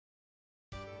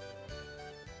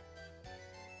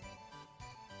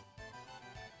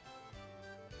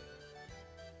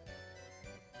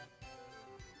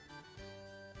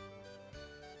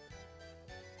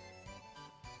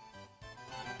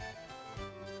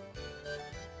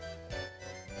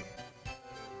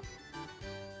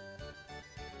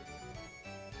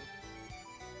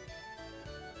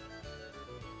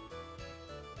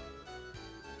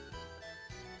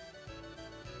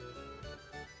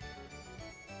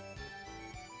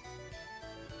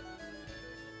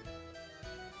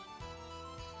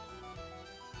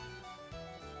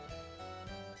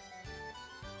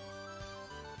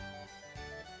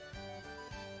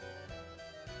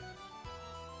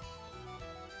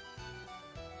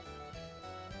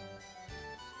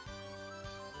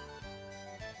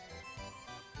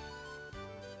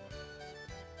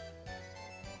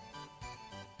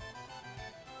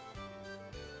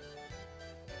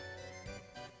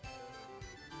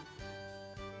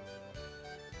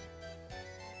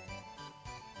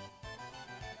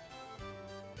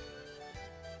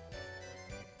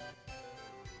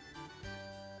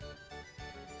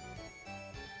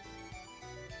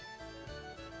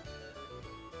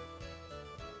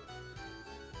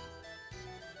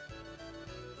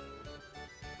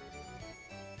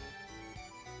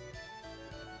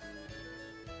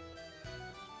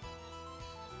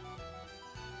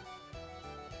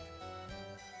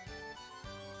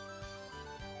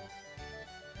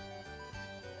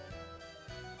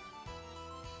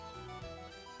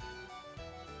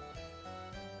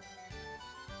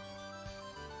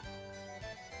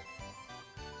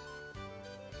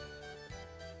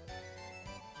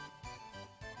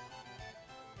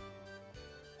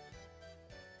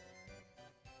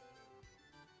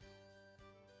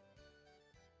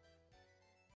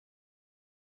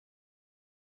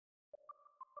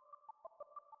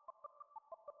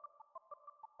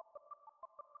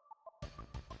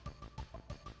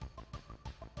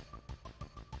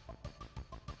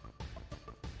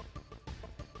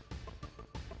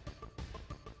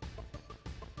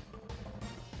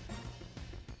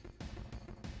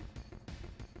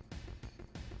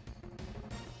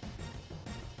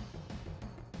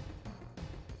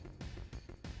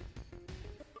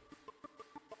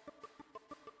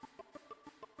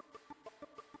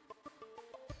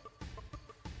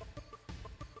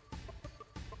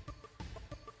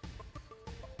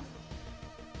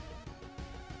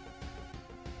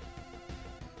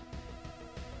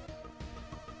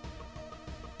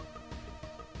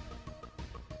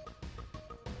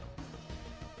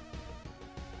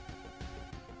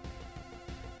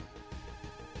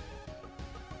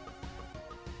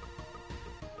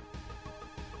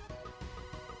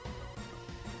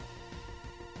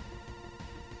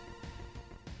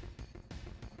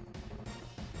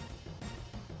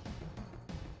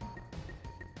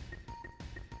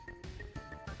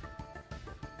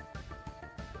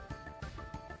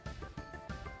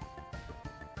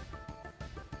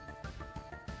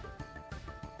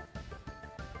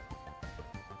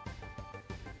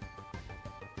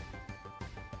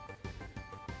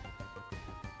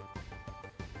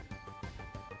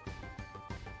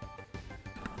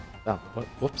Oh,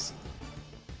 whoops.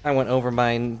 I went over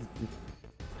my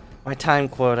time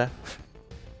quota.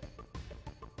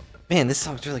 Man, this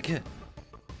song's really good.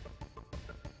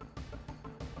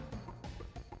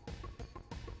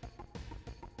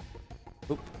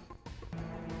 Oop.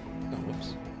 Oh,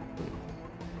 whoops.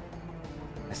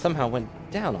 I somehow went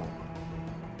down on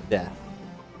death.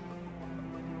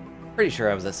 Pretty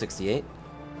sure I was at 68.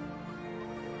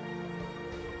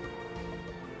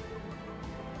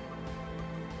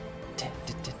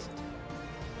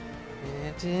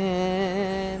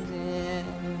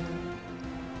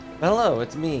 Hello,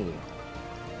 it's me.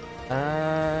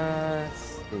 Let's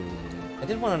see. I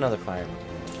did want another fire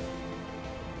material.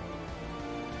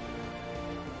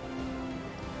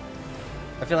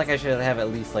 I feel like I should have at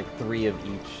least like 3 of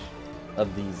each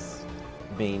of these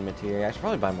main material. I should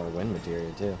probably buy more wind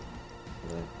material too.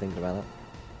 Thinking about it.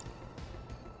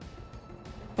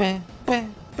 Bah, bah,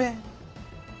 bah.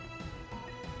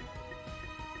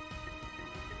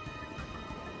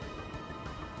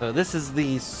 So this is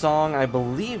the song I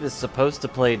believe is supposed to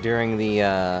play during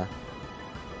the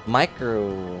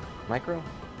micro? Why did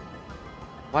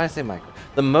I say micro?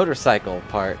 The motorcycle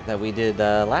part that we did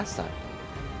last time.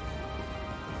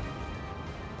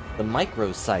 The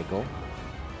microcycle,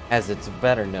 as it's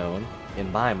better known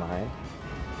in my mind,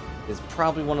 is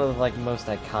probably one of the like most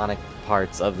iconic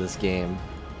parts of this game,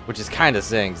 which is kind of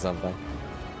saying something.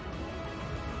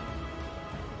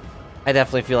 I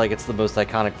definitely feel like it's the most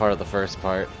iconic part of the first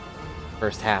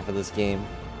half of this game.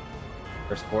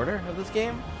 First quarter of this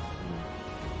game?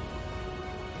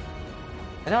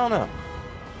 I don't know.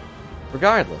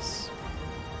 Regardless.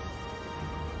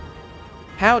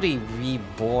 Howdy,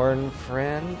 reborn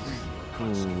friend.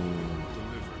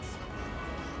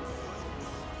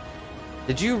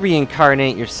 Did you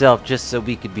reincarnate yourself just so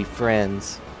we could be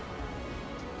friends?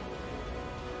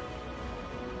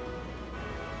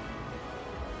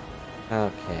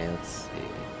 Okay, let's see.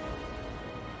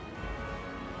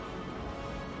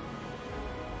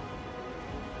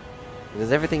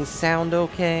 Does everything sound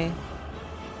okay?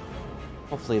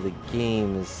 Hopefully the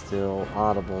game is still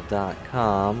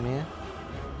audible.com, yeah?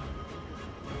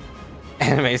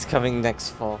 Anime's coming next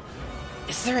fall.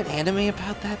 Is there an anime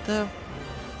about that, though?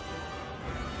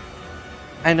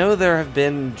 I know there have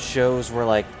been shows where,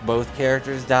 like, both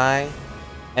characters die,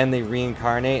 and they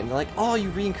reincarnate, and they're like, oh, you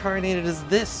reincarnated as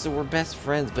this, so we're best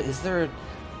friends. But is there an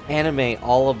anime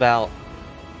all about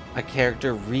a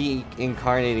character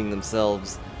reincarnating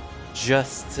themselves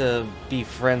just to be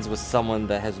friends with someone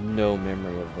that has no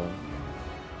memory of them?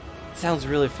 It sounds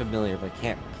really familiar, but I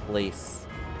can't place.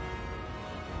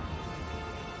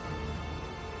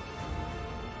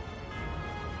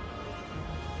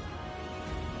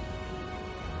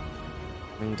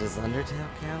 I mean, does Undertale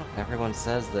count? Everyone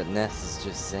says that Ness is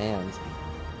just Sans.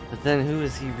 But then who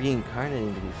is he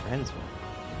reincarnating to be friends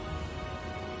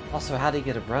with? Also, how did he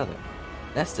get a brother?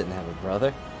 Ness didn't have a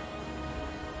brother.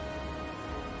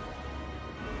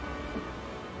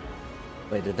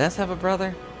 Wait, did Ness have a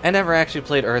brother? I never actually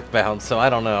played Earthbound, so I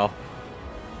don't know.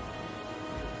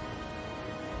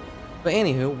 But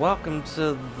anywho, welcome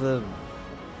to the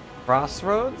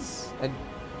Crossroads?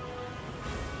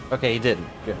 Okay, he didn't.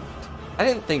 Good. I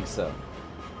didn't think so.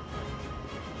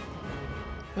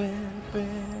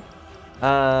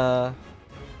 Oh,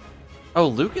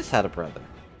 Lucas had a brother.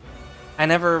 I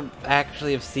never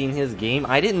actually have seen his game.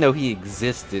 I didn't know he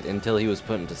existed until he was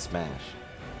put into Smash.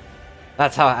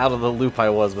 That's how out of the loop I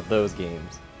was with those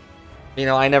games. You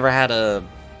know, I never had a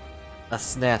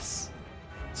SNES,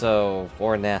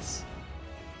 or NES.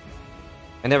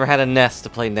 I never had a NES to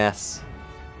play NES.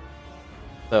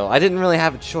 So I didn't really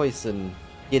have a choice in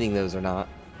getting those or not.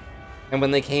 And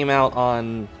when they came out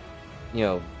on, you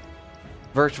know,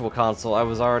 Virtual Console, I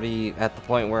was already at the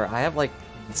point where I have like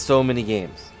so many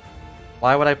games.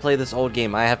 Why would I play this old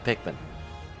game? I have Pikmin.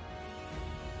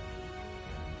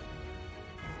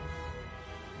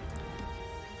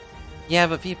 Yeah,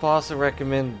 but people also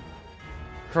recommend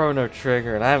Chrono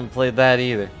Trigger, and I haven't played that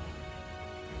either.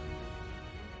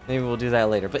 Maybe we'll do that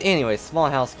later. But anyway, small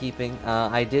housekeeping.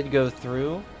 I did go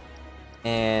through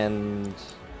and...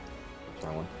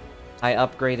 Wrong one. I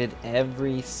upgraded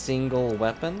every single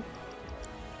weapon.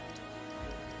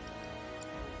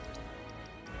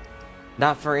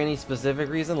 Not for any specific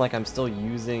reason, like I'm still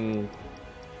using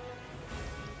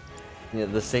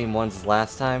the same ones as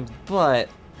last time, but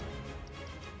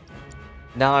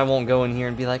now I won't go in here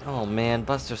and be like, oh man,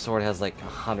 Buster Sword has like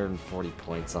 140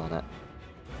 points on it.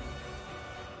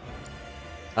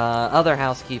 Other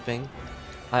housekeeping,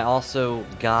 I also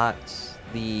got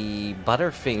the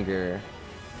Butterfinger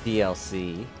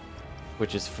DLC,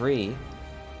 which is free,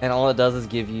 and all it does is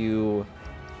give you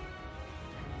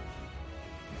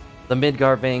The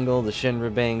Midgar Bangle, the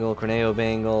Shinra Bangle, Corneo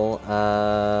Bangle,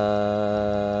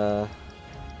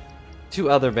 2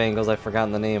 other bangles I've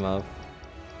forgotten the name of.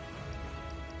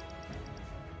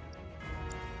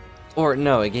 Or,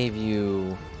 no, it gave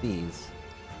you these.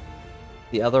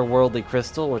 The Otherworldly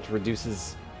Crystal, which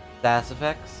reduces status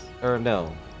effects? Or,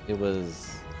 no, it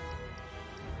was...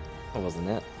 That wasn't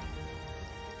it.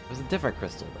 It was a different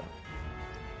crystal, though.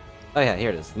 Oh yeah, here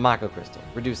it is. The Mako Crystal.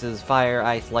 Reduces fire,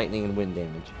 ice, lightning, and wind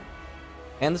damage.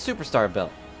 And the Superstar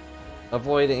Belt.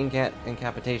 Avoid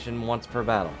incapacitation once per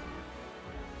battle.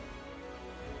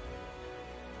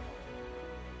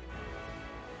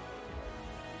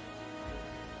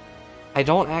 I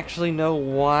don't actually know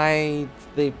why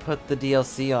they put the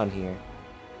DLC on here.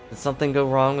 Did something go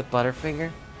wrong with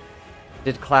Butterfinger?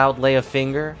 Did Cloud lay a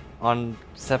finger on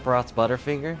Sephiroth's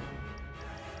Butterfinger?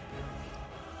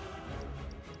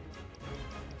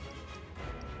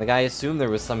 Like, I assumed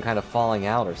there was some kind of falling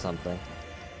out or something.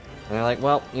 And they're like,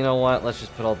 well, you know what? Let's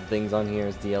just put all the things on here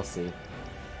as DLC.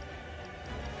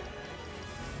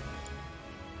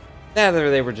 Either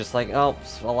they were just like, oh,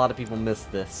 a lot of people missed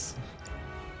this.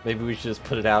 Maybe we should just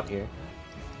put it out here.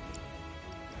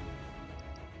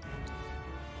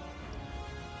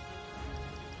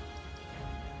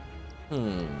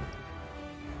 Hmm.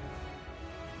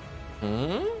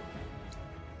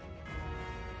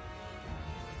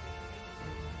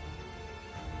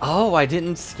 Oh, I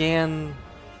didn't scan...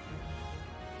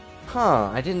 Huh,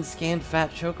 I didn't scan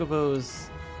Fat Chocobo's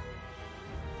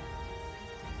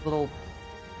little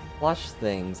plush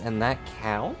things, and that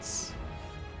counts?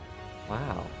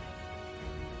 Wow.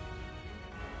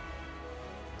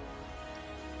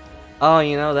 Oh,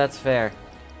 you know, that's fair.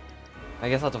 I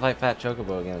guess I'll have to fight Fat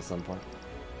Chocobo again at some point.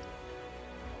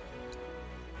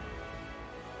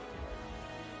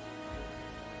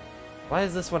 Why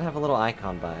does this one have a little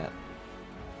icon by it?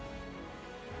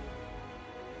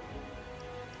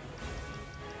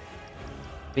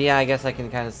 But yeah, I guess I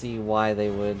can kind of see why they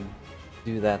would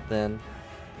do that then.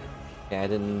 Okay, I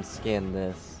didn't scan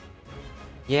this.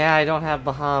 Yeah, I don't have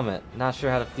Bahamut. Not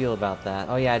sure how to feel about that.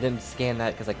 Oh yeah, I didn't scan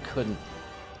that because I couldn't.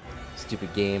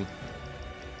 Stupid game.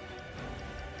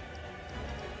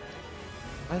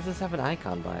 Why does this have an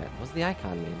icon by it? What's the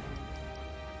icon mean?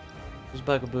 There's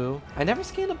Bugaboo. I never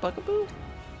scanned a Bugaboo?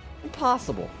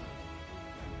 Impossible.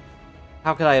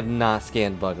 How could I have not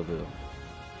scanned Bugaboo?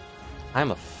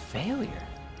 I'm a failure.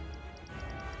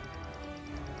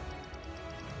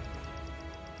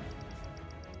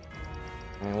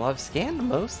 Alright, well, I've scanned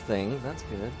most things. That's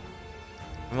good.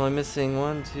 I'm only missing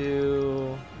 1,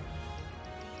 2...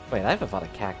 Wait, I haven't fought a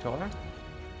Cactuar.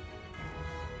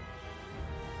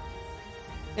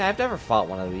 Yeah, I've never fought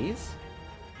one of these.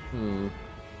 2,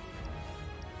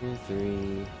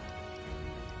 3...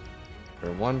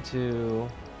 Or 1, 2...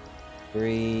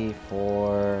 3,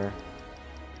 4...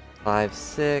 5,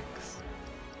 6...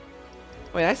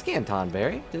 Wait, I scanned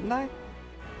Tonberry, didn't I?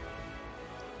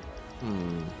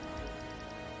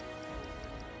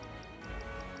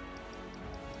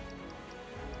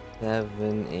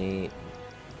 7, 8...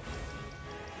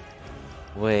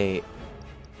 Wait...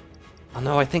 Oh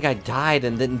no, I think I died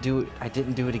and didn't do it. I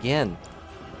didn't do it again.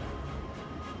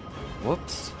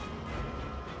 Whoops.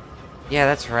 Yeah,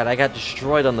 that's right. I got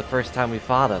destroyed on the first time we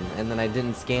fought him, and then I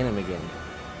didn't scan him again.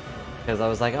 Because I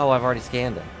was like, oh, I've already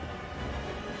scanned him.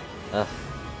 Ugh.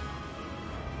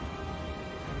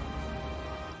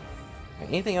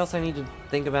 Anything else I need to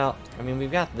think about? I mean,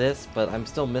 we've got this, but I'm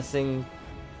still missing...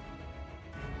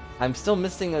 I'm still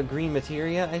missing a green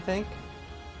materia, I think?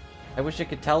 I wish it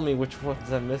could tell me which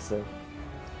ones I'm missing.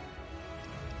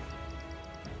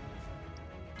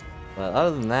 But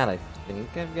other than that, I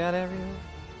think I've got everything.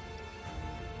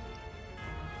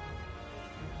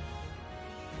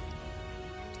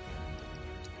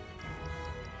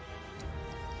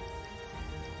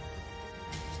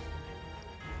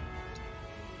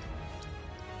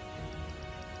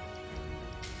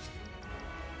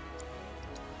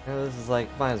 This is like,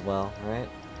 might as well, right?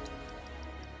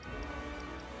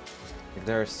 Like,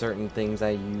 there are certain things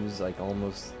I use, like,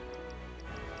 almost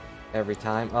every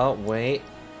time. Oh, wait.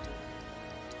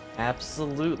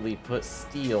 Absolutely put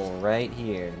steel right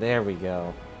here. There we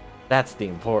go. That's the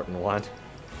important one.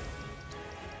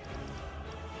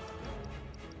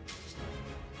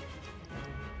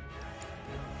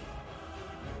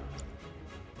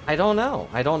 I don't know.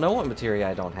 I don't know what materia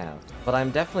I don't have. But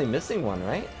I'm definitely missing one,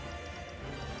 right?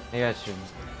 Maybe I should...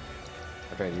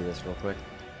 I'll try to do this real quick.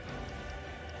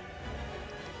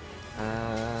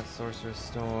 Sorcerer's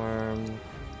Storm... He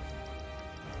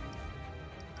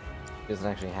doesn't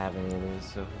actually have any of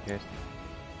these, so who cares?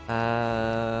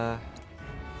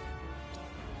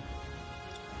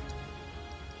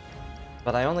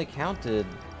 But I only counted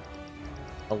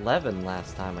 11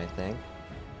 last time, I think.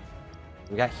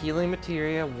 We got healing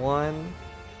materia 1,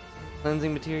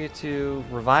 cleansing materia 2.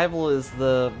 Revival is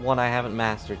the one I haven't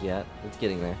mastered yet. It's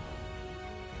getting there.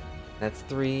 That's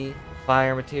 3.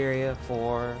 Fire materia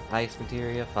 4. Ice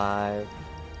materia 5.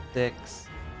 6.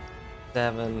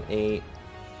 7. 8.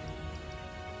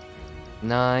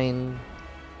 9.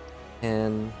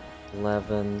 10.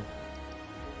 11.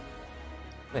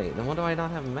 Wait, then what do I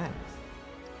not have max?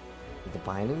 The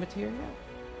binding materia?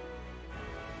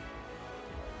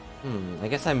 I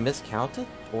guess I miscounted?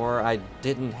 Or I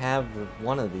didn't have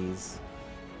one of these.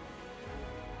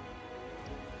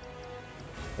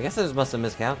 I guess I just must have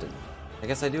miscounted. I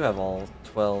guess I do have all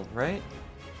 12, right?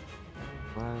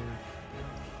 1.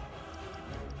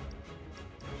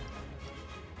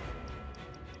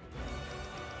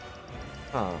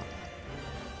 Huh.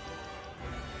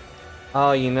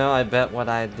 Oh, you know, I bet what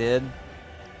I did,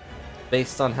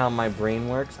 based on how my brain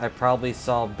works, I probably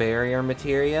saw barrier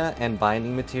materia and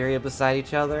binding materia beside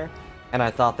each other, and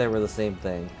I thought they were the same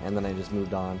thing, and then I just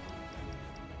moved on.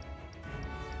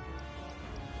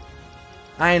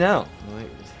 I know. Wait.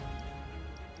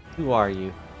 Who are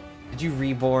you? Did you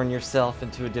reborn yourself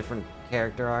into a different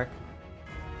character arc?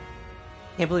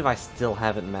 Can't believe I still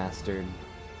haven't mastered.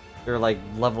 They're like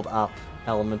leveled up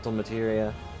elemental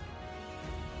materia.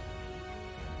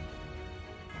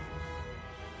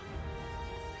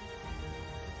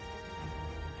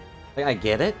 Like, I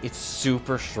get it, it's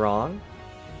super strong,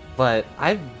 but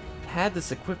I've had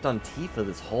this equipped on Tifa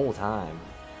this whole time.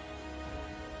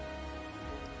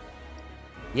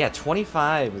 Yeah,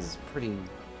 25 is pretty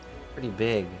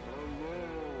big.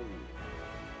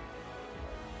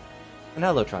 And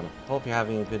hello, Trana. Hope you're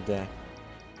having a good day.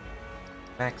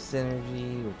 Max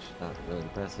Synergy, which is not really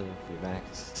impressive. Your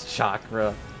max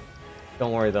Chakra.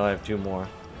 Don't worry though, I have 2 more.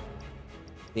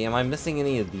 See, am I missing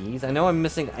any of these? I know I'm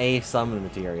missing a summon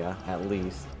materia, at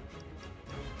least.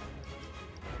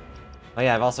 Oh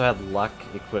yeah, I've also had luck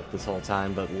equipped this whole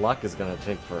time, but luck is gonna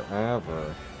take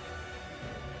forever.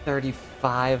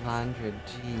 3,500,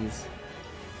 jeez.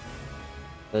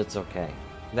 But it's okay.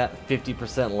 That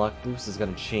 50% luck boost is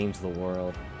gonna change the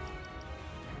world.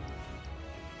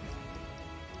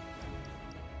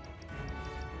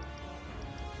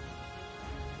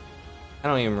 I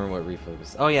don't even remember what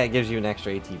refocus. Oh yeah, it gives you an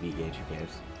extra ATB gauge. Who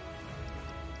cares?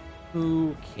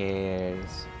 Who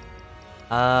cares?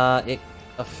 It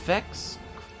affects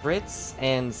crits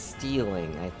and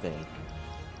stealing, I think.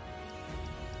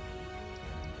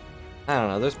 I don't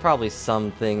know, there's probably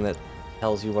something that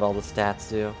tells you what all the stats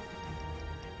do.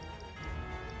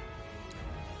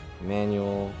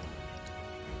 Manual.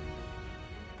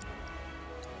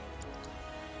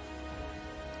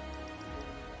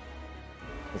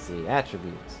 Let's see,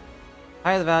 attributes.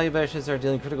 Higher the value, better chances are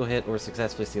dealing critical hit or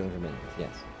successfully stealing from enemies.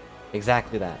 Yes.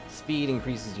 Exactly that. Speed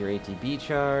increases your ATB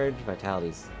charge.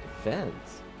 Vitality's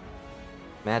defense.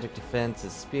 Magic defense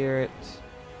is spirit.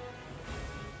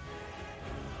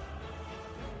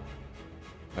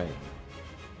 Wait.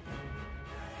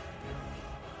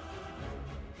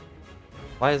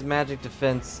 Why is magic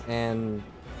defense and...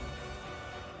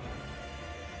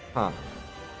 Huh.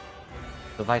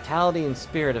 The vitality and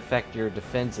spirit affect your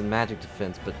defense and magic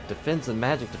defense, but defense and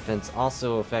magic defense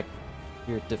also affect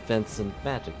your defense and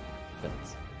magic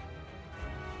defense.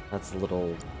 That's a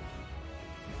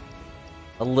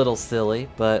little silly,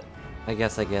 but I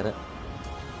guess I get it.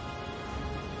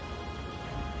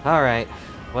 Alright,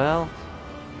 well,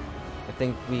 I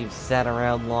think we've sat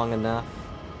around long enough.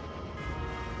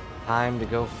 Time to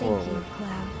go forward. Thank you,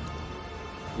 Cloud.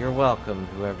 You're welcome,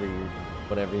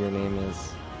 whatever your name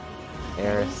is.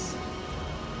 Eris.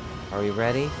 Are we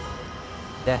ready?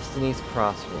 Destiny's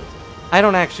Crossroads. I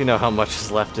don't actually know how much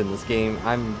is left in this game.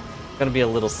 I'm gonna be a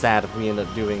little sad if we end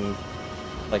up doing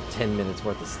like 10 minutes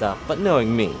worth of stuff, but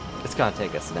knowing me, it's gonna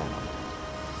take us an hour.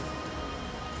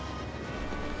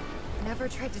 Never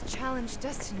tried to challenge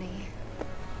destiny.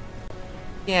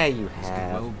 Yeah, you This could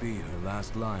have. well be her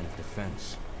last line of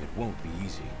defense. It won't be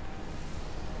easy.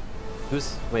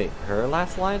 Wait, her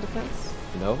last line of defense?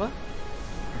 Nova?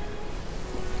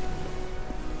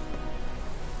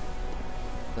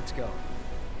 Let's go.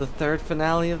 The third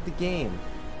finale of the game.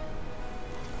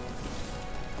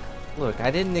 Look, I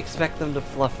didn't expect them to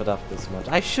fluff it up this much.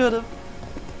 I should've,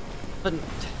 but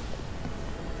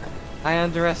I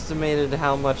underestimated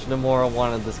how much Nomura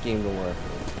wanted this game to work.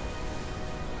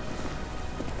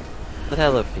 But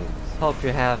hello, Phoenix. Hope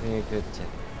you're having a good day.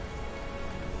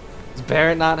 Is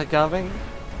Barrett not coming?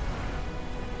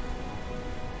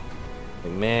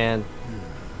 Like, man,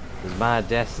 is my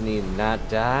destiny to not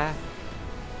die?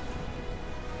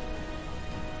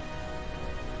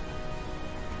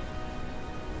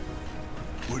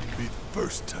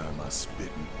 first time I spit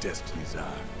in Destiny's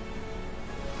eye.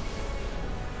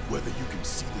 Whether you can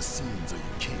see the scenes or you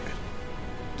can't,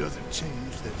 doesn't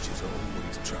change that she's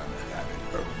always trying to have it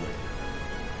her way.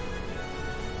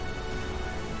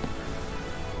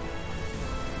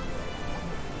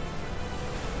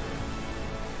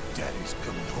 Daddy's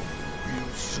coming home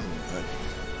real soon, honey.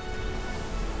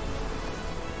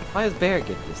 Why does Barrett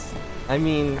get this? I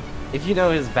mean, if you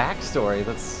know his backstory,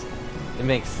 it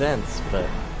makes sense, but...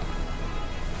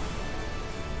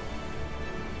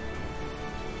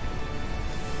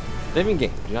 Living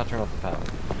game, do not turn off the power.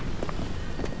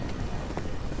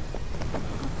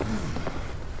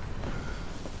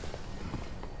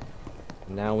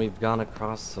 Now we've gone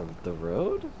across the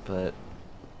road, but...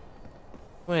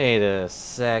 Wait a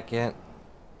second.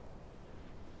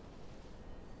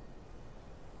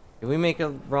 Did we make a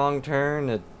wrong turn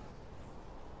at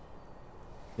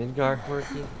Midgar,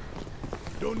 Quirky?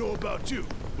 Don't know about you,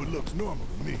 but looks normal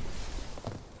to me.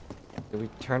 Did we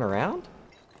turn around?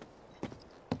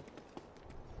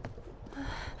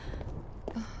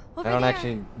 I don't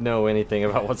actually know anything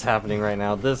about what's happening right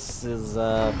now. This is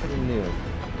pretty new.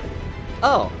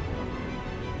 Oh!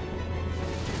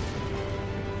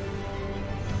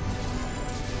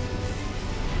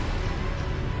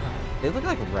 They look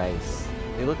like rice.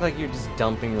 They look like you're just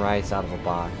dumping rice out of a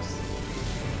box.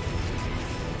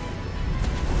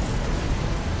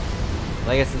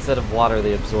 I guess instead of water,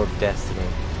 they absorb destiny.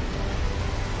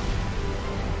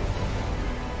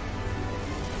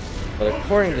 But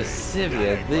according to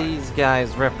Sivia, these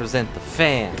guys represent the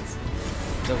fans.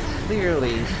 So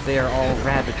clearly, they are all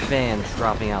rabid fans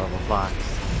dropping out of a box.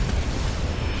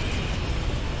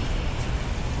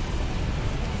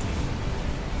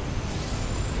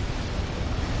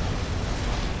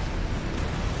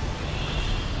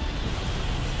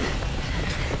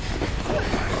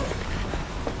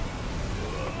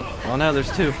 Oh no,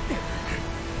 there's two.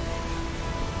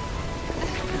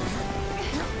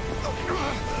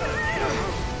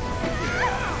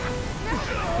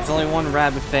 There's only one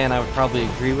rabid fan I would probably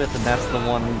agree with, and that's the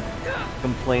one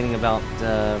complaining about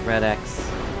Red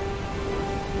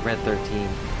 13,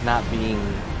 not being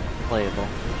playable.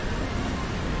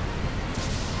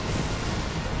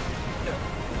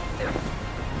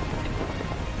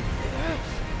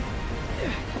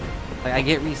 Like, I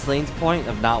get Reese Lane's point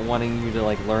of not wanting you to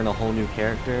like learn a whole new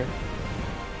character,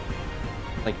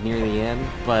 like near the end,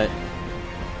 but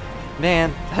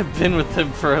man, I've been with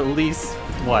him for at least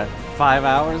what, 5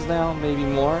 hours now, maybe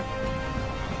more.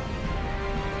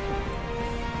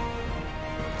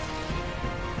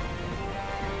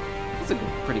 That's a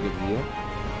pretty good view.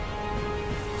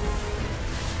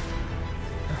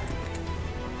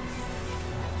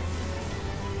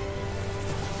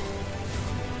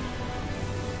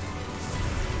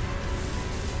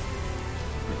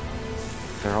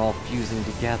 They're all fusing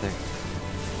together.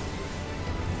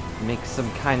 Make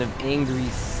some kind of angry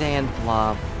sand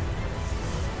blob.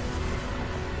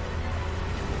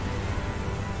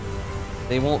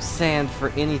 They won't stand for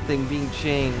anything being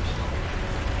changed.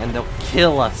 And they'll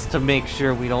kill us to make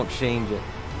sure we don't change it.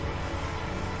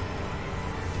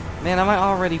 Man, am I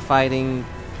already fighting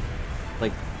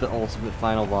like the ultimate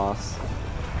final boss?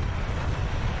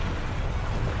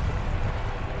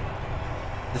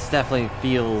 This definitely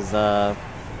feels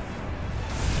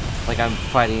like I'm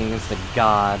fighting against a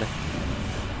god.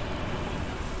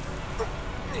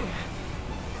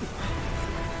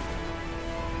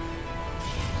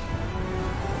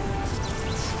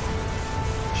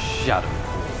 Shut up.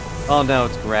 Oh no,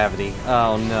 it's gravity.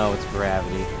 Oh no, it's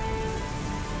gravity.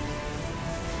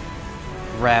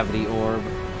 Gravity orb.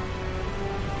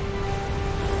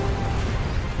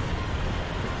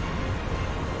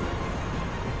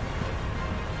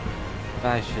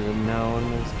 I should have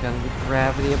known it was gonna be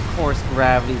gravity. Of course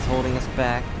gravity's holding us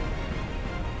back.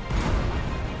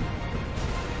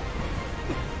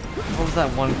 What was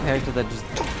that one character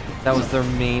that was their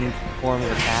main form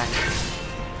of attack?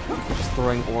 Just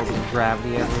throwing orbs of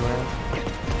gravity everywhere.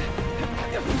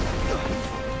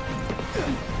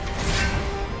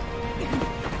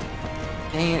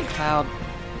 Dang it, Cloud.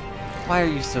 Why are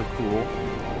you so cool?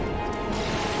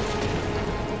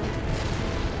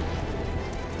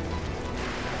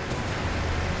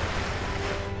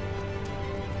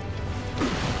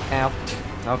 Ow.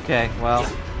 Okay, well.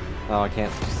 Oh, I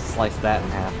can't slice that in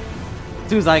half. As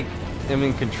soon as I am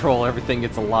in control, everything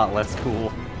gets a lot less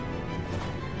cool.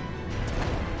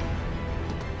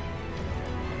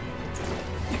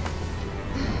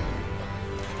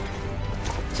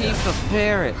 Tifa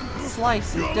Barrett,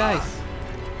 slice and dice.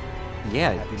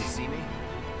 Yeah. Happy to see me?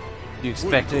 Do you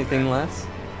expect anything less?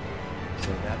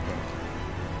 So that then.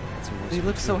 That's who He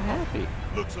looks so happy.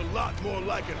 Looks a lot more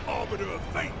like an arbiter of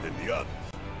fate than the others.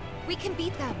 We can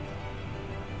beat them.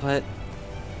 But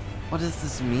what does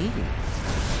this mean?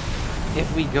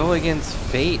 If we go against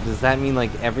fate, does that mean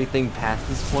like everything past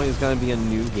this point is going to be a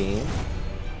new game?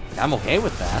 I'm okay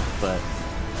with that, but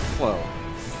whoa.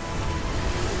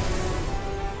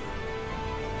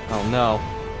 Oh no.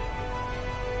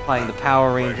 Playing the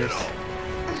Power Rangers.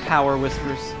 Power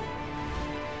Whispers.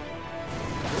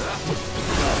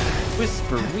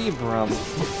 Whisper Rebrum.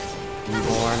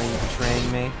 Reborn and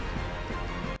betraying me.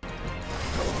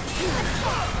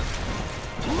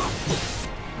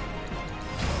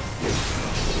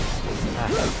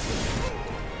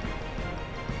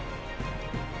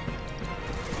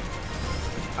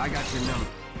 I got your number.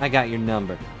 I got your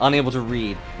number. Unable to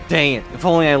read. Dang it. If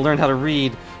only I learned how to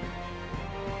read.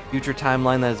 Future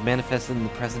timeline that is manifested in the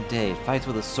present day. It fights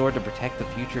with a sword to protect the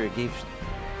future it gave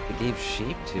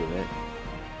shape to it.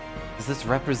 Does this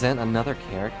represent another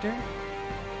character?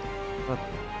 What?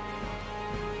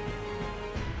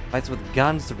 Fights with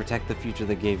guns to protect the future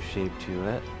that gave shape to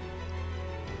it.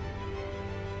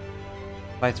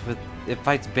 It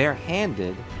fights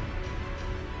barehanded.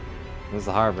 This is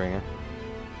the Harbinger.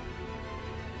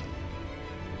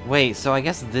 Wait, so I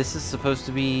guess this is supposed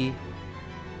to be...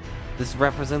 This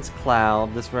represents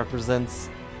Cloud, this represents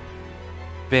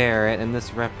Barrett, and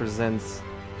this represents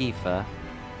Tifa.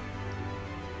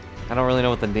 I don't really know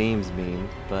what the names mean,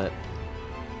 but...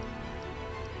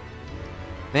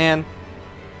 Man,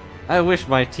 I wish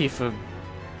my Tifa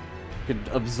could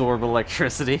absorb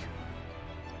electricity.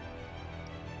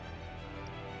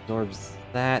 Absorbs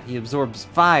that, he absorbs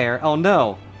fire. Oh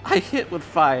no! I hit with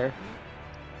fire!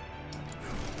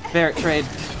 Barrett trade.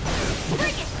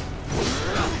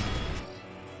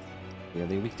 Are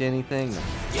they weak to anything? No.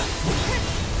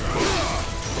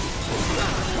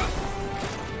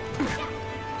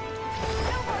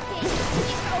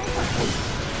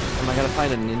 Am I gonna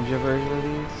find a ninja version of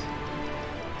these?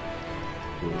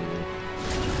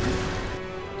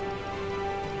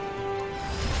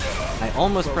 I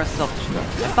almost pressed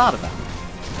self-destruct. I thought about it.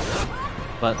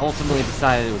 But ultimately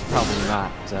decided it was probably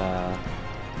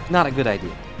not a good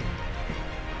idea.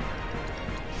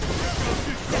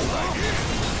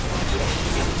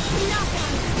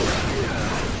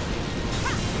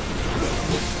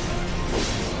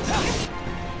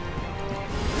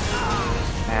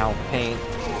 Ow, pain.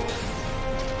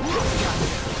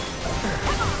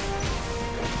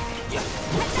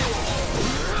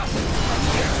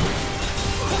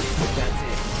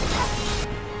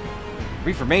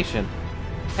 Reformation?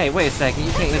 Hey, wait a second,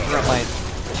 you can't interrupt my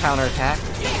counterattack.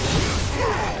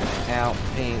 Ow,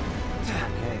 pain.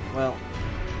 Okay, well.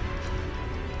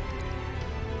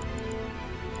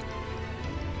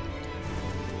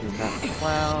 You've got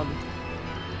Cloud.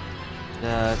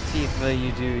 Tifa,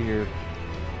 you do your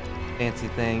fancy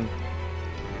thing.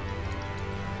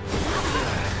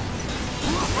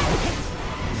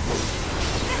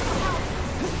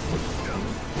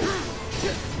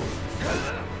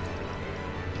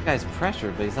 This guy's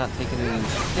pressured, but he's not taking any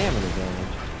stamina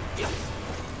damage.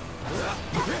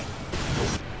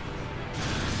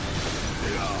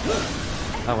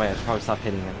 Oh wait, I should probably stop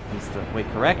hitting him. Wait,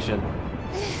 correction.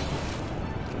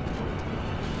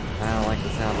 I don't like the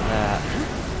sound of that.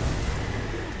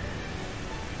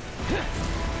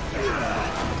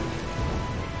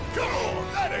 Come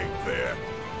on, that ain't fair.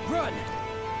 Run!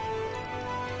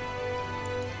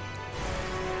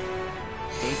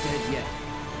 Ain't dead yet.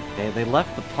 Okay, they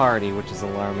left the party, which is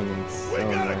alarming and so We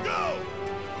gotta annoying. go.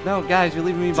 No, guys, you're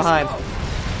leaving me behind.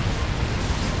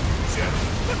 Shit,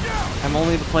 look out! I'm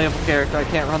only the playable character. I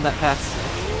can't run that fast.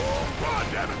 Run,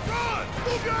 damn it, run!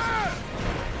 Move your ass!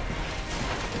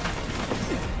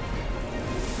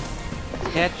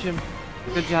 Catch him.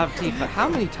 Good job, Tifa. How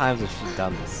many times has she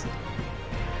done this?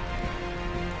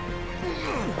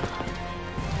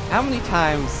 How many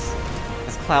times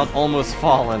has Cloud almost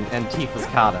fallen and Tifa's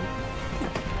caught him?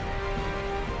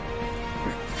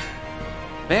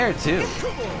 Bear too.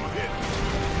 Come on, hit.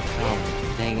 Oh,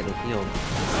 dang it, they healed.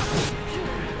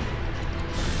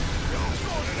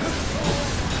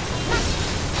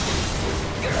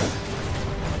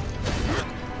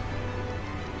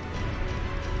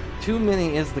 Too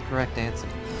many is the correct answer.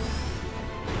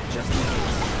 Just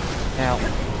Ow.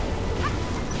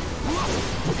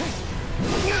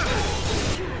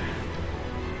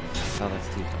 Oh, that's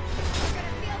Tifa.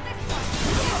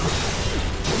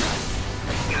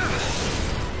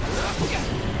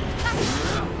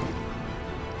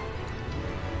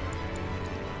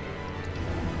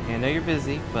 Yeah, I know you're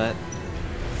busy, but...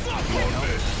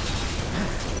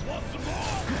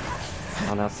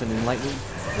 Oh, now sending lightning.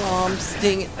 Oh, I'm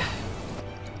stinging.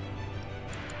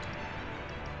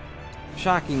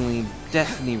 Shockingly,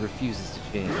 destiny refuses to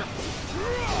change.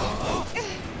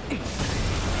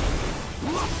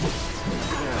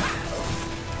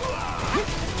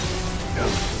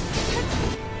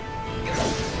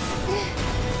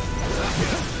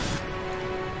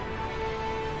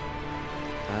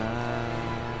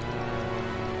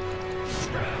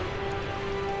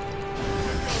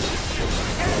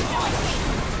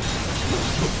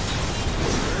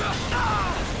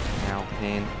 Ow,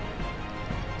 pain.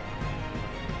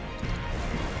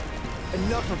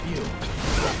 Enough of you.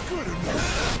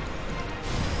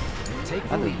 Take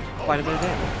the I did lead. quite a bit of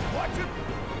damage.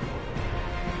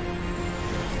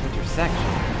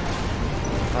 Intersection.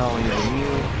 Oh, you're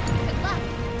immune. Good luck.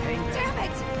 Hang back. Damn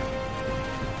it!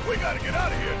 We gotta get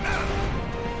out of here now.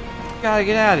 Gotta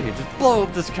get out of here. Just blow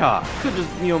up this car. Could just,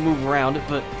 move around it,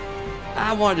 but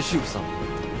I wanted to shoot something.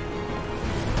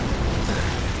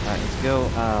 Alright, let's go.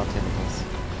 Oh, tentacles.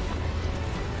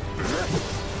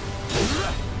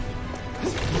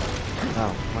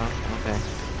 Oh, well, okay.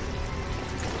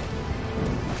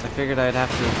 I figured I'd have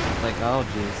to, like, oh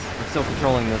jeez. I'm still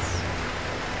controlling this.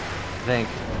 I think.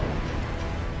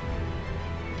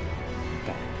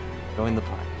 Okay. Join the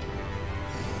party.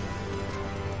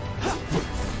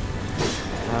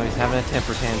 Oh, he's having a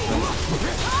temper tantrum.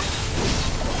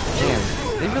 Damn,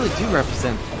 they really do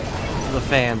represent the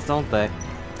fans, don't they?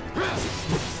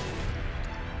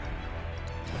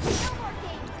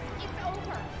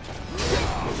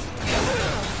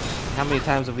 How many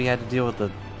times have we had to deal with a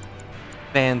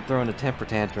fan throwing a temper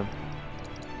tantrum?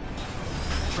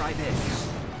 Try this.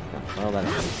 Oh, well, that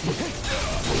is.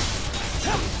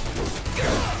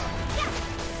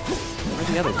 Where'd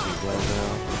the other two go,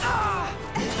 though?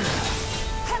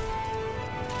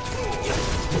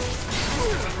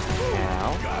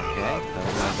 Ow. Okay, that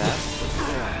was my bad.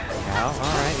 Ow.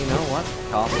 Alright, you know what?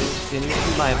 Coffee continues to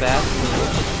be my bad.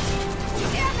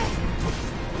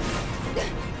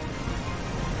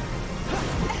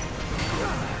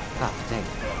 Ah, dang.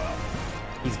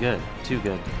 He's good. Too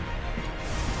good.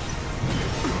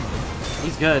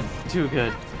 He's good. Too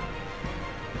good.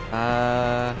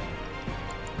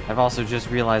 I've also just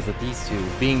realized that these two,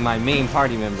 being my main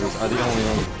party members, are the only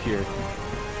ones who cured.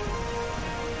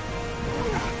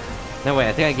 No, wait,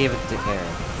 I think I gave it to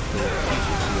Aaron.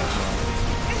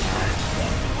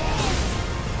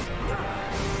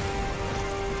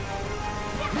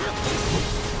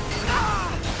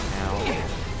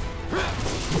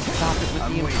 Stop it with the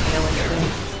impaling thing.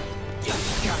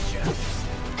 Gotcha.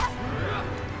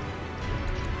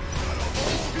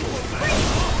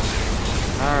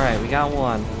 Alright, we got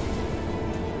one.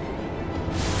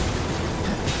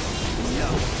 No.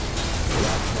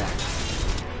 That's that.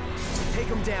 Take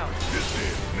him down. This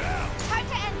is now. Time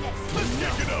to end this.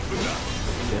 Let's kick it up enough.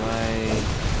 Do I...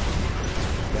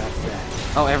 That's that.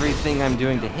 Oh, everything I'm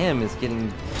doing to him is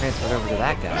getting transferred over to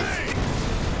that guy.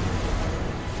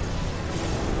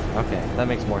 Okay, that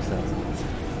makes more sense.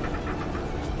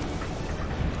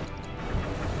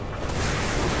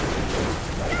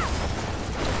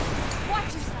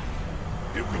 Watch yourself.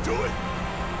 Did we do it?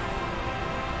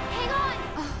 Hang on.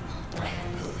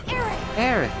 Eric.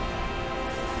 Aerith!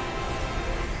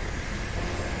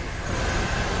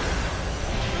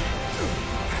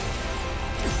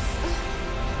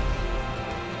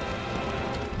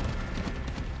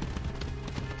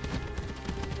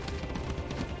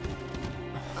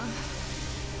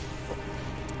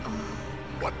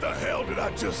 What the hell did I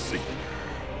just see?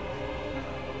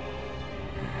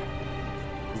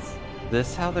 Is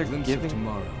this how they're Glimpse of giving...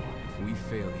 tomorrow if we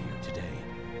fail here today.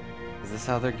 Is this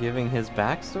how they're giving his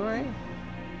backstory?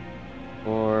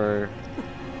 Or...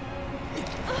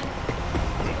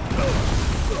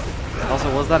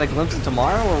 Also, was that a glimpse of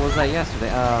tomorrow, or was that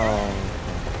yesterday? Oh...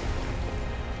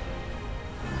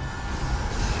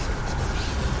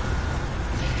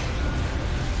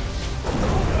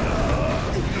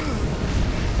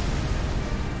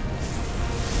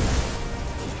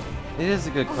 It is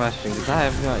a good question, because I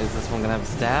have no... Is this one gonna have a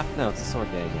staff? No, it's a sword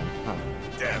guy again. Huh.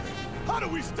 Damn it! How do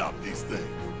we stop these things?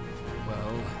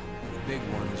 Well, the big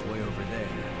one is way over there.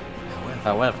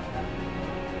 However...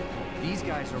 These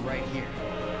guys are right here.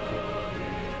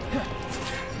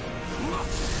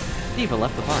 Diva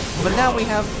left the party. But now we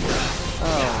have... Oh,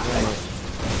 wait.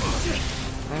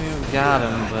 I mean, we got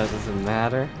him, but does it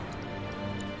matter?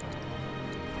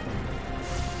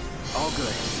 All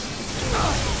good.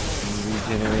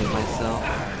 Regenerate myself.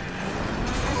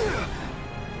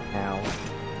 Ow.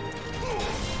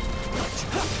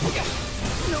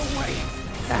 No way.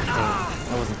 Ah, dang it.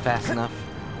 That wasn't fast enough.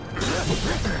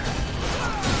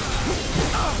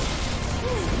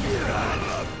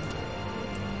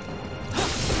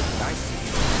 I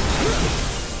see.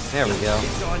 There we go.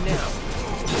 It's on now.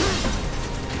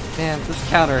 Man, this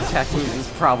counterattack move is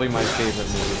probably my favorite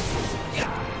move.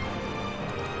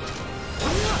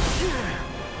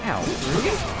 Ow.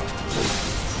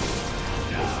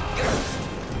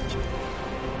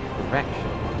 Direction.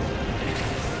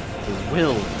 The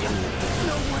will.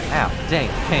 Ow, dang,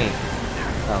 pain.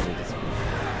 Oh, we just...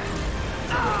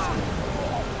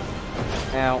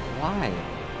 Ow, why?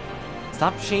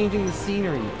 Stop changing the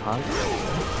scenery, you punks.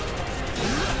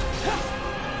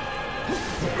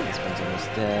 This one's almost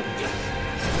dead.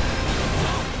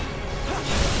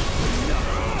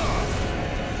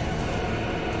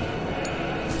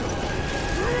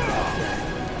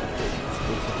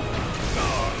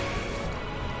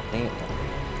 Dang it.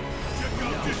 Check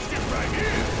out this shit right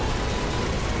here.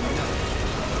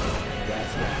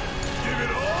 That's right. Give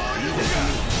it all you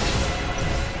got.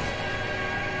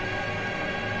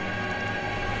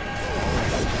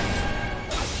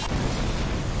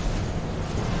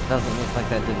 Doesn't look like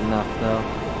that did enough, though.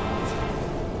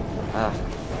 Ah.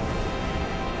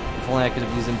 If only I could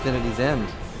have used Infinity's End.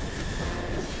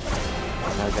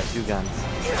 Now I've got two guns.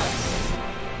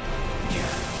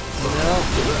 No.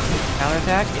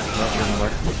 Counterattack? No, it doesn't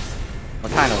work.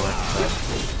 Well, kind of works, but...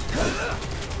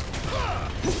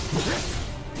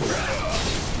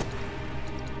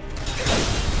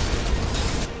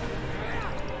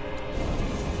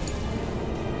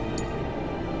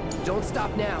 Don't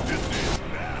stop now.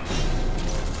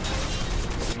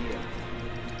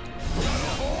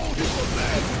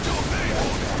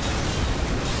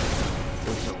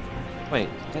 Wait,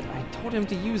 I told him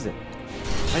to use it.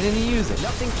 Why didn't he use it?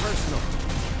 Nothing personal.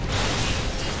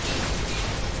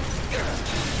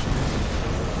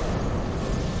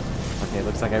 Okay,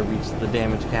 looks like I reached the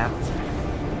damage cap.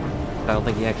 I don't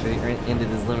think he actually ended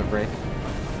his limit break.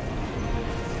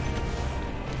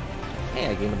 Hey,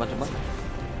 I gained a bunch of money.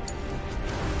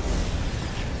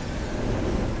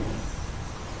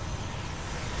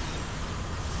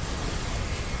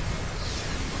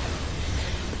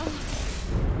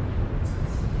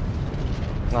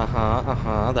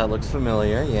 That looks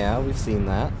familiar. Yeah, we've seen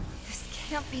that. This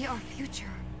can't be our future.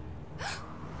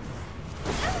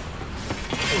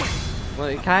 Well,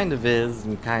 it kind of is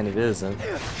and kind of isn't.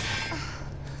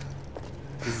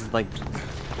 This is like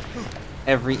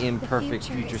every imperfect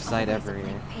future sight ever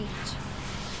here.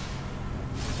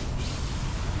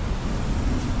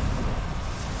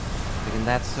 And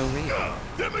that's so real.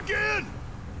 Them again?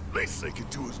 Least they can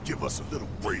do is give us a little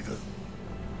breather.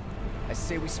 I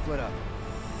say we split up.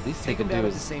 Least they could do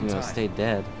is, you know, stay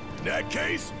dead. In that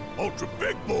case, Ultra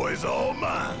Big Boy is all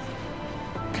mine.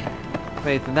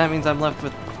 Wait, then that means I'm left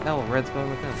with... Oh, Red's going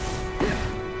with him.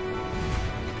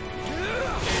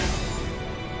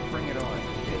 Bring it on,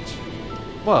 bitch.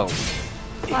 Whoa.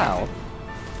 Wow.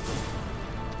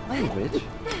 Language.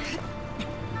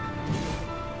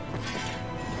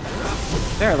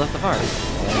 There, I left the party.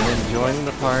 And then joining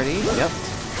the party. Yep.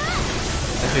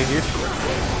 I figured.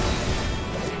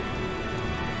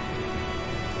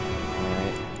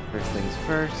 Alright. First things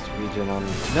first. Regen on...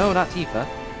 No, not Tifa.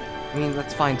 I mean,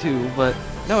 that's fine too, but...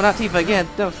 No, not Tifa again!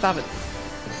 No, stop it!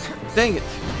 Dang it!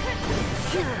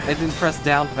 I didn't press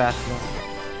down fast enough.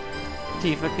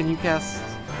 Tifa, can you cast...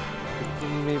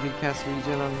 Can you maybe cast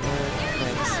regen on her?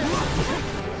 Thanks.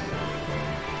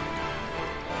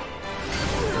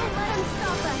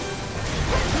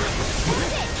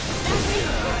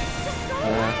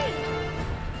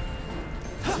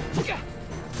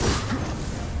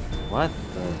 What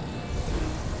the...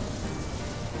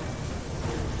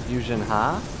 Fusion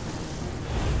Ha?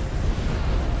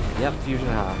 Yep, Fusion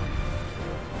Ha.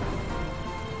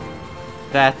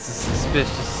 That's a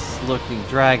suspicious looking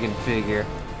dragon figure.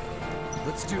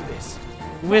 Let's do this.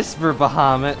 Whisper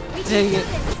Bahamut. Dang it.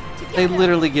 They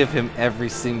literally give him every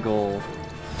single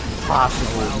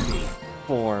possible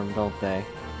form, don't they?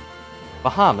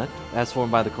 Bahamut, as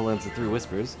formed by the Colenza through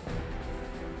Whispers.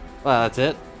 Well, that's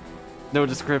it. No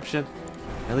description.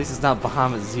 At least it's not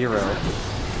Bahamut Zero.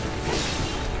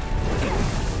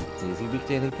 Is he weak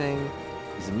to anything?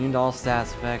 He's immune to all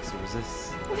stats effects,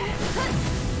 resists.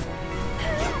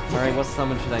 Alright, what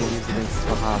summon should I use against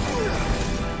Bahamut?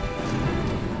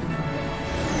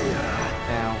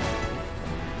 Now.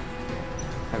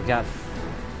 I've got...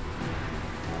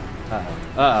 Uh-oh.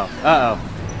 Uh-oh. Uh-oh.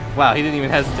 Wow, he didn't even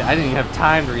hesitate. I didn't even have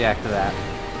time to react to that.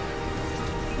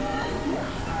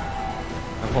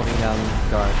 I'm holding down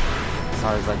guard as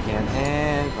hard as I can,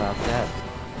 and well, dead.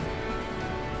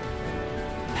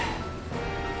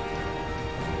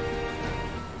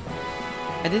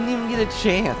 I didn't even get a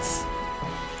chance.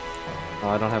 Oh,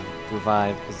 I don't have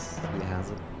revive because he has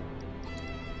it.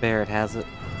 Barrett has it.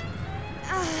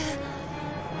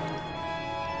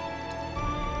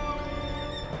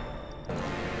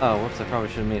 Oh, whoops, I probably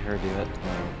should have made her do it.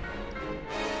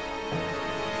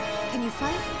 Can you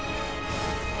fight?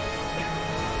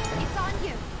 It's on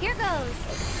you. Here goes.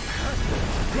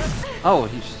 Oh,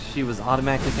 she was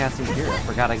automatically casting Fear. I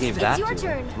forgot I gave that It's to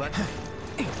your her. turn.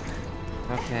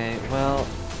 Okay, well...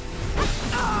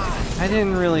 I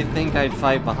didn't really think I'd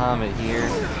fight Bahamut here,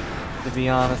 to be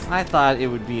honest. I thought it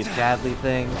would be a Chadley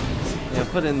thing. You know,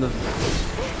 put in the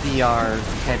VR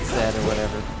headset or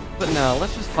whatever. But no,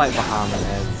 let's just fight Bahamut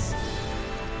as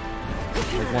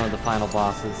like one of the final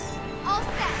bosses. All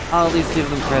set. I'll at least give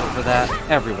them credit for that.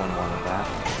 Everyone wanted that.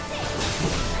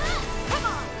 Come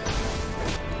on.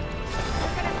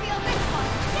 We're gonna feel this one.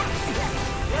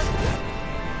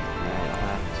 I'll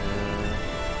have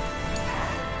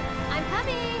I'm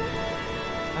coming.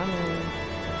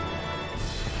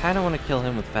 to... I kinda want to kill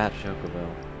him with Fat Chocobo.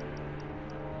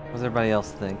 What does everybody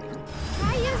else think?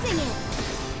 Try using it.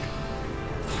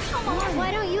 Come on.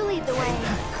 Why don't you lead the way?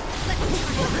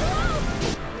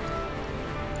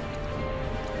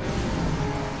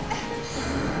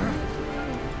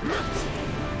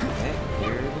 Okay,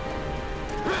 weird.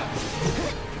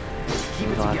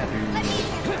 Hold on to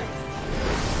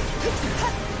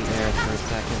the air for a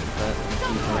second, but I'm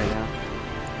keeping right now.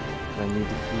 I need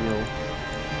to heal.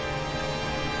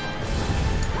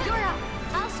 You're up.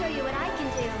 I'll show you what I can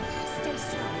do. Stay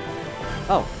strong.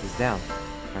 Oh, he's down.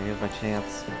 Alright, here's my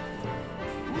chance.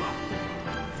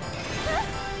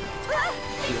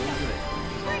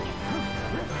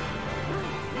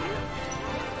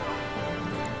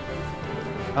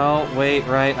 Oh, wait,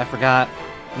 right, I forgot.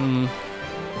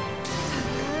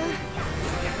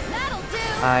 That'll do.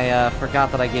 I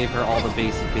forgot that I gave her all the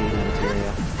basic baby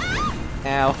materia.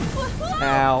 Ow.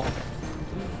 Ow.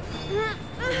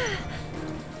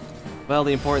 Well,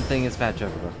 the important thing is Fat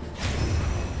Chocobo.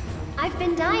 I've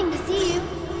been dying to see you.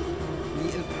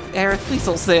 Aerith, please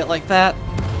don't say it like that.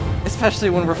 Especially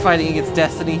when we're fighting against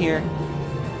Destiny here.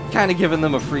 Kinda giving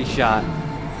them a free shot.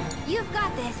 You've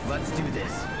got this. Let's do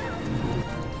this.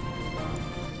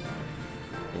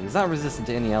 He's not resistant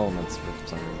to any elements for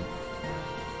some reason.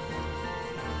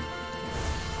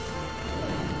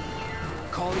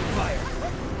 Calling fire.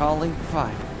 Calling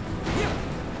fire.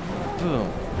 Boom.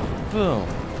 Boom.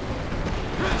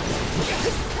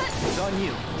 It's on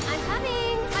you. I'm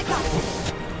coming. I got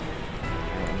it.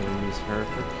 I'm gonna use her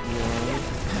for healing.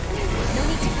 No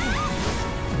need to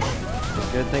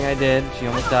Good thing I did. She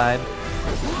almost died.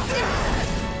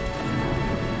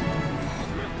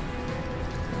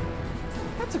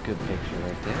 That's a good picture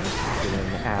right there.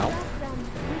 Ow.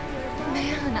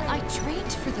 Man, I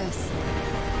trained for this.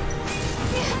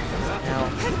 Ow.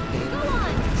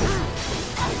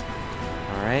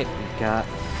 Alright, we've got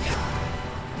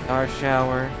Star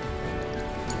Shower.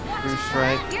 True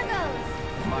Strike. Here goes.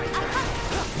 My turn.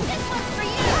 This one's for you.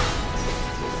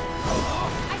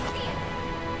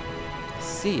 I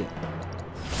see See it. it.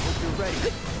 Hope you're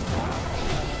ready.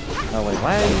 Oh wait,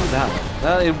 why did I use that one?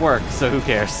 Well, it worked, so who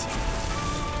cares?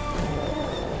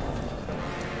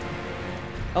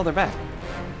 Oh, they're back.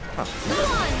 Huh.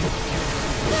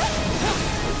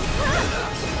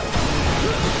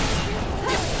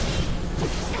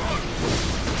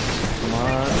 Come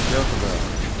on, Chocobo.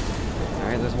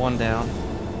 Alright, there's one down.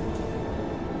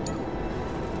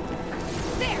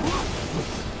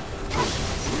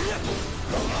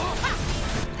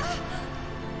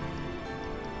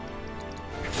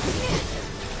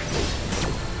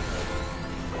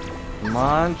 Come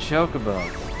on, Chocobo.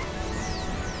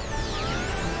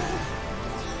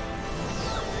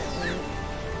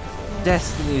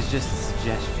 Destiny is just a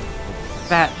suggestion.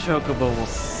 Fat Chocobo will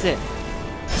sit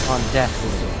on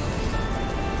Destiny.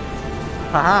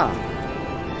 Haha!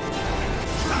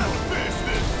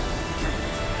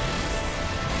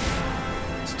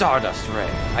 Stardust Ray.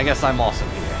 I guess I'm also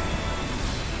here.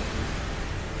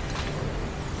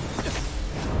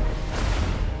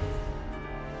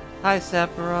 Hi,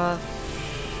 Sephiroth.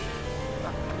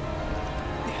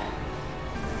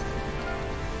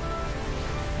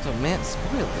 So, man,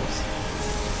 spoilers.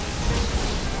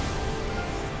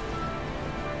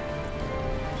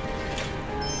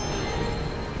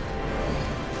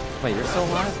 Wait, you're still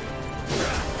alive?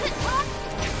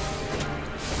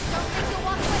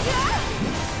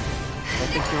 I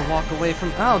think you'll walk away from.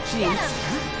 Oh, jeez.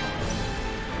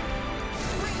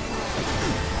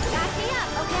 Back me up,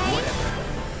 okay?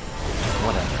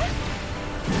 Whatever.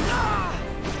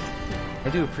 I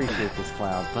do appreciate this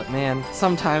Cloud, but man,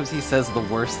 sometimes he says the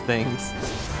worst things.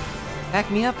 Back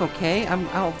me up, okay?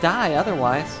 I'll die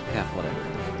otherwise. Yeah, whatever.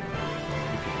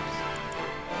 Who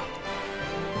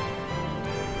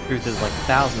cares? Truth is, like,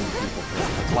 thousands of people.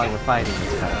 That's why we're fighting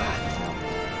this battle.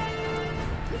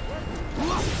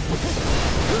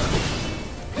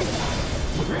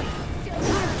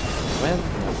 When?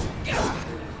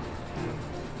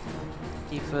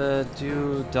 Tifa,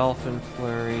 do Dolphin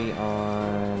Flurry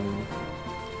on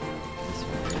this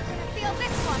one. Feel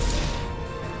this one.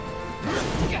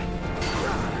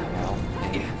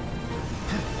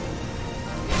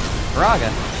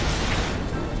 Braga.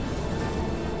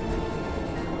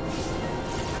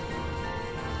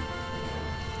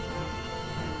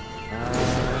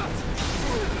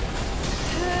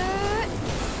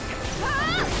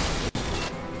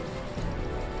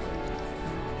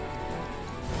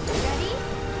 Ready?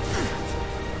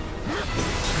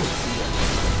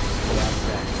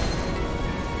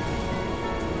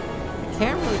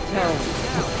 Can't really tell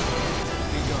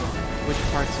which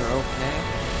parts are okay.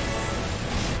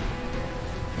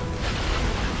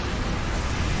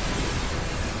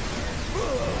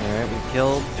 Alright, we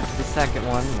killed the second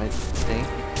one, I think.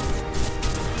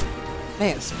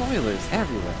 Man, spoilers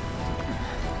everywhere.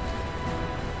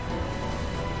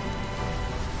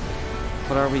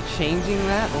 But are we changing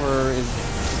that, or is...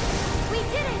 We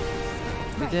did it!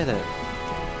 We did it.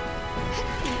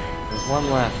 There's one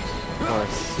left, of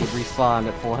course. He respawned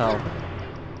at full health.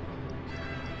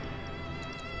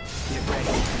 Get ready.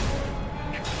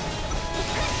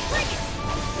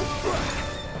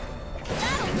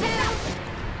 That'll do!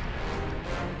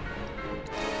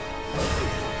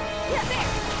 Yeah, there!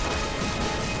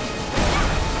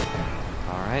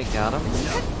 Alright, got him.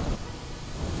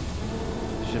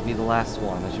 Should be the last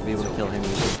one. I should be able to kill him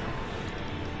easily.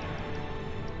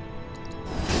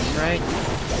 Right?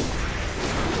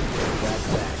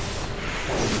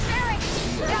 Eric!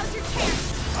 Now's your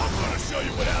chance! I'm gonna show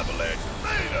you what Avalanche is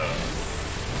made of.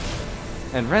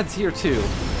 And Red's here too.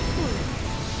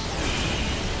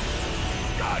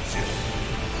 Gotcha.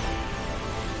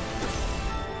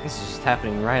 This is just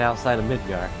happening right outside of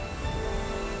Midgar.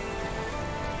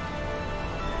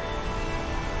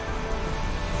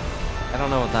 I don't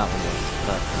know what that one is,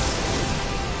 but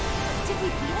Did we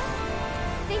beat him?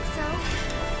 Think so.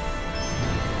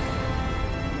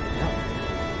 yeah.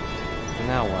 So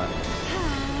now what?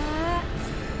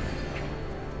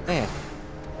 Eh.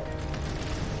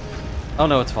 Oh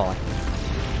no, it's falling.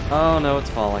 Oh no, it's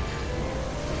falling.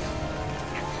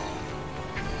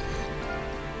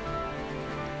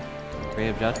 Ray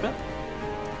of Judgment?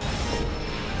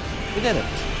 We did it.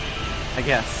 I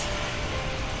guess.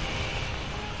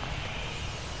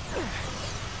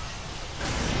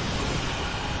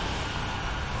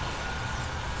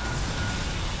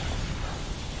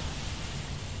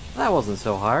 That wasn't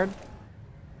so hard.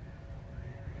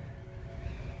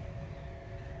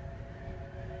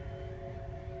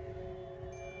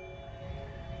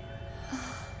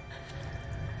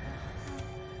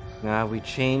 Now, have we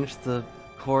changed the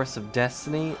course of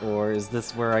destiny, or is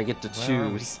this where I get to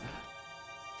choose?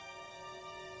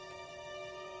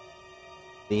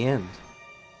 The end.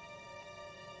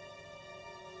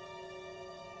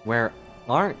 Where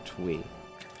aren't we?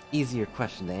 Easier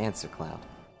question to answer, Cloud.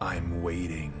 I'm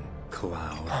waiting,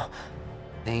 Cloud.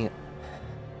 Dang it.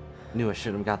 Knew I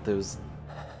should have got those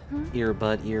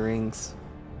earbud earrings.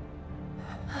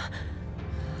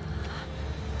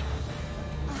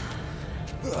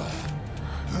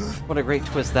 What a great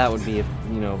twist that would be if,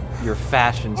 you know, your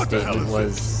fashion statement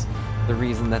was the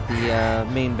reason that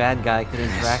the main bad guy could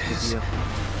interact with you.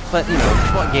 But, you know,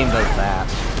 what game does that?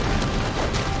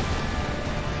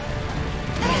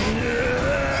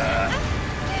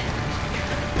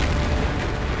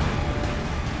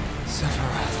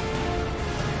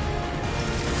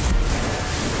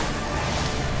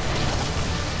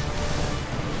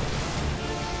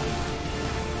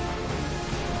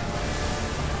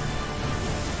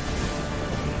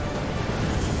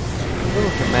 A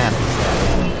little dramatic.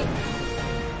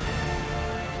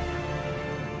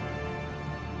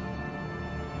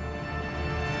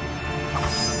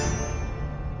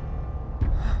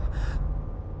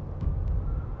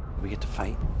 We get to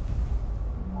fight.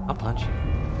 I'll punch you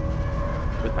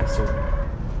with my sword.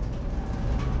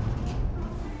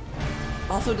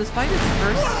 Also, despite its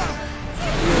first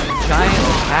giant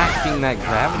attack being that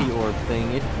gravity orb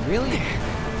thing, it really,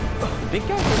 the big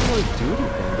guy didn't really do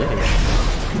anything, did he?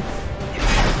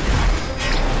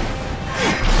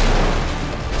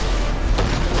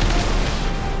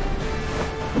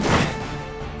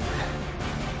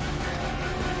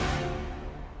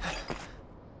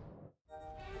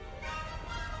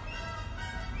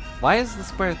 Why is the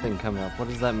square thing coming up? What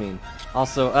does that mean?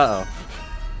 Also, uh-oh.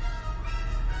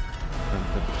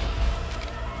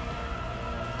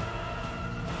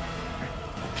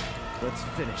 Let's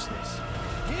finish this.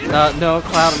 No,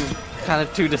 Cloud, I'm kind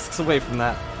of 2 discs away from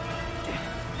that.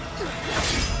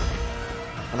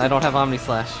 And I don't have Omni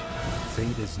Slash.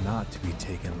 Fate is not to be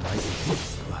taken lightly,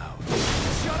 Cloud.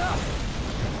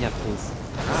 Yeah, please.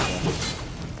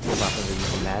 What about the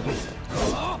using magic?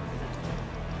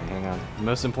 Hang on. The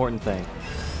most important thing.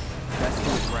 That's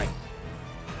what's right.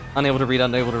 Unable to read,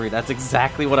 unable to read. That's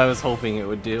exactly what I was hoping it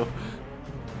would do.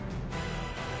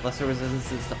 Lesser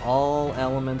resistances to all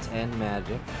elements and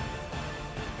magic.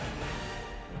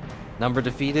 Number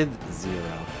defeated, 0.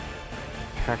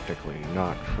 Practically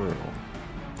not true.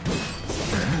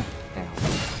 Ow.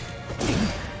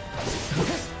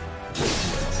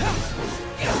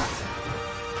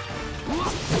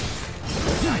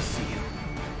 I see you.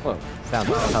 Whoa, sound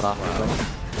cut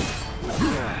off.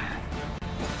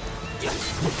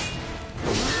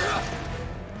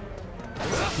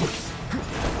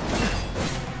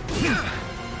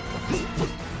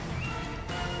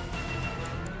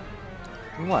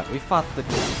 What? We fought the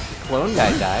clone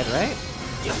guy died, right?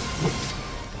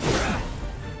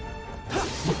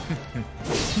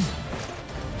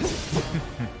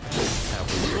 Have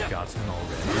we forgotten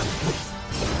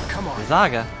already? Come on.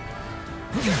 Zaga.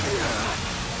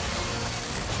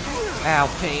 Ow,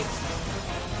 pain.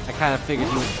 I kind of figured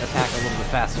he would attack a little bit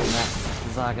faster than that,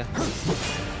 Zaga.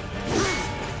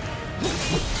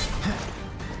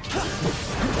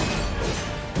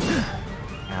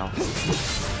 Ow.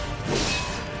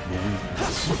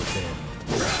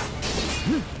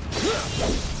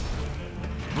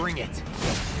 Bring it.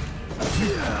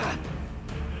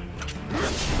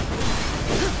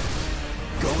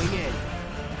 Going in.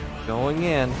 Going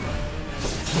in.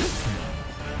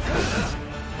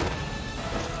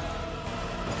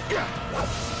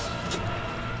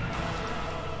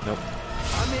 Nope.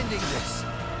 I'm ending this.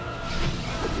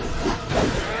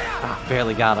 Ah,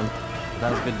 barely got him.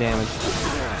 That was good damage.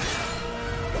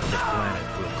 The planet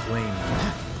will claim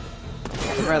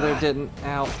you. Rather it didn't.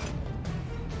 Ow.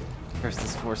 Curse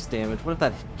this force damage. What if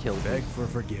that killed Beg me? for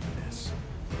forgiveness.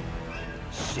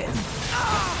 Shit.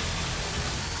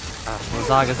 Well,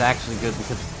 Zaga's actually good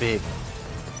because it's big.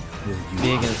 Will you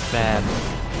Big and it's bad.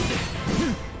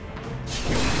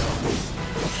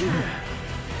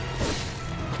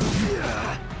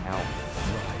 Ow.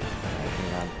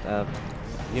 Hang on.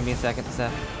 Give me a second,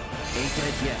 Seth. Ain't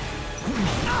dead yet.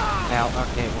 Ow.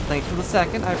 Okay, well, thanks for the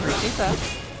second. I appreciate that.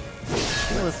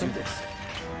 You're Let's do listening. this.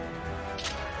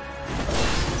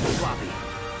 Floppy.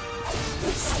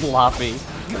 Sloppy.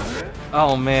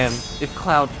 Oh man, if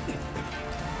Cloud...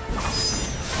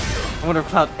 I wonder if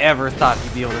Cloud ever thought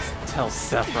he'd be able to tell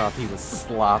Sephiroth he was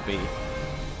sloppy.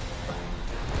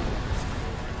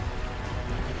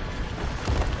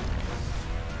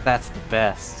 That's the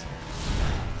best.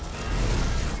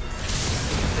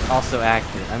 Also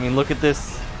accurate. I mean, look at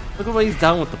this. Look at what he's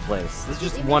done with the place. This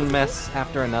is just one mess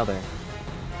after another.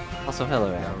 Also,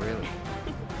 hello, Al. Not really.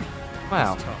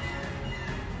 Wow.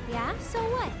 Yeah, so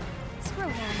what? Screw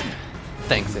him.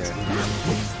 Thanks, Eric. Go on.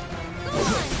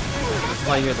 That's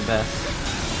why you're the best.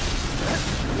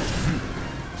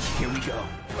 Here we go.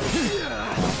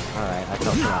 Alright, I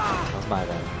felt wrong. That was my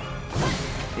bad.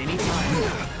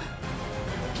 Anytime.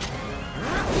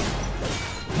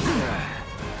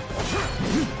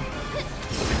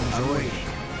 Enjoy.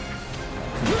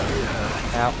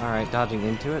 Ow, alright, dodging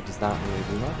into it does not really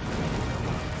do much.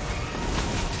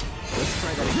 Let's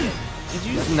try that again. Did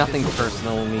you use nothing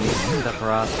personal with me,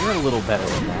 Sephiroth? You're a little better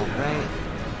than that, right?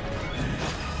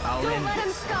 I'll Don't end let him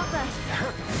this. stop us.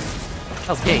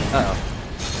 Hell's Gate, uh-oh.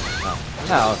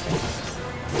 Oh, okay.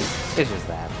 It's just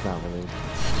that, it's not really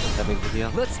that big of a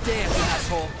deal. Let's dance,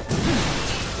 asshole.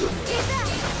 Stay back.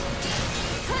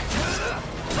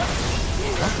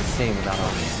 That's the same without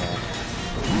on his head.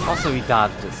 Also, he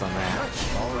dodged it somehow.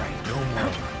 All right, no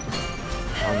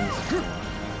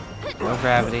more. No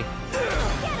gravity.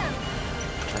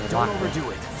 Don't overdo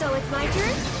it. So it's my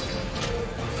turn?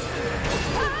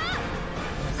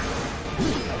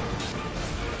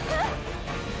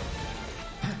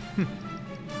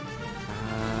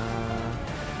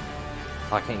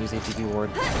 Oh, I can't use ATB ward.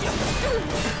 I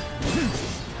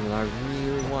mean, I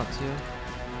really want to.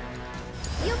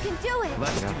 You can do it.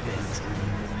 Let's Yeah. do this.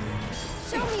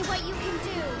 Show me what you can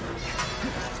do.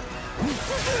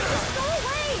 Just go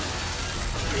away.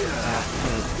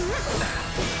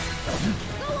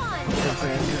 Go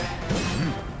on.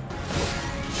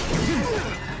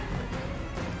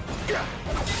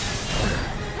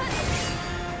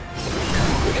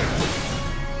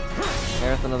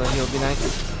 Aerith, another heal would be nice.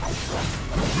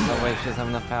 No way, she doesn't have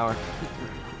enough power.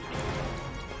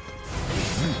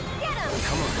 Get him.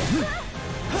 Come on.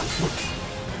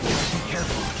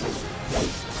 Careful.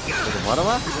 What of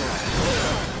us?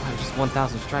 I'm just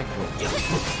 1,000 strike rule.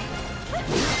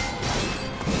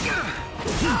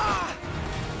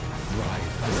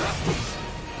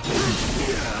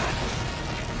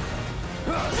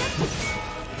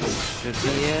 Should be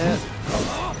it.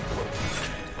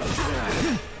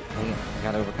 Dang it, I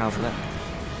got overconfident.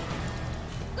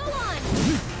 Go on.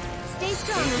 Stay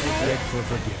strong, okay? Beg for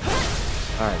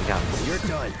forgiveness. Alright, we got this. You're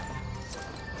done.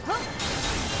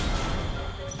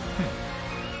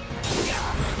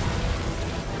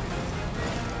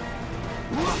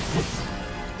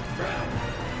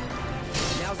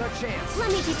 Now's our chance. Let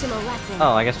me teach him a lesson.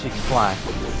 Oh, I guess she can fly.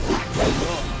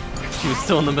 She was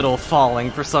still in the middle of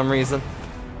falling for some reason.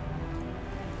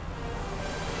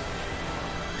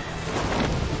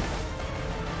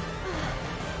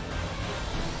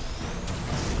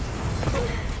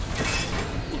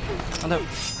 Oh no,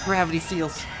 gravity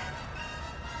seals.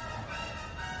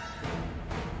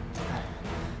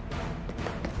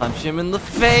 Punch him in the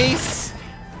face!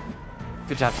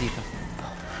 Good job, Tifa.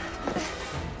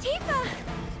 Tifa!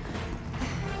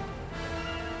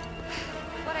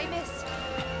 What I missed?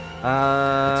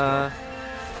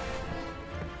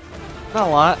 Not a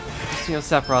lot. Just, you know,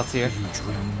 Sephiroth's here. You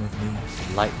dream of me?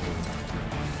 Lightning.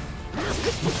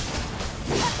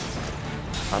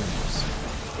 Thunders.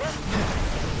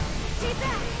 Stay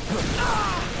back!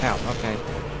 Ow, okay.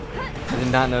 I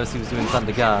did not notice he was doing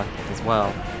Thundaga as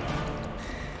well.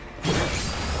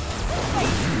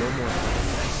 No more.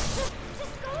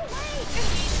 Just go away!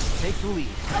 Take the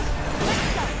lead.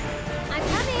 I'm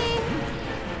coming!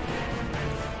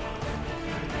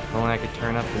 If only I could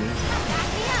turn up the music. Back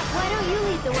me up! Why don't you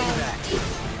lead the way? Back.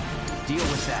 Deal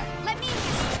with that. Let me...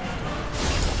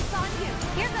 It's on you.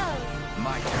 Here goes!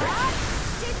 My turn.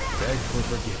 Stay back! Beg for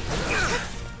forgiveness.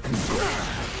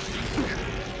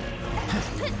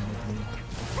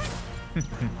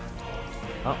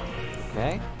 Oh,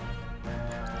 okay.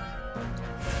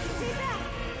 Stay back!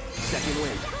 Second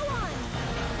wind. Go on!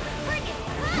 Bring it!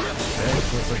 Beg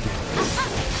for forgiveness.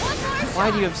 One more Why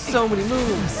do you have so many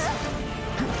moves?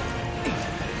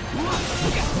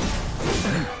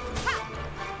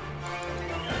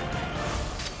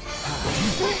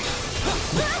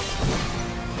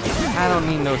 I don't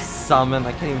need no summon.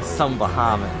 I can't even summon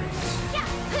Bahamut.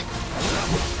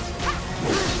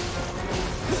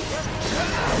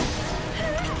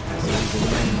 I'm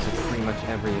immune to pretty much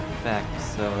every effect,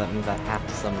 so that means I have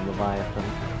to summon Leviathan.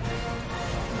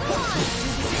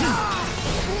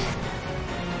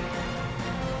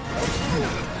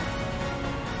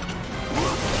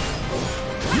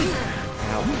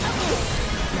 Ow.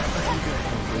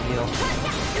 Heal.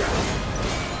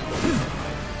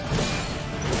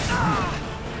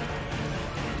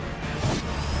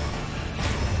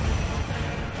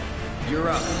 You're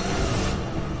up.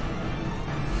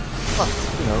 Well,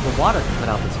 you know, the water can put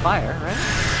out this fire, right?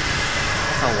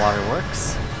 That's how water works.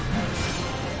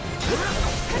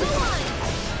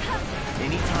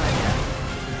 Anytime now.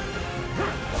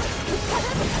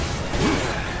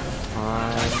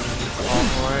 Fine. All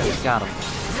for it. Got him.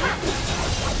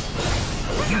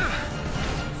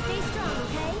 Stay strong,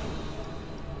 okay?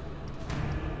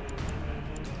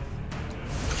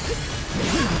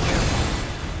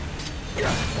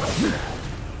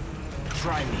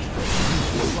 Try me.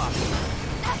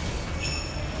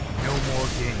 No more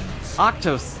games.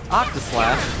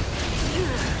 Octoslash.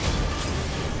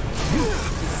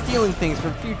 He's stealing things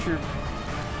from future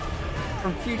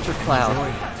Cloud. Enjoy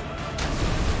it.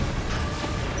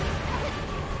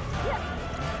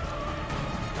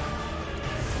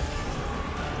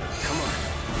 Come on.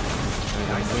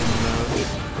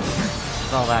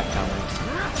 Saw that coming.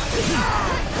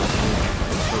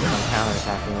 I'm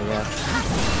counterattacking, I guess.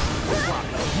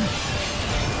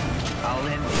 I'll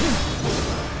end it.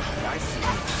 I see.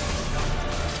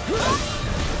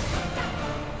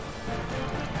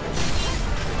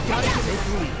 Gotta take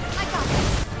the lead. I got this.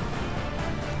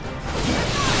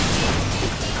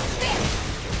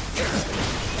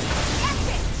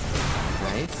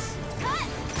 Nice.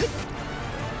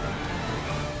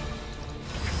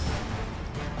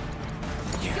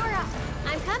 You're up.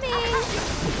 I'm coming.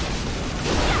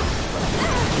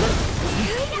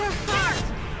 You're hurt.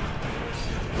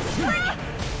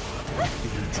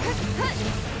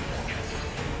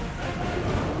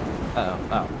 Uh-oh.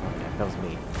 Oh, okay. That was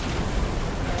me.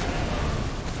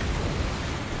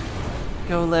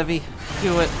 Go, Levy.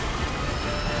 Do it.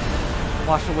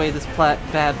 Wash away this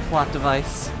bad plot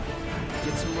device.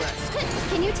 Get some rest.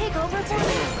 Can you take over for me?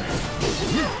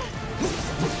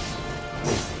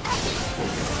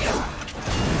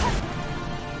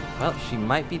 Well, she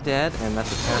might be dead, and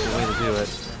that's a terrible way to do it.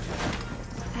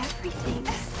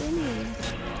 Everything's spinning.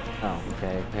 Oh,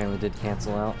 okay. Apparently did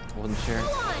cancel out. Wasn't sure. Go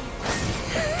on.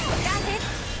 Got it.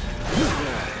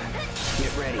 Here.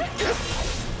 Get ready.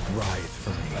 Riot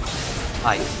for me.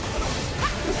 Ice.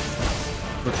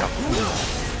 Look how cool.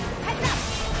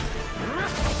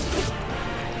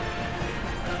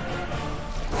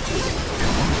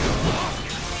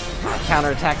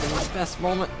 Counterattack in the best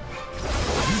moment.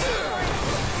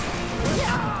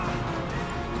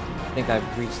 I think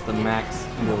I've reached the max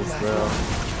heals though.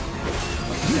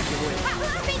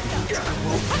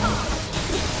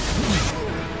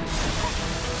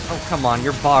 Oh come on,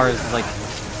 your bar is like...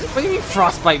 What do you mean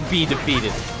Frostbite be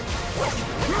defeated?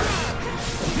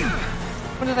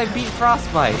 When did I beat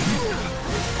Frostbite?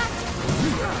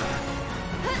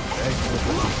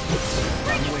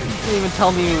 You didn't even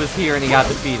tell me he was here and he got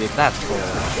defeated. That's cool.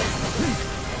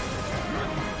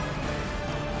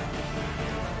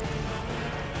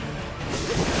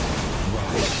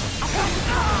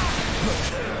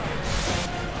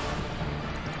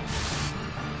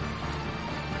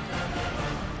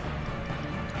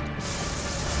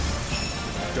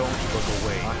 Don't look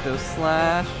away. Octo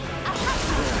slash.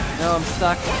 No, I'm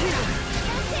stuck.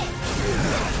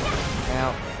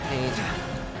 Ow. Pain.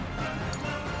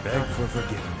 Beg for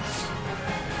forgiveness.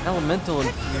 Elemental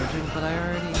infusion, but I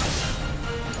already...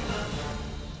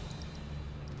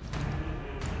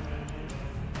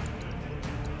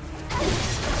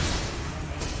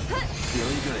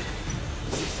 Feeling good.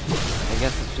 I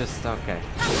guess it's just... okay.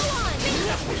 I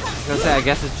was gonna say, I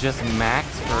guess it's just max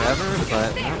forever,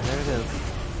 but no, there it is.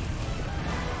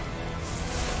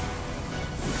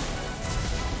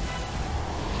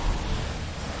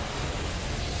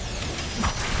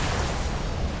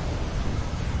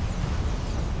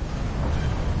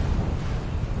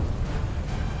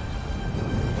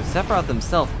 Sephiroth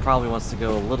himself probably wants to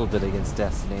go a little bit against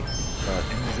Destiny, but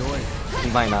he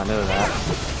might not know that.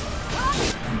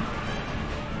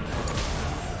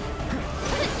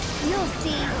 You'll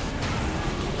see.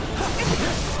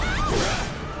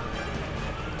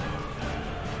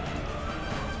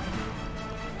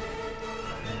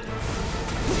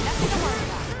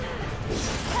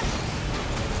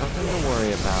 Nothing to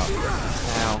worry about.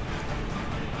 Ow.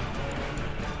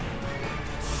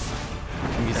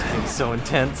 The music is so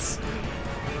intense.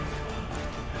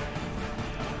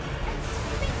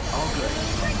 All good.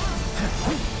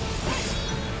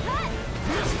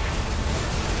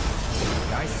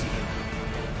 I see him.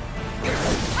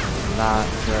 Not,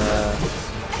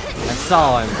 I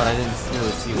saw him, but I didn't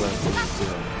really see what he was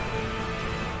doing.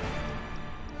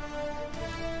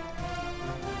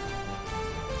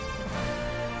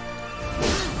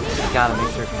 You gotta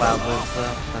make sure Cloud lives,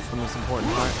 though. That's the most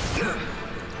important part.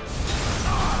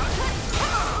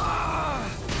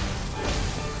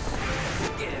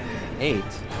 8.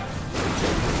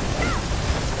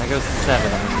 That goes to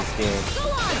 7 in this game.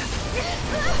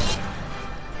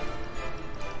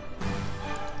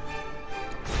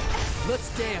 Let's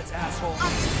dance, asshole.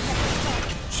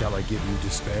 Shall I give you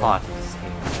despair? Fought this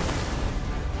game.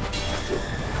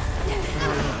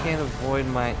 Oh, you can't avoid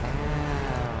my... Ow.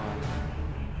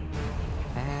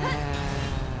 Ow.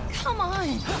 Come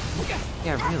on.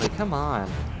 Yeah, really, come on.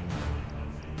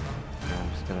 I'm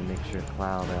just gonna make sure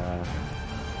Cloud,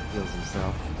 heals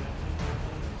himself.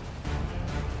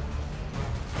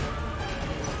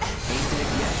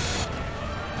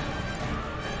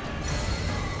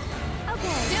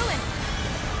 Okay. Do it.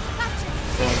 Gotcha.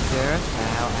 Thanks, Gareth.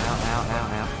 Ow, ow, ow, ow,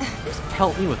 ow. Just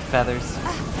pelt me with feathers.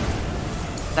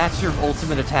 That's your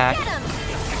ultimate attack. Get him.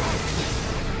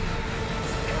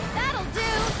 That'll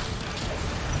do.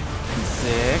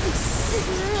 6.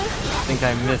 I think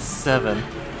I missed 7.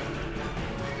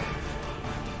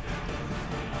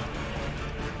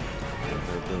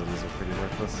 Their abilities are pretty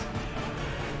worthless.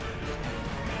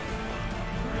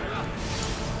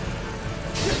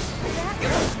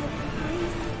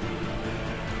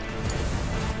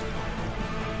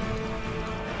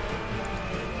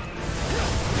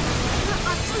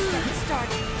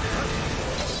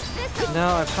 No,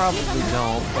 I probably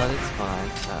don't, but it's fine.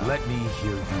 Let me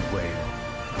hear you wail.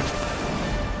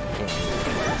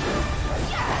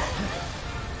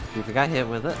 If I got hit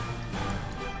with it.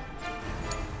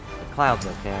 The Cloud's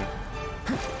okay.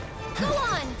 Go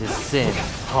on. Descend.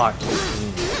 Heart. I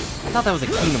thought that was a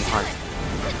Kingdom Hearts.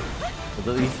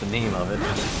 Well, at least the name of it.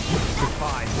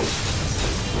 Goodbye.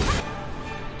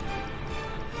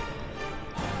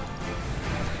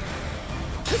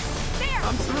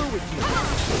 I'm through with you.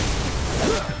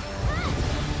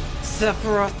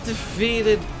 Sephiroth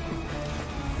defeated.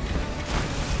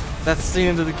 That's the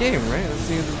end of the game, right? That's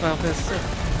the end of Final Fantasy VII.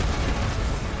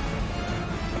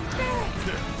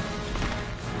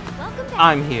 Welcome back.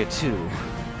 I'm here too.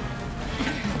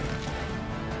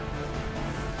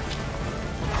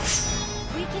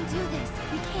 We can do this.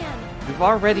 We can. We've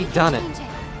already done it. Change it.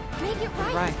 Make it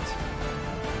right. Right.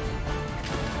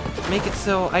 Make it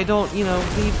so I don't, you know,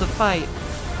 leave the fight.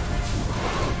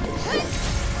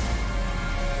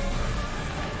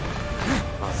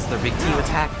 Oh, this is their big team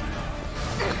attack.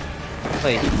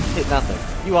 Wait, he hit nothing.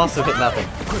 You also hit nothing.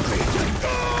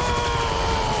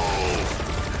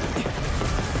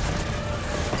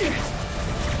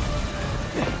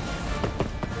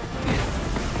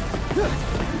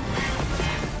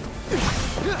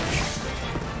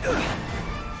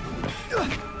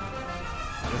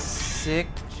 The sick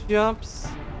jumps.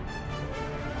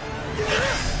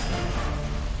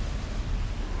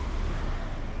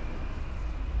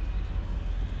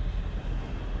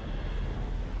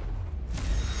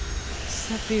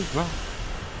 Set me wrong.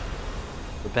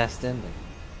 The best ending.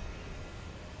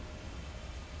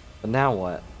 But now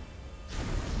what?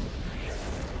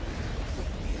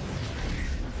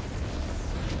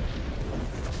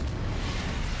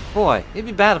 Boy, it'd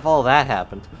be bad if all that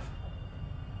happened.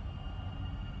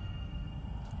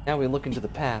 Now we look into the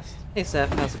past. Hey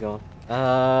Seth, how's it going?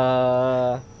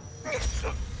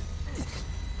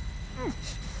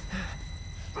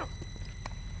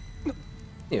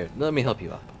 Here, let me help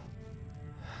you up.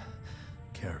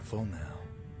 Careful now.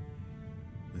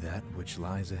 That which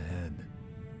lies ahead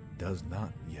does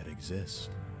not yet exist.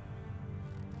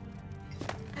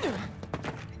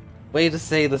 Way to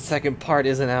say the second part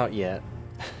isn't out yet.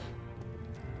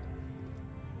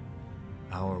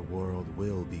 Our world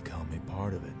will become a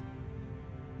part of it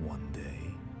one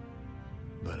day,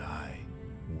 but I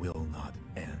will not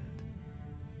end.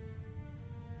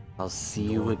 I'll see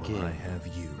you Nor will again I have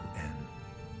you end.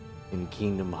 in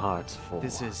Kingdom Hearts 4.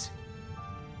 This is...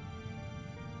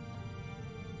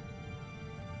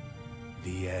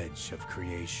 The edge of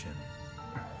creation.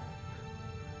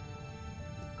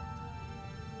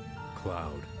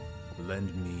 Cloud,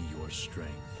 lend me your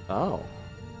strength. Oh.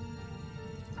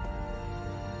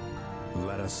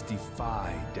 Let us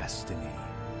defy destiny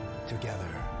together.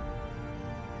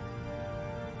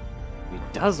 He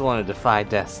does want to defy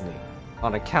Destiny.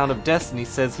 On account of Destiny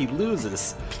says he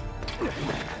loses.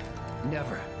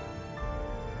 Never.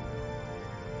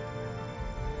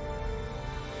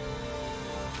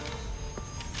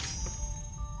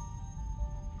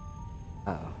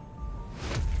 Uh-oh.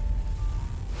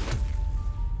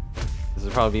 This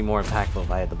would probably be more impactful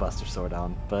if I had the Buster Sword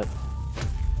on, but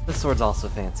this sword's also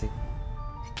fancy.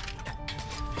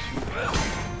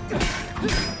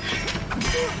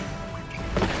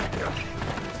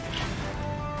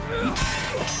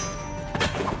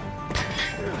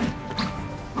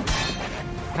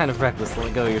 Kind of reckless to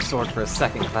let go of your sword for a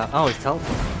second without... Oh, he's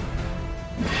teleporting.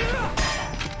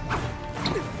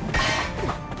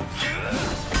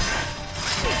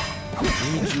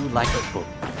 Read you like a book.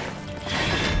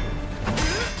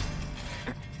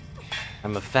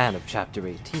 I'm a fan of Chapter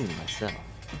 18 myself.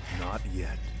 Not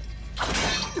yet.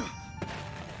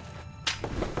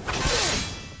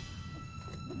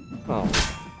 Oh.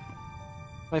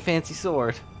 My fancy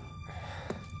sword.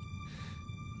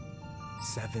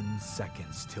 7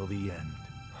 seconds till the end.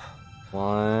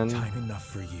 1, Time enough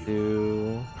for you.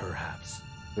 2, Perhaps.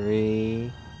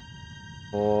 3,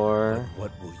 But 4,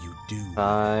 what will you do?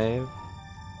 5,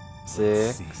 Let's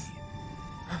 6, see.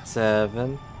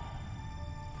 7.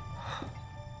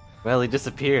 Well, he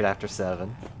disappeared after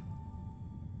 7.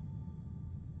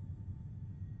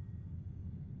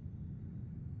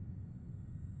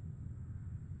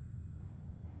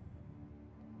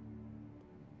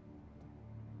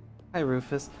 Hi,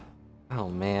 Rufus. Oh,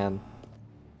 man.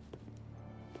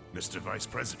 Mr. Vice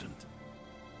President.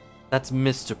 That's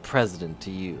Mr. President to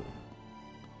you.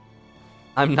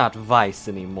 I'm not Vice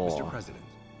anymore. Mr. President.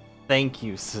 Thank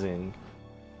you, Sing.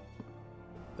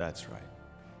 That's right.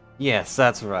 Yes,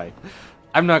 that's right.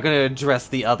 I'm not gonna address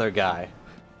the other guy.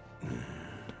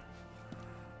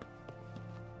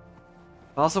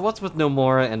 Also, what's with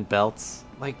Nomura and belts?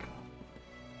 Like,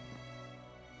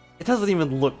 it doesn't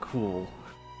even look cool.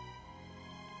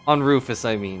 On Rufus,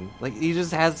 I mean. Like, he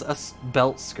just has a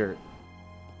belt skirt.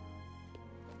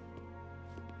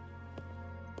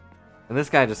 And this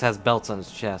guy just has belts on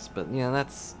his chest, but, you know,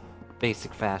 that's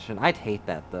basic fashion. I'd hate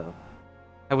that, though.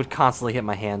 I would constantly hit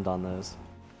my hand on those.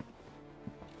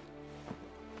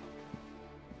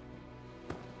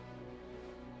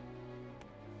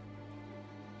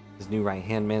 His new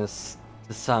right-hand man is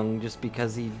sung just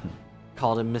because he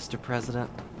called him Mr. President.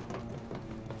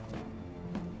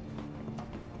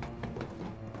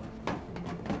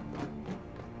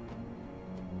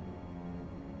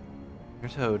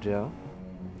 Here's Hojo.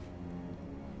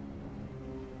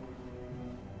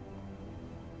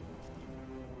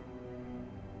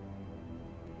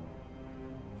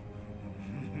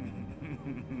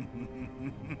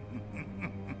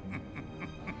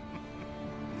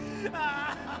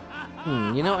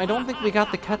 You know, I don't think we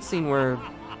got the cutscene where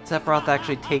Sephiroth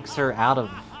actually takes her out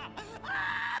of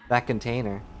that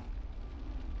container.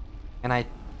 And I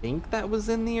think that was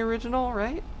in the original,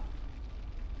 right?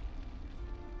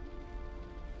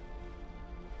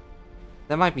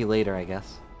 That might be later, I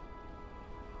guess.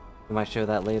 We might show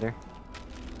that later.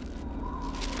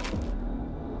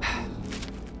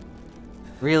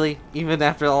 Really? Even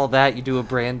after all that, you do a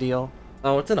brand deal?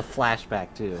 Oh, it's in a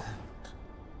flashback, too.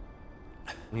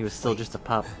 And he was still just a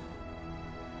pup.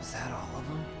 Is that all of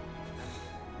them?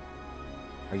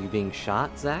 Are you being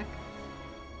shot, Zach?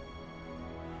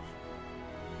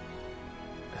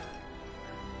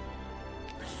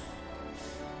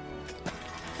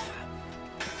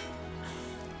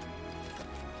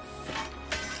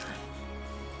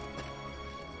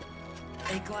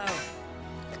 Hey, Cloud.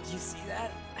 Do you see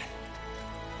that?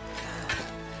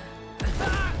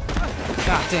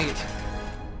 God dang it.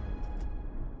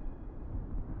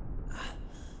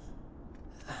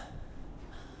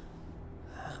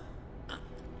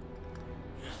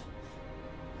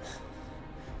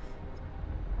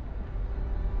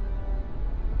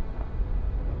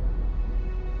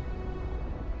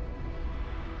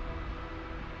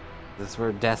 Is this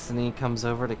where Destiny comes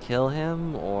over to kill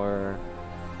him, or...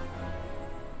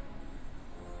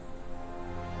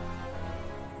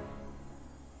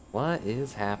 what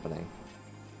is happening?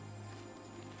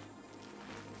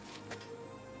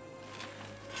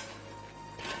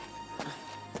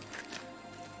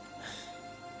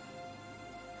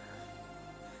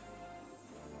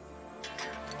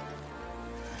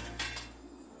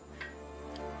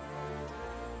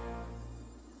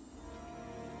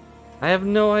 I have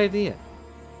no idea.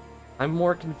 I'm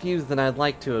more confused than I'd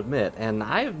like to admit, and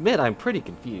I admit I'm pretty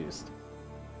confused.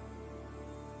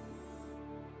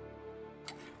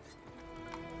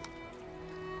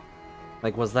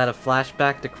 Like, was that a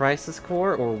flashback to Crisis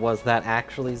Core, or was that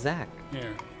actually Zack?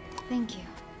 Here. Thank you.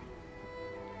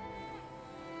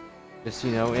 Just,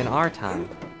 you know, in our time.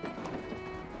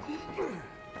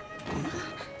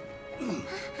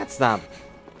 That's not...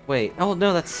 wait, oh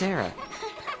no, that's Sarah.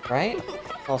 Right?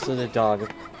 Also the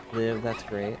dog lived, that's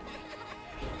great.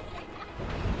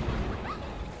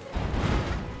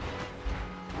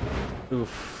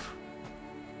 Oof.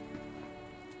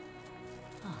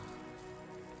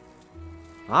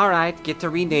 Alright, get to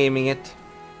renaming it.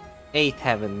 Eighth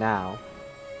Heaven now.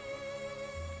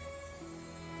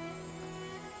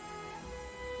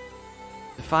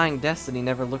 Defying Destiny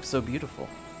never looked so beautiful.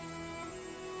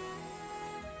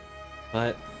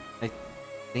 But I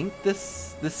think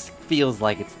this feels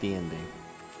like it's the ending.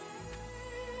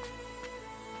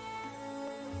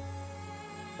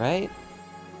 Right?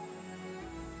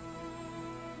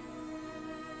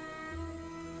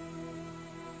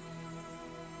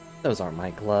 Those aren't my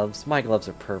gloves. My gloves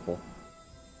are purple.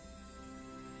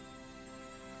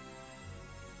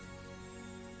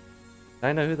 Do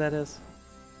I know who that is?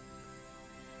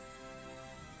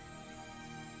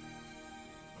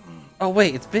 Oh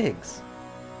wait, it's Biggs.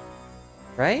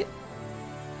 Right?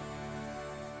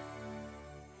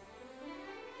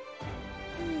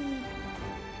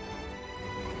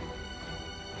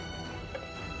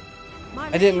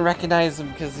 I didn't recognize him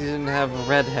because he didn't have a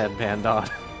red headband on.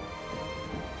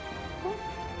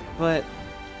 But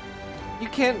you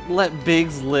can't let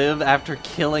Biggs live after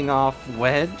killing off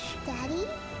Wedge. Daddy? You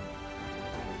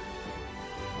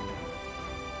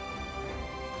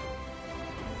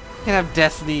can't have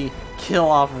Destiny kill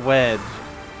off Wedge,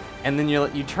 and then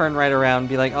you turn right around and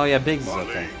be like, oh yeah, Biggs is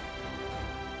okay.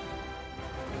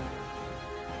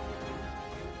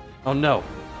 Oh no,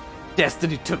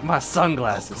 Destiny took my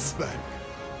sunglasses.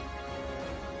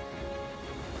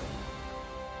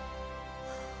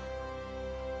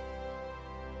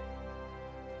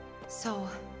 So,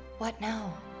 what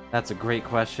now? That's a great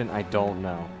question. I don't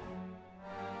know.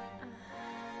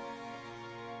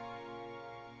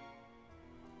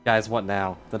 Guys, what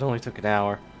now? That only took an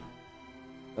hour.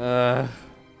 Those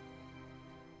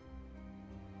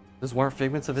weren't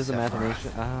figments of his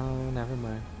imagination. Oh, never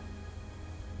mind.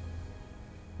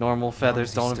 Normal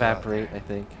feathers don't evaporate, I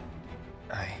think.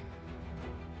 I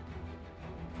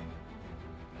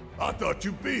thought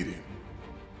you beat him.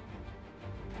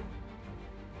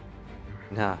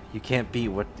 Nah, you can't beat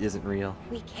what isn't real.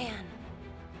 We can.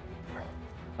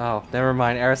 Oh, never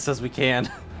mind. Eris says we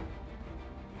can.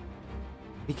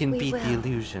 We can beat the will.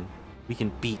 illusion. We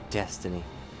can beat Destiny.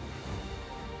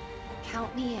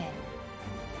 Count me in.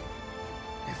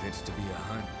 If it's to be a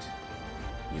hunt,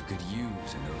 you could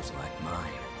use a nose like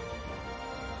mine.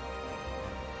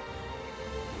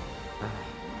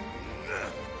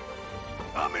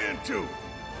 I'm in too.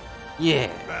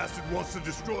 Yeah. Bastard wants to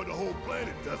destroy the whole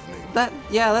planet, doesn't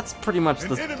he? Yeah, that's pretty much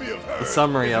An enemy of her the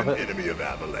summary is of an it. enemy of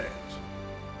Avalanche.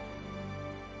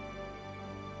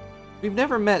 We've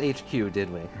never met HQ,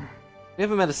 did we? We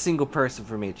haven't met a single person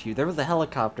from HQ. There was a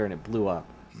helicopter and it blew up.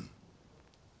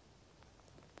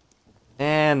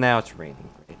 And now it's raining.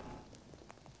 Great.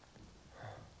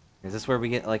 Is this where we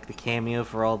get, like, the cameo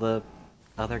for all the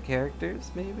other characters,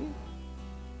 maybe?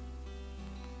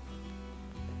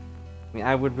 I mean,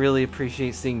 I would really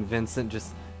appreciate seeing Vincent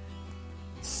just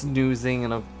snoozing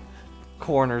in a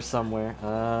corner somewhere.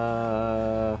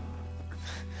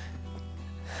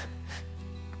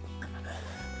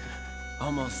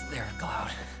 Almost there,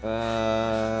 Cloud.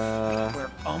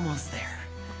 We're almost there.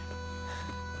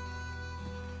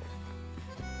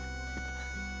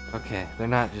 Okay, they're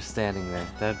not just standing there.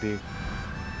 That'd be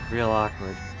real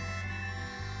awkward.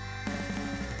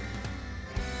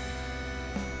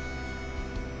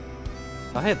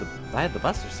 I had the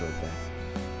Buster Sword back.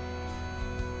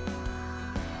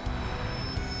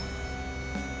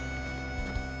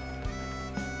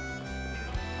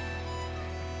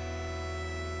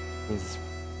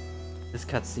 This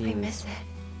cutscene I miss is it.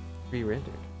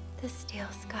 re-rendered. The steel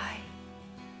sky.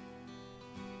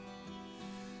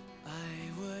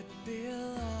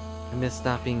 I miss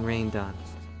not being rained on.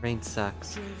 Rain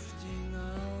sucks.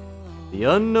 The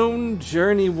unknown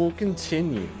journey will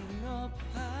continue.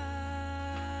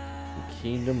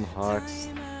 Kingdom Hearts.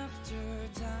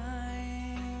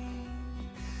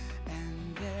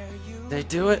 Did I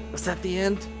do it? Was that the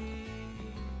end?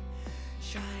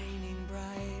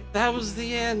 That was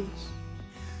the end.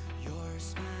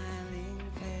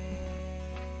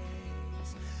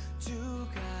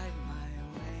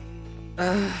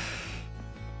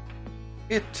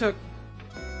 It took,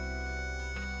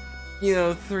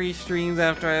 3 streams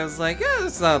after I was like, yeah,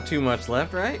 there's not too much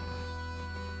left, right?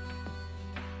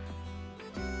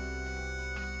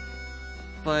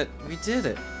 But we did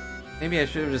it. Maybe I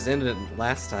should have just ended it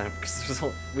last time, because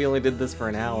we only did this for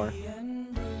an hour.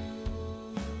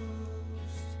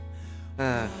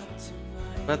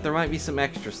 But there might be some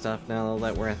extra stuff now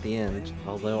that we're at the end,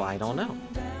 although I don't know.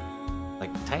 Like,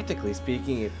 technically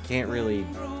speaking, it can't really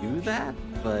do that,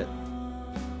 but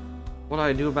what do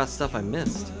I do about stuff I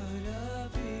missed?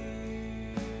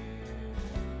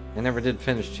 I never did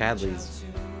finish Chadley's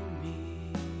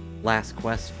last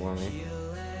quest for me.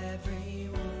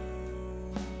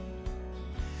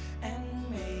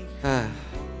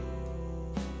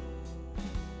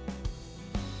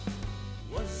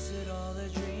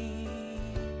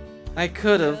 I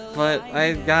could've, but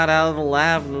I got out of the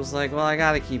lab and was like, well, I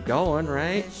gotta keep going,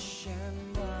 right?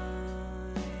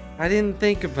 I didn't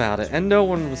think about it, and no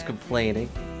one was complaining.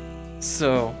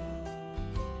 So...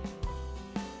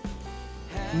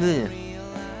 Meh.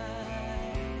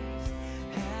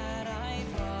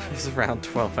 It was around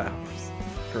 12 hours.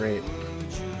 Great.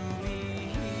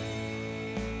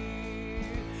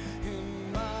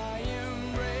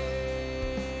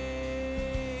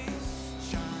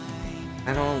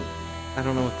 I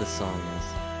don't know what this song is.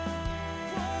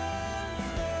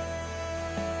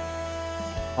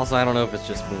 Also, I don't know if it's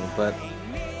just me, but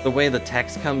the way the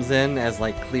text comes in as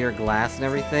like clear glass and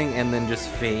everything, and then just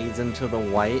fades into the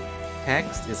white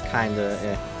text is kinda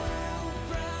eh.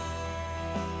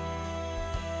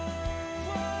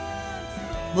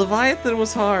 Leviathan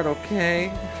was hard,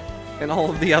 okay? And all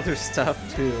of the other stuff,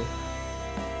 too.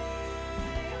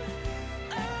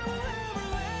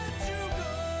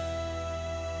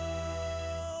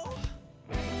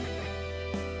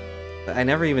 I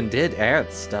never even did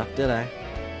Aerith's stuff, did I?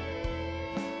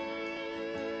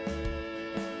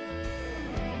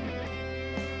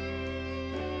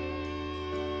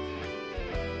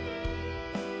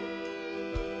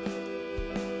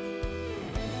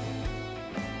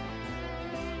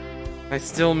 I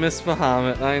still miss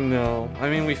Bahamut, I know. I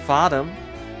mean, we fought him.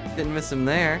 Didn't miss him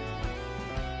there.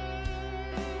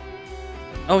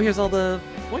 Oh, here's all the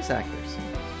voice actors.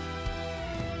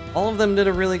 All of them did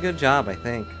a really good job, I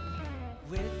think.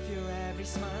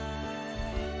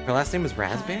 Her last name was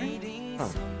Raspberry? Huh.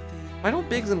 Why don't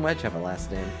Biggs and Wedge have a last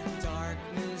name?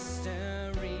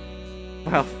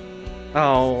 Well,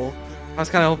 oh. I was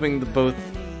kind of hoping that both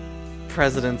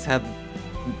presidents had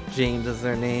James as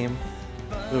their name.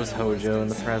 It was Hojo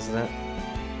and the president.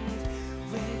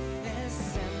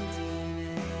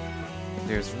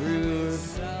 There's Rude.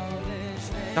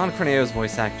 Don Corneo's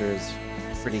voice actor is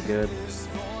pretty good.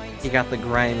 He got the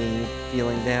grimy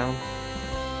feeling down.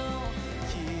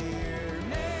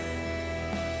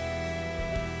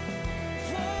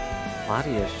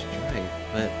 Claudia Strife,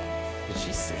 but did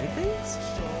she say things?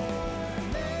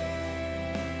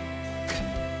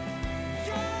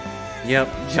 Yep,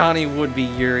 Johnny would be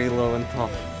Yuri Lowenthal.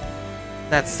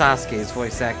 That's Sasuke's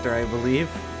voice actor, I believe.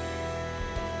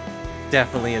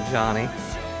 Definitely a Johnny.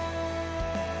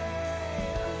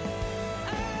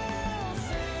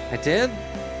 I did?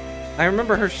 I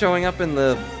remember her showing up in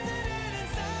the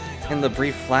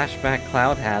brief flashback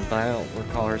Cloud had, but I don't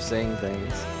recall her saying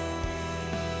things.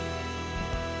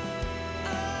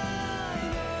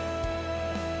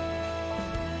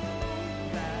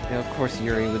 Yeah, of course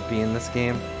Yuri would be in this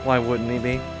game. Why wouldn't he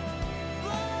be?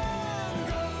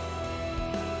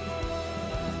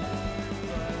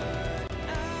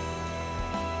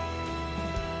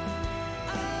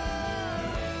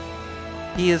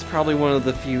 He is probably one of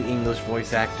the few English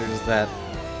voice actors that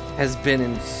has been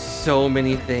in so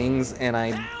many things, and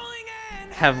I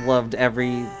have loved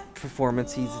every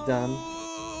performance he's done.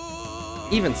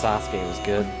 Even Sasuke was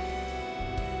good.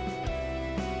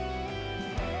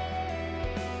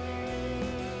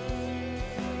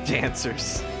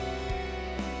 Dancers.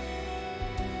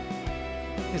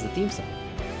 Here's the theme song.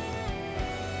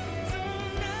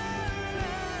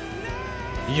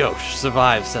 Yosh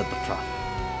survives, said the prophet.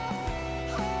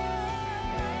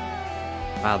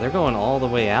 Wow, they're going all the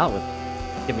way out with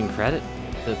giving credit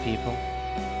to people.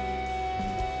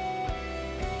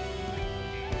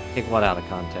 Take what out of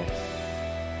context?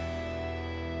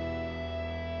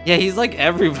 Yeah, he's like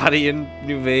everybody in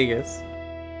New Vegas.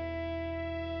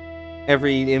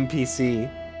 Every NPC.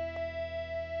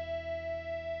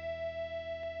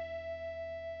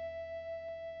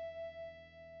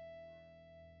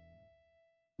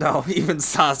 No, even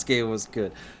Sasuke was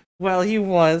good. Well, he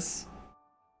was.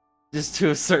 Just to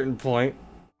a certain point.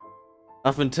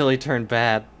 Up until he turned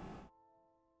bad.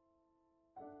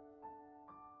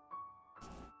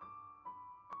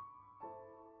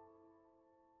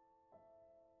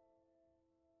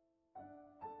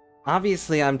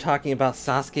 Obviously, I'm talking about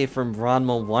Sasuke from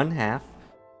Ranma 1/2.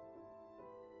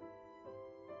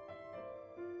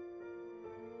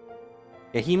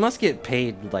 Yeah, he must get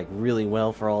paid, like, really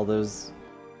well for all those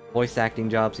voice acting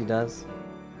jobs he does.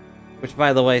 Which,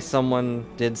 by the way, someone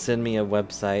did send me a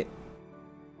website.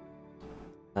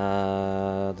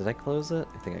 Did I close it?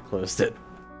 I think I closed it.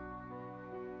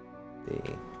 Let's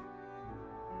see.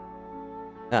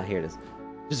 Ah, here it is.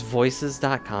 Just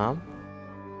voices.com.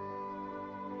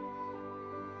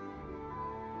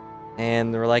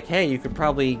 And they were like, hey, you could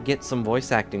probably get some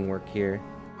voice acting work here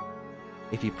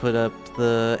if you put up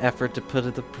the effort to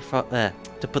put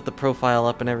the profile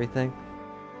up and everything.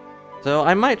 So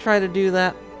I might try to do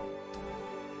that.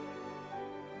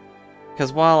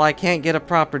 Because while I can't get a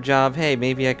proper job, hey,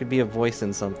 maybe I could be a voice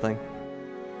in something.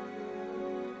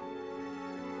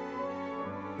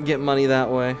 Get money that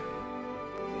way.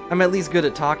 I'm at least good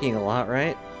at talking a lot,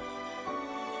 right?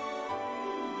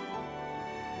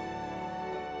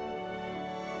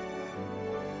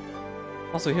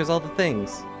 Also, here's all the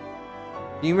things.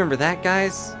 Do you remember that,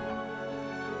 guys?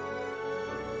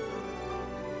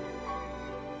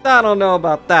 I don't know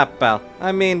about that, pal.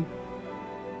 I mean,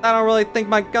 I don't really think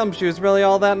my gumshoe is really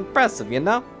all that impressive, you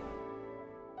know?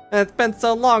 And it's been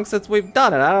so long since we've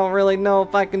done it, I don't really know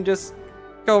if I can just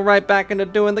go right back into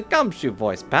doing the gumshoe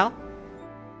voice, pal.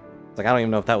 It's like, I don't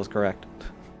even know if that was correct.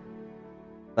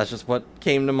 That's just what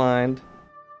came to mind.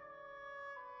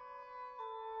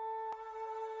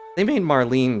 They made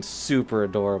Marlene super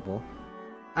adorable.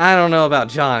 I don't know about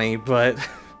Johnny, but...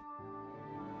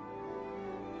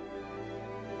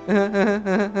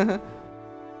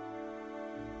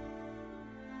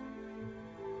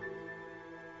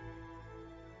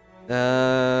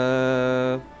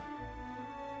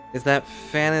 Is that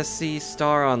Phantasy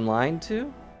Star Online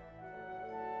too?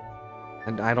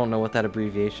 And I don't know what that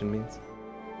abbreviation means.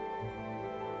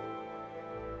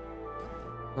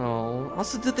 Oh,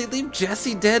 also did they leave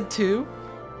Jessie dead too?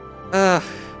 I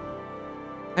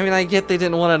mean, I get they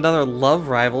didn't want another love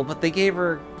rival, but they gave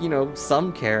her, you know,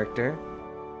 some character.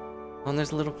 Oh, and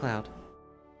there's a little cloud.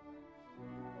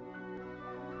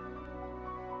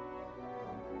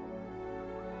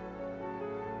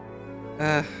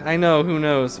 I know, who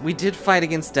knows? We did fight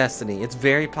against Destiny. It's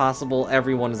very possible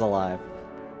everyone is alive.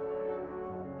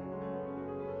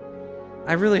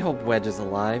 I really hope Wedge is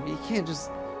alive. You can't just...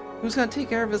 Who's gonna take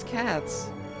care of his cats?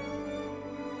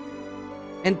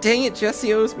 And dang it,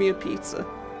 Jessie owes me a pizza.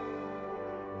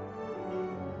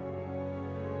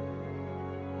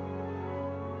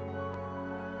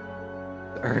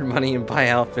 Earn money and buy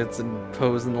outfits and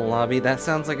pose in the lobby. That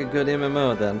sounds like a good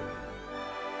MMO then.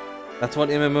 That's what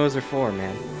MMOs are for,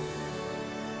 man.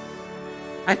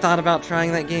 I thought about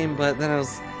trying that game, but then I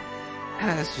was...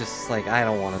 It's just like, I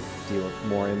don't want to deal with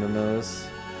more MMOs.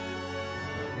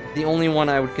 The only one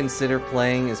I would consider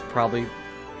playing is probably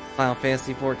Final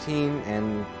Fantasy 14,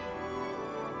 and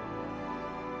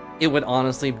it would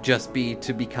honestly just be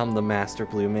to become the Master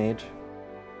Blue Mage.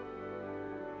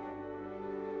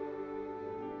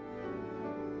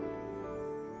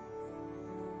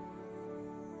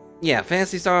 Yeah,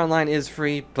 Phantasy Star Online is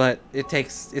free, but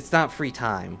it's not free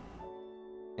time.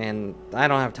 And I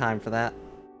don't have time for that.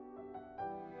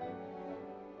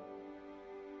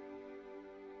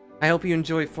 I hope you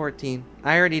enjoy 14.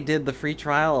 I already did the free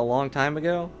trial a long time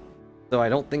ago, so I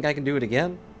don't think I can do it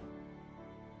again.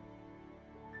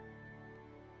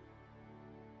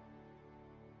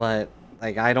 But,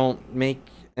 like, I don't make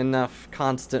enough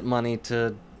constant money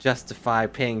to justify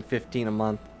paying $15 a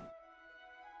month.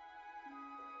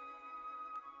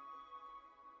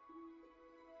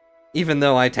 Even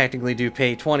though I technically do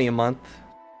pay $20 a month,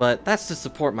 but that's to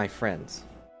support my friends,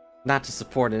 not to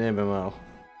support an MMO.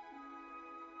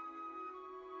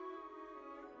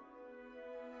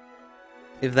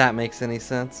 If that makes any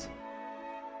sense.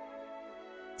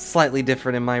 Slightly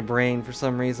different in my brain for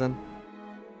some reason.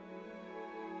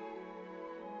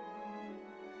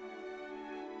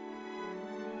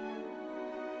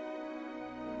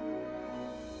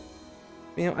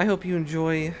 You know, I hope you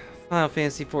enjoy Final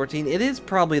Fantasy 14. It is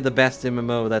probably the best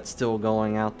MMO that's still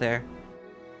going out there,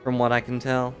 from what I can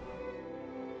tell.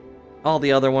 All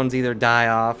the other ones either die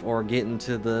off or get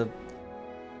into the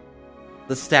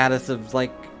status of,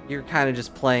 like, you're kind of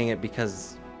just playing it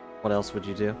because what else would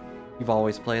you do? You've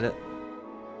always played it.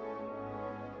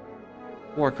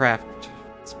 Warcraft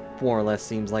more or less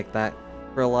seems like that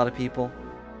for a lot of people.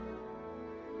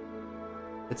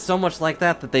 It's so much like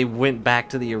that that they went back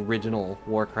to the original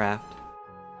Warcraft.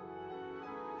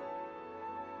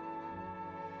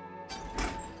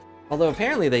 Although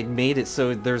apparently they made it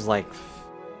so there's like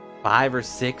 5 or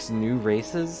 6 new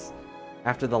races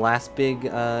after the last big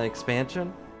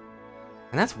expansion.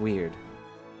 And that's weird.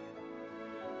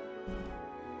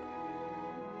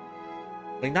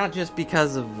 Like, not just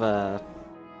because of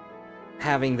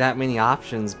having that many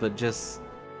options, but just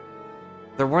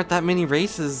there weren't that many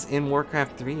races in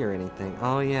Warcraft 3 or anything.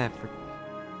 Oh yeah,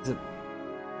 is it...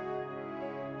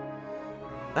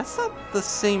 That's not the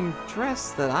same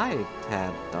dress that I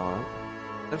had on.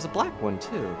 There's a black one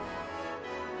too.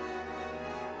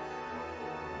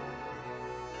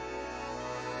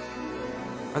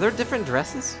 Are there different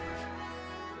dresses?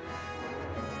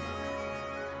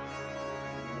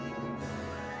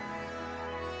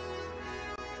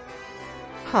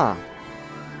 Huh.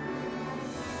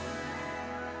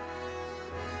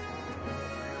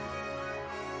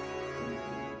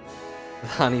 The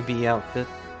honeybee outfit.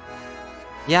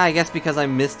 Yeah, I guess because I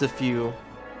missed a few.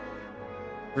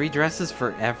 3 dresses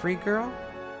for every girl?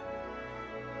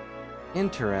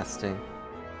 Interesting.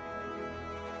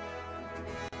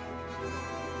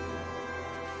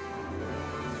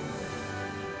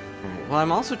 Well,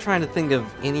 I'm also trying to think of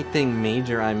anything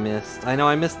major I missed. I know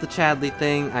I missed the Chadley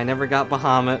thing. I never got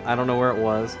Bahamut. I don't know where it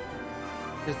was.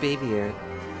 There's Baby Air.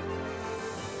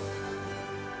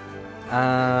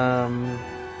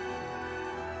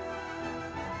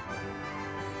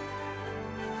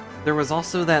 There was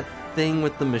also that thing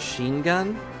with the machine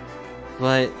gun,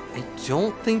 but I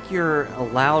don't think you're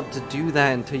allowed to do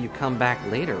that until you come back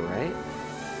later, right?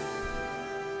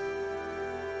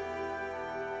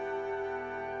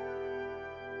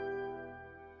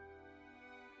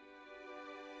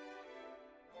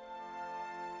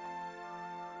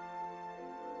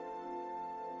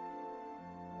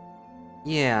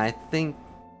 Yeah, I think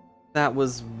that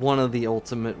was one of the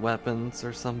ultimate weapons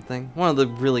or something. One of the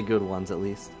really good ones, at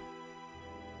least.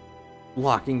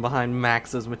 Locking behind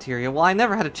Max's materia. Well, I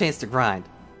never had a chance to grind.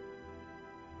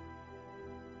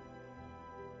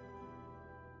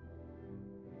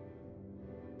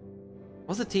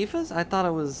 Was it Tifa's? I thought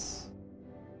it was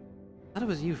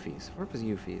Yuffie's. Where was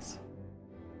Yuffie's?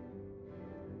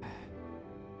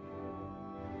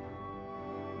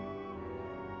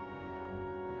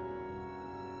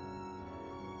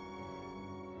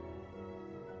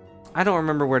 I don't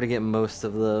remember where to get most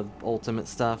of the ultimate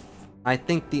stuff. I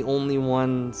think the only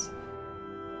ones...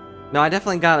 No, I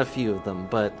definitely got a few of them,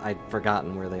 but I'd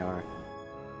forgotten where they are.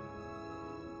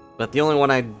 But the only one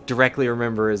I directly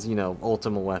remember is, you know,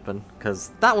 Ultima Weapon,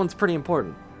 because that one's pretty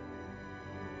important.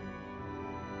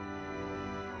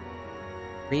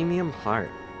 Premium Heart.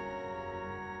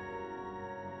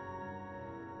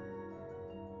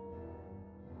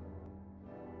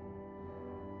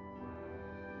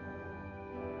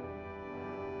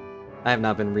 I have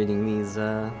not been reading these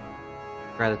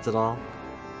credits at all.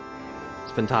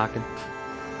 Just been talking.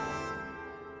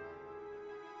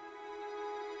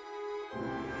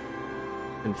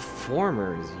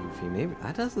 Informer is Yuffie. Maybe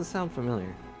that doesn't sound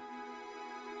familiar.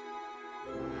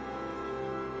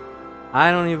 I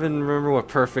don't even remember what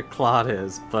Perfect Clot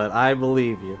is, but I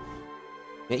believe you.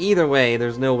 Yeah, either way,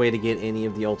 there's no way to get any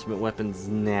of the ultimate weapons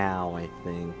now, I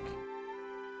think.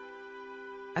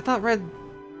 I thought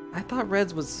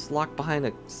Red's was locked behind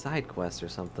a side quest or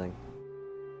something.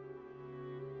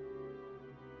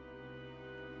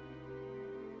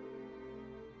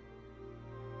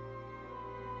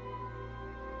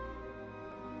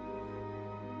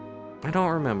 I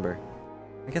don't remember.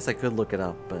 I guess I could look it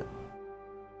up, but...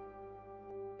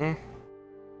 eh.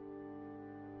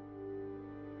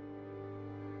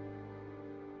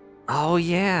 Oh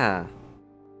yeah!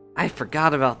 I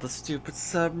forgot about the stupid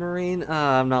submarine.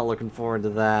 I'm not looking forward to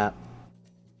that.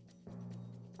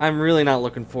 I'm really not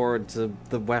looking forward to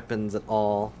the weapons at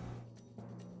all.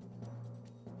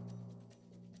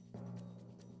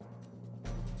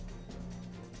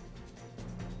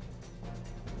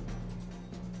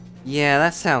 Yeah,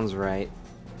 that sounds right.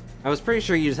 I was pretty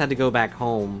sure you just had to go back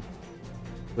home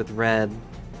with Red.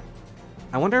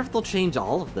 I wonder if they'll change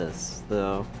all of this,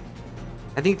 though.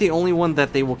 I think the only one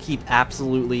that they will keep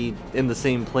absolutely in the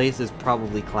same place is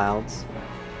probably Cloud's.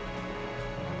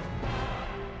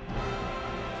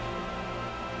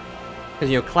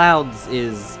 Because, you know, Cloud's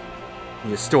is,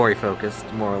 you know,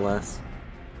 story-focused, more or less.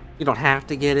 You don't have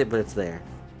to get it, but it's there.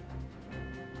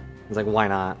 It's like, why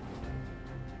not?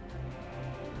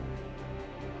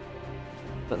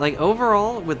 But, like,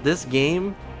 overall, with this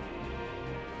game,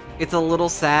 it's a little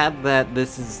sad that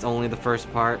this is only the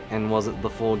first part and wasn't the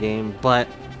full game, but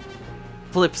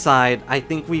flip side, I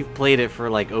think we've played it for,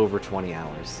 like, over 20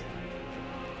 hours.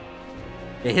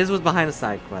 Yeah, his was behind a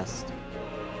side quest,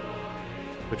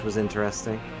 which was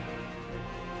interesting.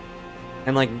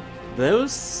 And, like,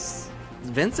 those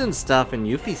Vincent stuff and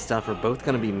Yuffie stuff are both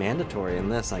going to be mandatory in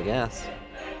this, I guess.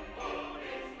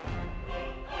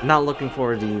 I'm not looking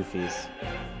forward to Yuffie's.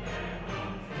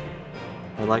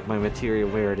 I like my materia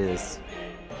where it is.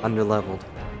 Underleveled.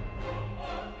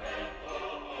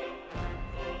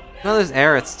 Well, there's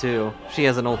Aerith's too. She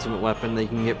has an ultimate weapon that you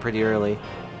can get pretty early.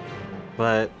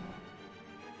 But...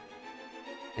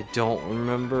 I don't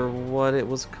remember what it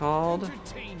was called.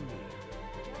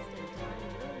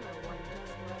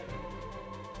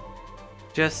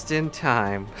 Just in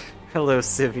time. Hello,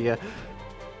 Sivia.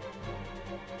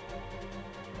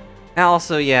 And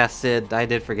also, yeah, Sid. I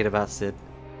did forget about Sid.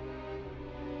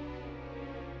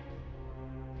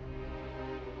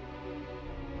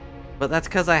 But that's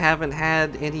because I haven't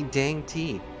had any dang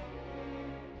tea.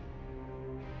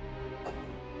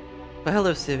 But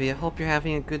hello, Sivia. Hope you're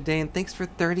having a good day, and thanks for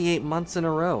 38 months in a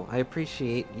row. I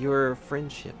appreciate your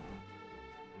friendship.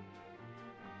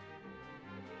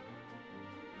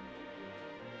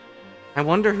 I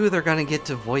wonder who they're gonna get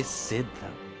to voice Sid, though.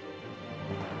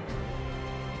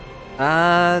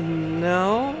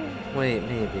 No? Wait,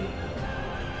 maybe.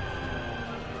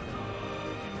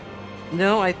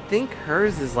 No, I think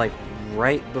hers is, like,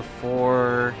 right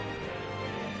before...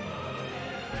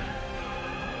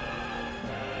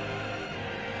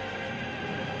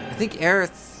 I think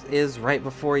Aerith's is right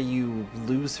before you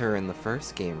lose her in the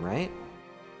first game, right?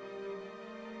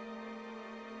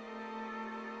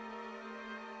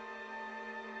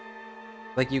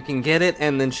 Like, you can get it,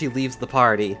 and then she leaves the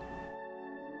party.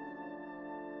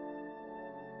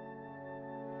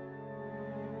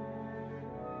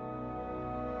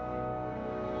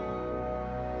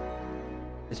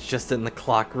 It's just in the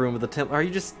clock room of the temple. Are you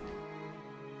just...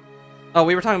 Oh,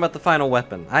 we were talking about the final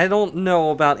weapon. I don't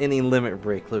know about any limit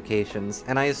break locations,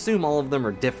 and I assume all of them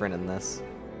are different in this.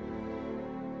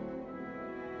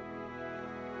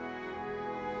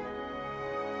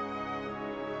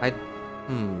 I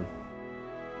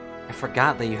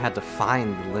forgot that you had to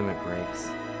find the limit breaks.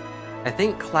 I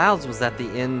think Cloud's was at the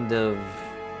end of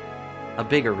a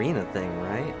big arena thing,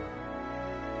 right?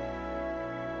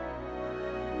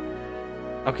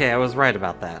 Okay, I was right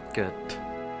about that. Good.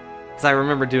 Because I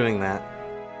remember doing that.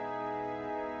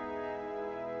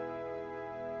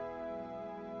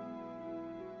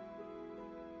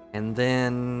 And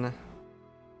then...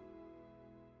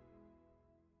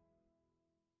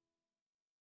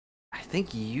 I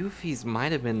think Yuffie's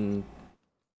might have been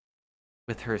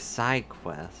with her side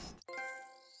quest.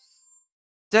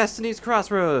 Destiny's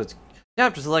Crossroads!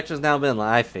 Chapter selection has now been...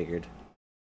 I figured.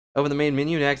 Open the main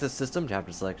menu to access system,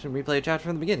 chapter selection, replay a chapter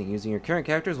from the beginning using your current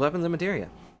characters, weapons, and materia.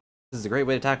 This is a great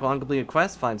way to tackle uncompleted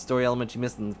quests, find story elements you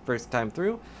missed in the first time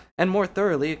through, and more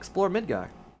thoroughly explore Midgar.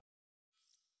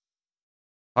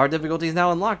 Hard difficulty is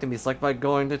now unlocked and be selected by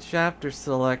going to chapter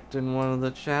select in one of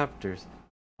the chapters.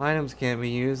 Items can't be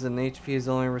used and HP is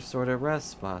only restored at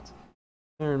rest spots.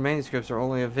 Certain manuscripts are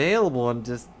only available in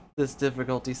this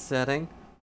difficulty setting.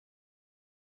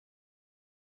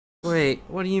 Wait,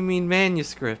 what do you mean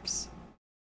manuscripts?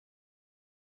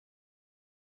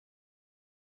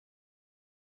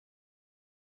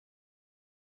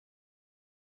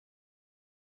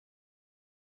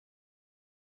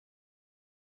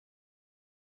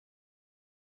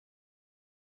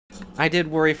 I did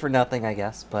worry for nothing, I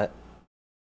guess, but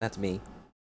that's me.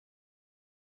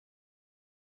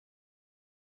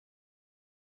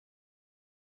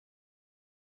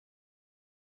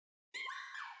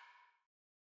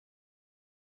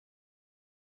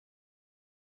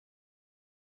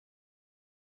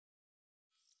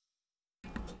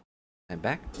 I'm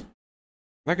back.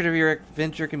 Record of your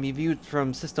adventure can be viewed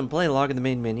from System Play log in the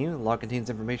main menu. The log contains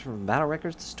information from battle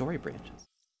records to story branches.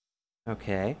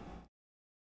 Okay.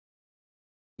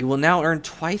 You will now earn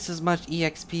twice as much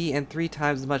EXP and 3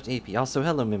 times as much AP. Also,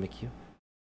 hello, Mimikyu.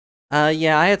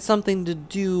 Yeah, I had something to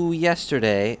do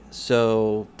yesterday,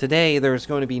 so today there's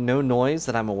going to be no noise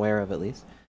that I'm aware of, at least.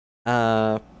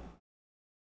 So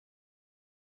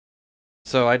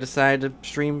I decided to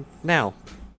stream now.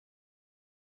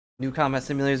 New combat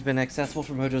simulator has been accessible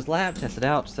from Mojo's lab. Tested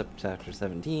out, chapter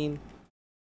 17.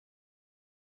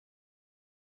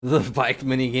 The bike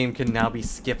minigame can now be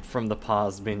skipped from the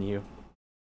pause menu.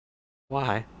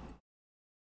 Why?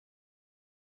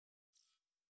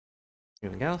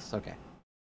 Anything else? Okay.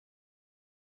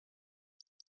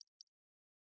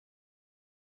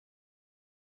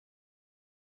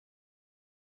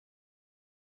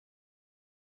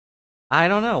 I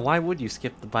don't know. Why would you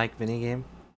skip the bike minigame?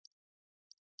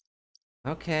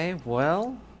 Okay,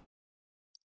 well...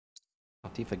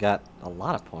 Tifa got a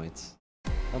lot of points.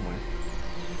 Somewhere.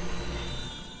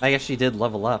 I guess she did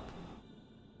level up.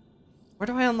 Where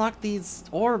do I unlock these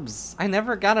orbs? I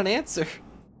never got an answer.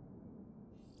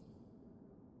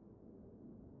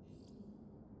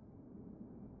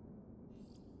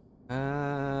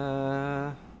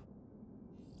 I'll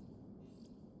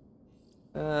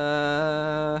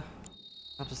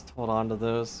just hold on to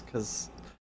those, because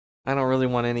I don't really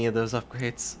want any of those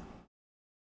upgrades.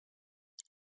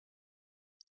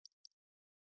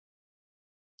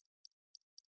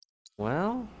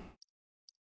 Well...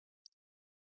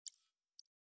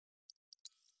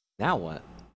 Now what?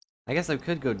 I guess I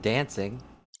could go dancing.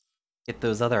 Get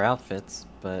those other outfits,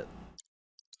 but...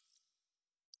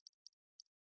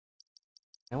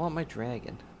 I want my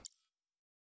dragon.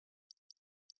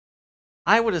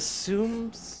 I would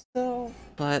assume so,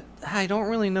 but I don't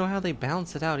really know how they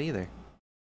balance it out either.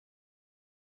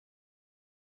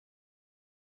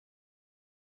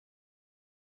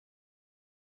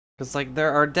 Because, like,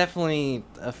 there are definitely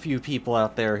a few people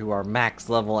out there who are max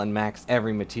level and max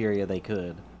every materia they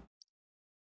could.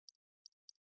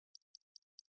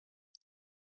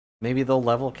 Maybe they'll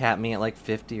level cap me at like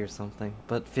 50 or something,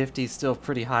 but 50 is still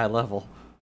pretty high level.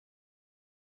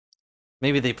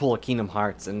 Maybe they pull a Kingdom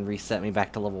Hearts and reset me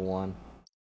back to level 1.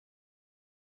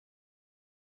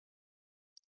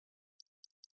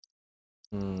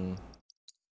 Oh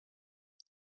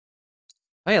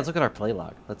yeah, let's look at our play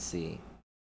log. Let's see.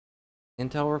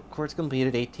 Intel records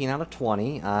completed 18 out of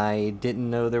 20. I didn't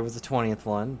know there was a 20th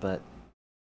one, but...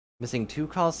 Missing 2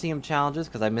 Coliseum challenges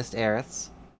because I missed Aerith's.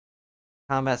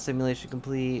 Combat simulation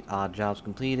complete. Odd jobs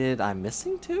completed. I'm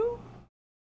missing 2?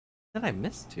 Did I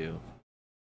miss 2?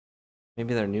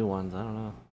 Maybe they're new ones, I don't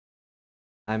know.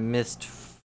 I missed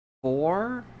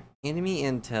 4 enemy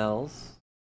intels.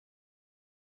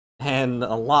 And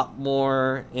a lot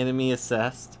more enemy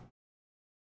assessed.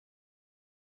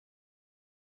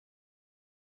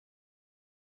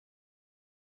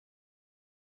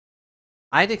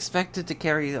 I'd expected to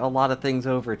carry a lot of things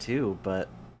over too, but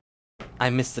I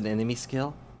missed an enemy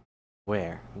skill.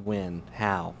 Where? When?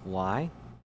 How? Why?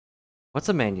 What's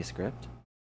a manuscript?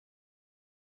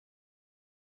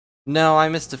 No, I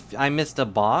missed a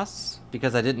boss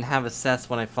because I didn't have assess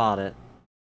when I fought it.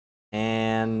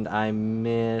 And I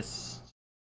missed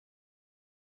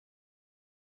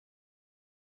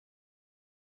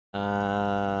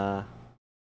some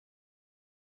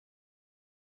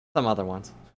other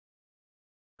ones.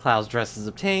 Cloud's dress is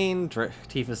obtained,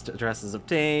 Tifa's dress is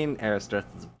obtained, Aerith's dress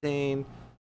is obtained.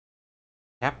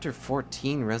 Chapter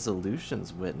 14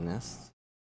 resolutions witnessed.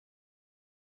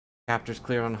 Chapters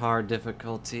cleared on hard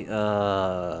difficulty.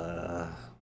 Oh,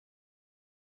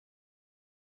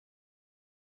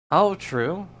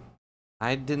 true.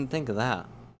 I didn't think of that.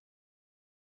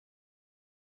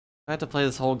 I had to play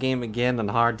this whole game again on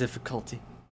hard difficulty.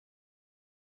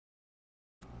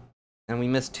 And we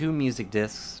missed 2 music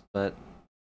discs, but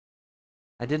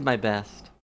I did my best.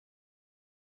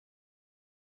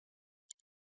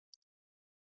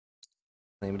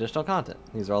 Claim additional content.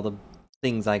 These are all the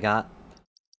things I got.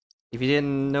 If you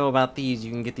didn't know about these,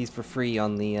 you can get these for free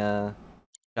on the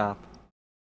shop.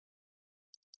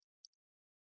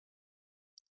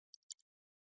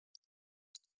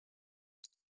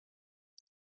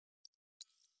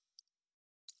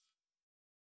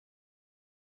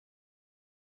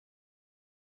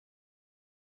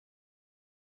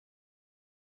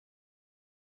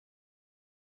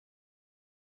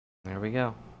 There we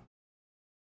go.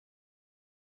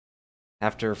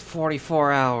 After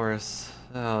 44 hours.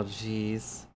 Oh,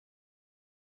 jeez.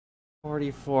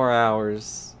 44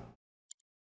 hours.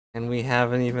 And we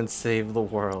haven't even saved the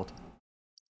world.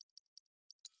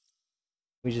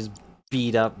 We just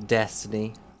beat up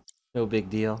Destiny. No big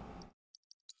deal.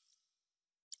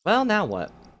 Well, now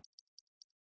what?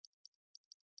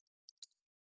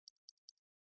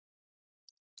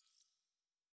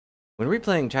 When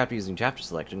replaying chapter using chapter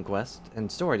selection, quest,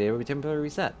 and story data will be temporarily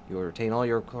reset. You will retain all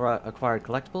your acquired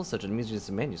collectibles, such as music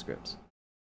and manuscripts.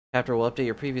 Chapter will update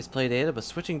your previous play data, but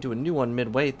switching to a new one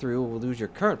midway through will lose your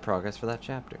current progress for that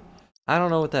chapter. I don't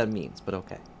know what that means, but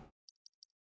okay.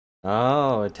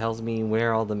 Oh, it tells me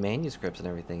where all the manuscripts and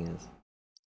everything is.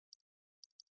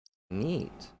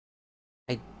 Neat.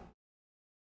 I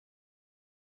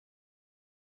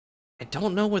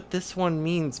don't know what this one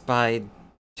means by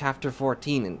Chapter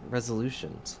 14 in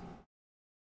resolutions.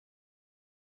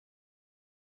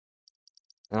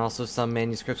 And also some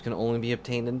manuscripts can only be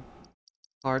obtained in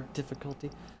hard difficulty.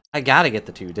 I gotta get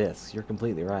the 2 discs, you're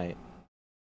completely right.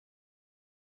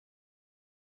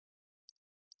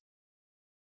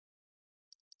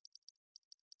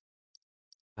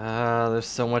 There's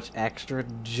so much extra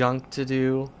junk to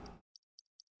do.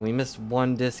 We missed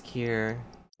 1 disc here,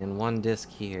 and 1 disc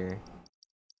here.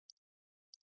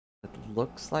 It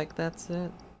looks like that's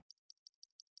it.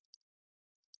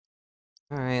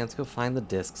 Alright, let's go find the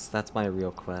discs. That's my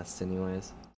real quest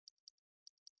anyways.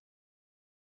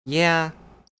 Yeah.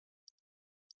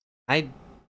 I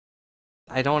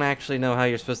don't actually know how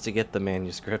you're supposed to get the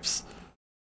manuscripts.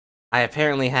 I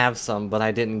apparently have some, but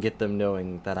I didn't get them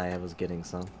knowing that I was getting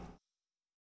some.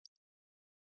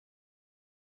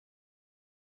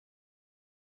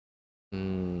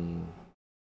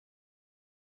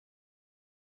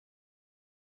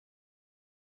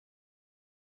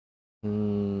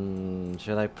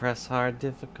 Should I press hard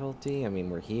difficulty? I mean,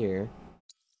 we're here.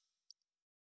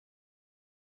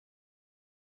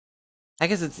 I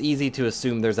guess it's easy to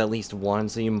assume there's at least one,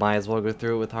 so you might as well go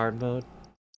through it with hard mode.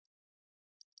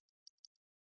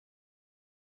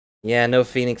 Yeah, no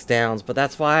Phoenix Downs, but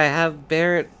that's why I have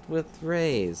Barret with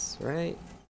Rays, right?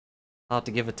 I'll have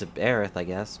to give it to Aerith, I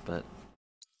guess, but...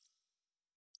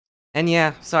 And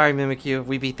yeah, sorry Mimikyu,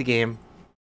 we beat the game.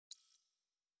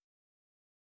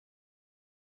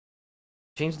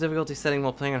 Change the difficulty setting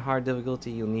while playing on hard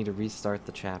difficulty, you'll need to restart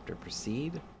the chapter.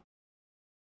 Proceed?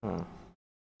 Huh.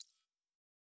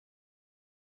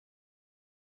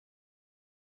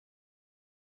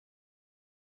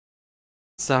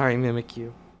 Sorry,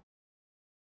 Mimikyu.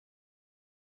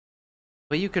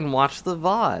 But you can watch the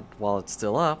VOD while it's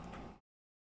still up.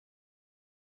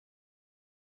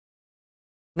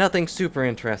 Nothing super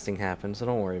interesting happened, so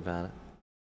don't worry about it.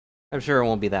 I'm sure it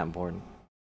won't be that important.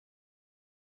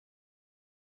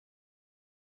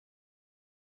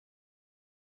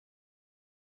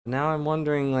 Now I'm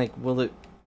wondering, like, will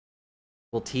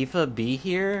Tifa be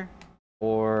here?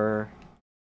 Or...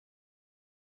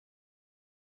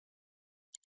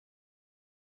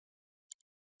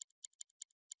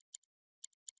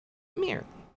 Come here.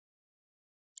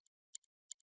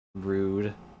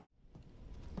 Rude.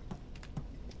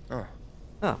 Oh.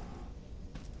 Oh.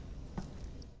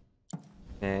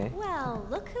 Okay. Well,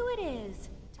 look who it is.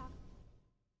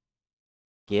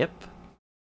 Gip?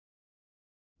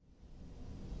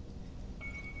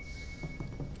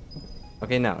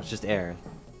 Okay, no, it's just Aerith.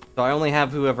 So I only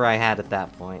have whoever I had at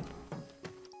that point.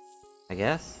 I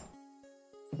guess?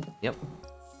 Yep.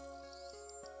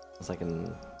 Unless I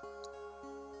can...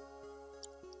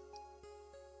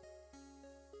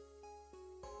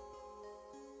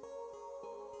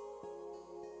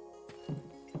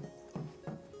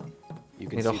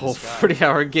 Need a whole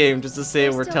 40-hour game just to say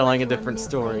we're telling a different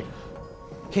story.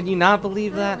 Can you not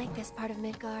believe that? I don't like this part of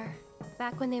Midgar.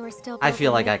 Back when they were still I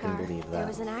feel like Midgar, I can believe that. There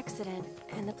was an accident,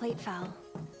 and the plate fell.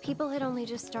 People had only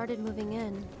just started moving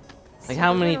in. Like,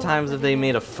 how many times have they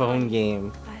made a phone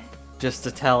game just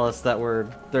to tell us that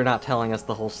they're not telling us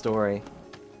the whole story?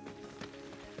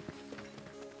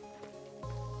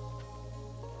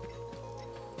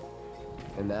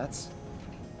 And that's?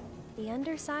 The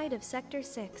underside of Sector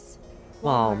 6.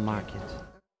 Wall Market.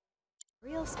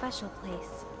 Real special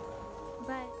place.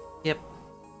 But... Yep.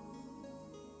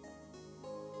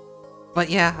 But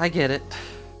yeah, I get it.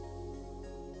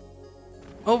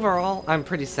 Overall, I'm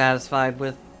pretty satisfied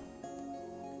with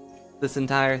this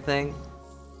entire thing.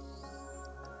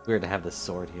 Weird to have this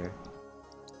sword here.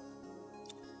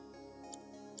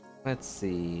 Let's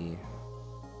see.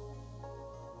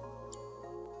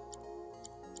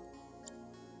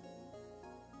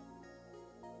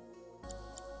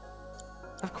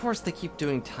 Of course they keep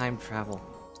doing time travel.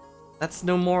 That's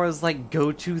Nomura's like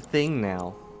go-to thing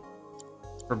now.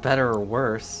 For better or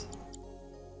worse.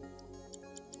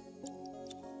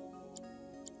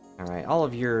 Alright, all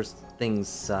of your things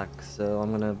suck, so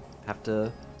I'm gonna have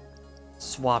to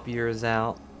swap yours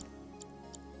out.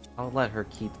 I'll let her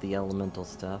keep the elemental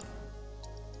stuff.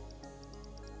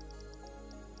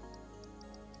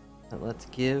 But let's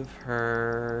give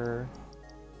her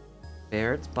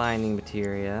Barrett's binding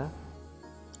materia.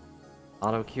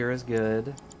 Auto cure is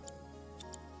good.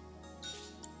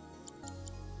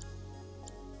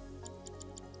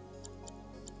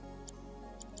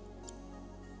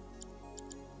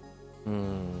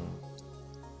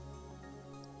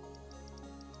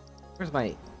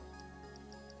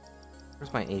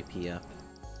 Where's my AP up?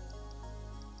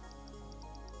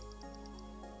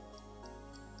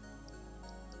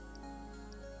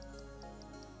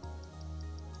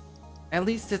 At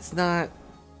least it's not...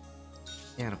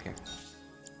 Yeah, I don't care.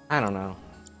 I don't know.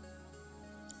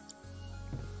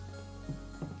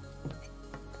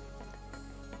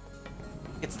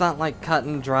 It's not like cut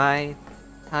and dry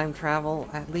time travel,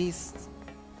 at least.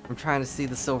 I'm trying to see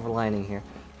the silver lining here.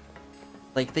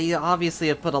 Like, they obviously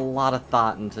have put a lot of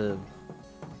thought into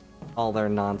all their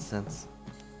nonsense.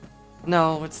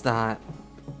 No, it's not.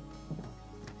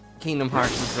 Kingdom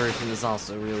Hearts' version is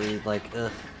also really, like, ugh.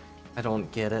 I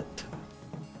don't get it.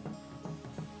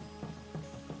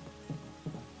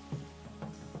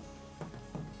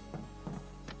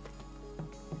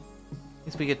 At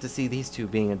least we get to see these two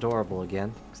being adorable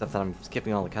again, except that I'm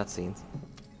skipping all the cutscenes.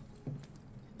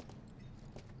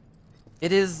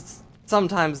 It is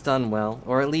sometimes done well,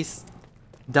 or at least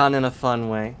done in a fun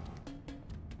way.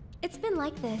 It's been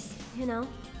like this, you know,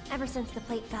 ever since the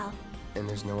plate fell. And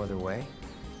there's no other way?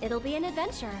 It'll be an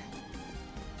adventure.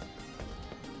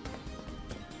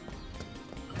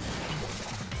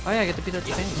 Oh yeah, I get to beat up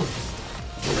Japan.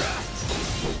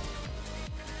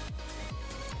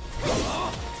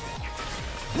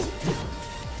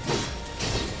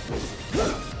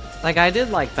 Like, I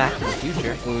did like Back to the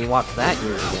Future when we watched that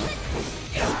years ago.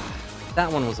 That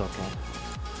one was okay.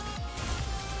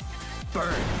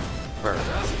 Burn! Burn.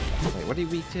 Wait, what are you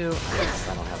weak to? Ice.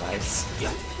 I don't have ice.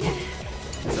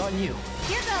 It's on you.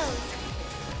 Here goes.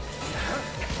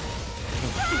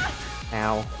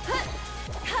 Ow.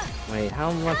 Wait,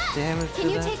 how much damage Can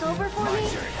did you that take do? over for me?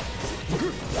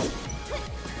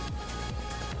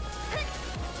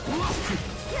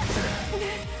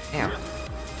 Damn.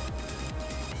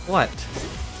 What?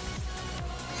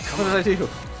 What did I do?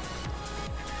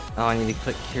 Oh, I need to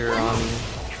put Cure on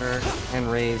her and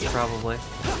Raise, probably.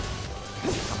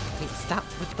 Oh, hey, stop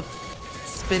with the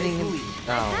spinning and...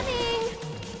 Oh. Coming.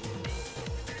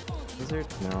 Wizard?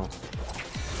 No.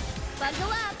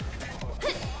 Buckle up.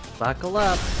 Buckle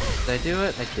up. Did I do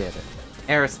it? I did it.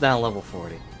 Aerith's now level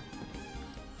 40.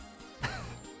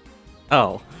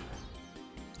 Oh.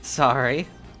 Sorry.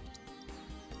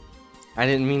 I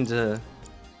didn't mean to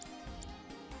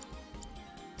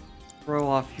throw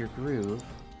off your groove.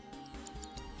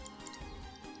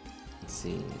 Let's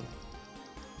see.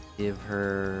 Give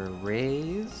her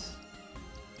Raise.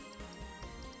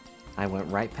 I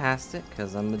went right past it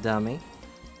because I'm a dummy.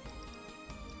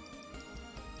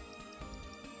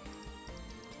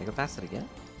 Can I go past it again?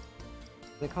 Is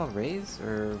they called Raise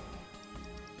or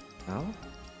no?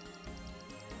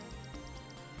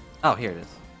 Oh, here it is.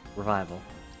 Revival.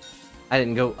 I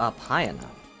didn't go up high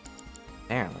enough.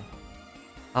 Apparently.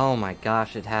 Oh my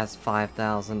gosh, it has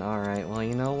 5,000. Alright, well,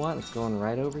 you know what? It's going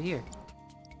right over here.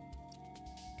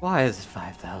 Why is it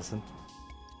 5,000?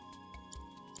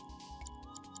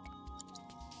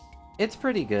 It's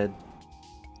pretty good.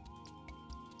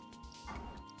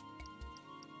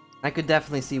 I could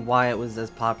definitely see why it was as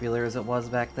popular as it was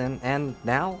back then, and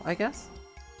now, I guess?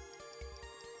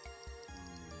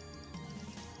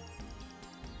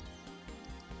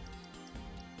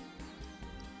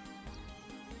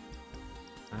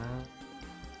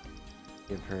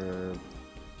 Give her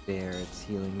Barrett's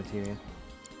healing materia.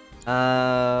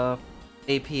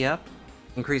 AP up.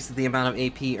 Increases the amount of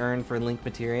AP earned for Link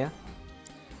materia.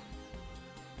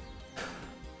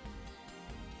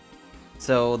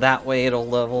 So that way it'll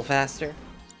level faster.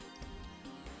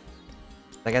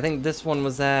 Like, I think this one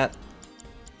was at...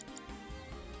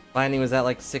 Binding was at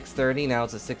like 630, now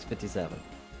it's at 657.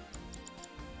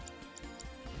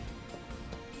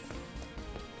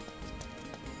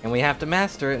 And we have to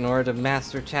master it in order to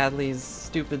master Chadley's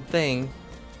stupid thing.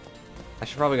 I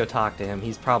should probably go talk to him.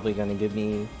 He's probably gonna give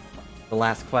me the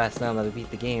last quest now that I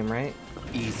beat the game, right?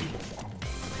 Easy.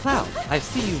 Cloud, I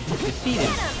see you defeated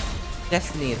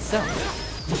Destiny itself.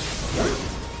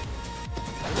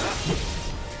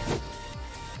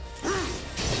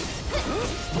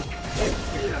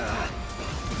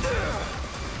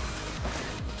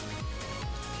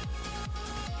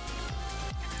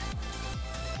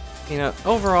 You know,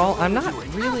 overall, I'm not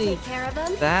really Take care of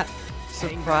him. that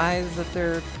surprised that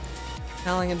they're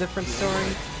telling a different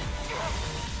story.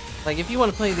 Like, if you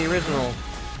want to play the original's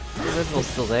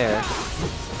still there.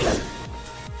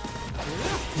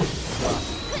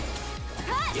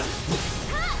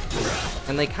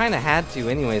 And they kind of had to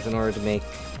anyways in order to make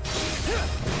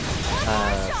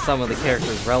some of the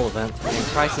characters relevant. And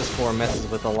Crisis 4 messes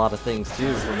with a lot of things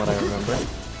too, from what I remember.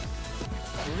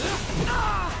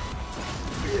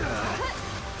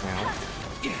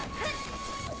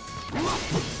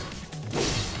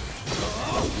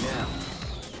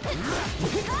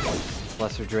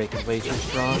 Lesser Drake is way too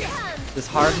strong. Does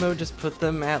hard mode just put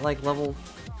them at like level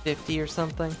 50 or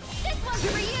something? This one's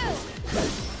for you.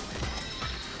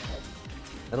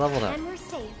 I leveled up. And we're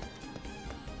safe.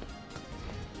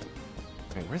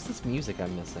 Wait, where's this music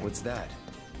I'm missing? What's that?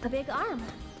 A big arm.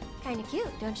 Kinda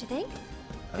cute, don't you think?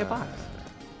 A box.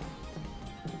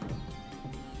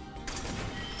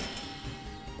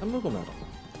 A Moogle medal.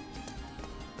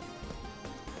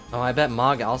 Oh, I bet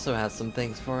Mog also has some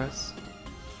things for us.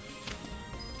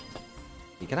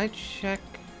 Can I check?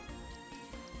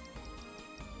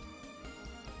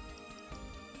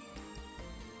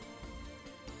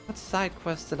 What side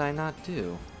quest did I not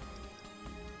do?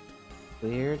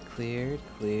 Cleared, cleared,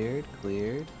 cleared,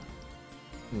 cleared.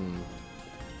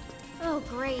 Oh,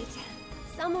 great.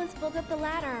 Someone's pulled up the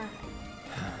ladder.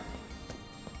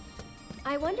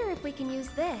 I wonder if we can use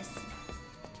this.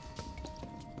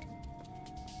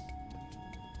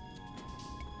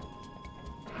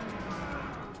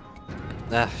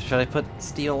 Should I put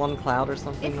steel on Cloud or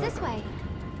something? It's this way.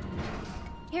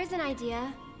 Here's an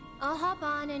idea. I'll hop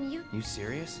on and you... You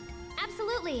serious?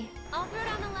 Absolutely. I'll throw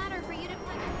down the ladder for you to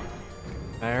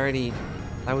climb.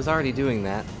 I was already doing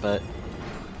that, but...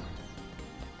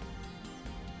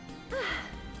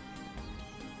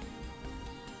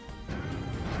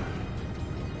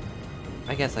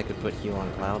 I guess I could put heal on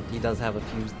Cloud. He does have a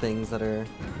few things that are...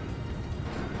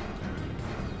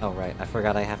 Oh right, I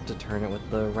forgot I have to turn it with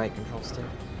the right control stick.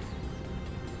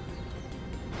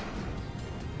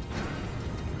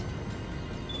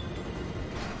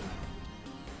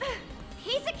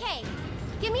 Piece of cake.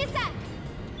 Give me a sec.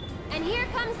 And here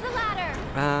comes the ladder.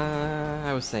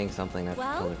 I was saying something, I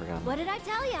Well, totally forgot. what did I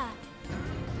tell ya?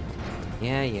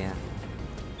 Yeah.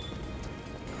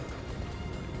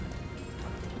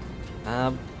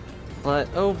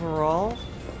 But overall,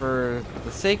 for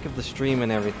the sake of the stream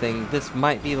and everything, this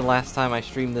might be the last time I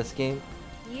stream this game.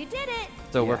 You did it.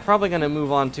 So we're probably gonna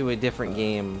move on to a different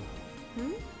game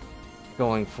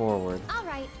going forward. All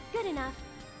right, good enough.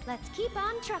 Let's keep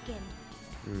on trucking.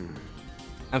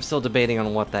 I'm still debating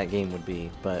on what that game would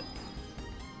be, but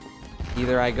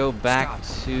either I go back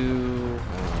to...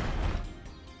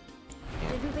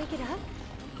 Did we wake it up?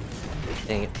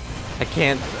 Dang it. I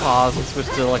can't pause and switch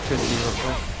to electricity real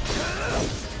quick.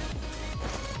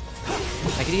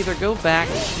 I could either go back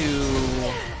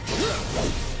to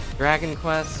Dragon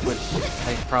Quest, which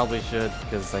I probably should,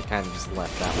 because I kind of just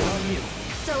left that one.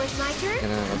 So it's my turn?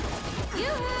 In a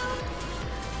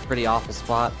Yoo-hoo! pretty awful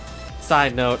spot.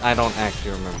 Side note, I don't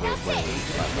actually remember playing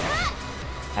this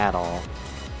at all.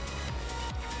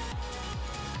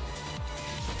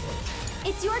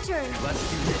 It's your turn. Let's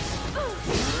do this.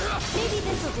 Maybe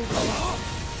this will do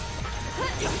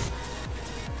this.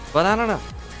 But I don't know.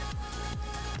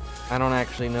 I don't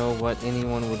actually know what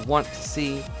anyone would want to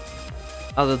see,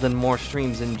 other than more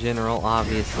streams in general,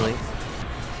 obviously.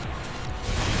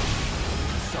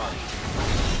 Sorry.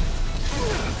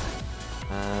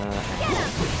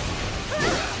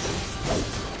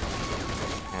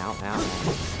 Ow.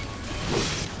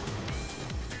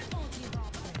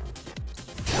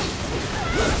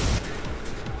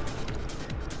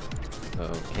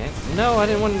 Okay. No, I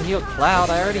didn't want to heal Cloud.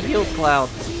 I already healed Cloud.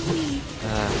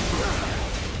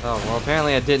 Oh, well,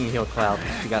 apparently I didn't heal Cloud.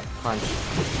 She got punched.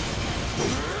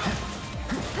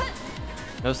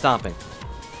 No stomping.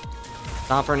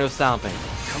 Stomper, no stomping.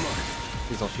 Come on.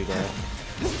 Please don't shoot at it.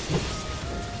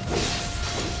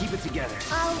 Keep it together.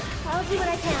 I'll do what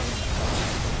I can.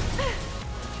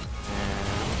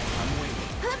 I'm waiting.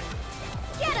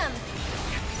 Get him!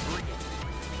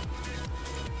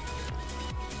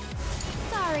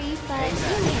 Sorry, but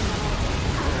you made it.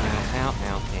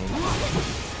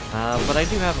 But I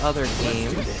do have other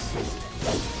games.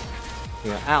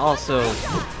 Yeah, also,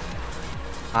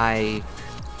 I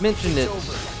mentioned it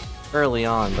early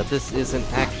on, but this isn't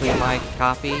actually my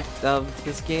copy of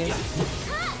this game.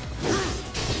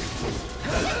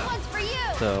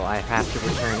 So I have to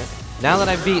return it. Now that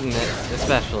I've beaten it,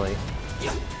 especially.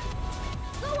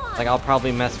 Like, I'll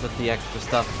probably mess with the extra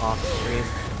stuff off stream,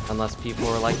 unless people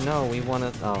are like, no, we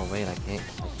wanna... Oh, wait, I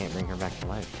can't bring her back to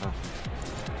life. Oh.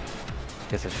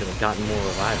 Guess I should have gotten more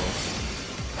revivals.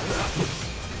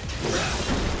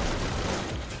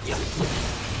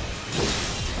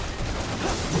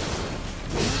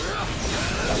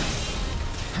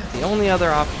 The only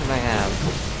other option I have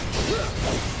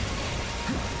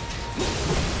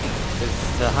is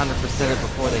to 100% it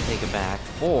before they take it back,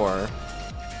 or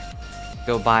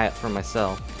go buy it for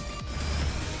myself.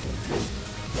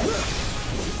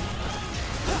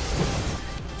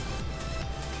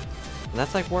 And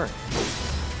that's like work.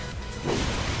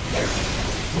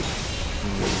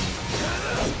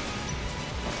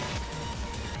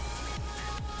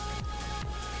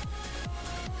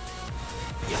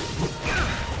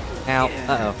 Ow.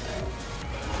 Uh-oh.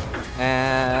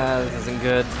 This isn't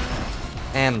good.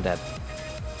 And I'm dead.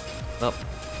 Oh.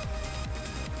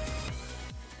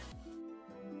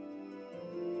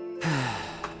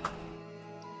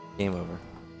 Game over.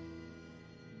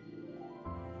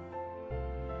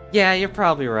 Yeah, you're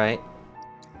probably right.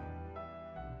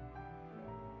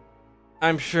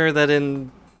 I'm sure that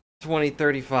in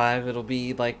 2035 it'll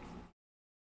be like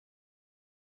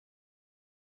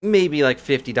maybe like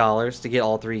 $50 to get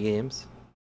all 3 games.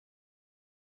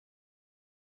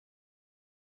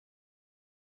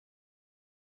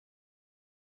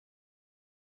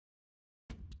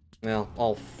 Well,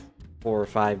 all 4 or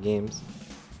 5 games.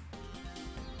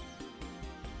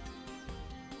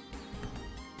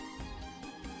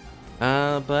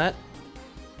 But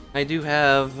I do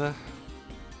have... let's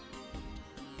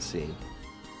see.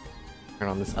 Turn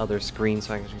on this other screen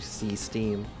so I can actually see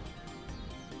Steam.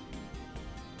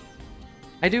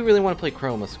 I do really want to play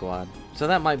Chroma Squad, so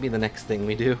that might be the next thing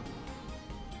we do.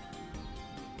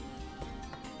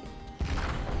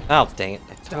 Oh, dang it.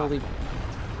 I totally...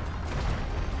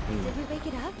 Did we wake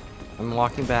it up? I'm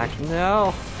walking back.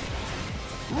 No!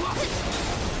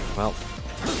 Well...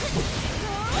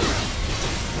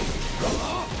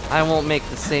 I won't make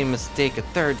the same mistake a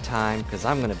 3rd time, because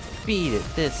I'm gonna beat it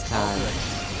this time.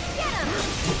 Get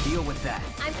him! Deal with that.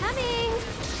 I'm coming!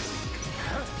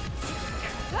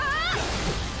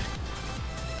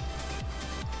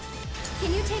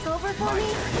 Can you take over for me?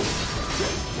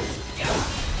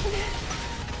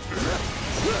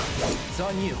 It's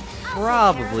on you.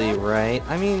 Probably right.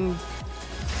 I mean...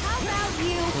 How about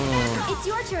you? It's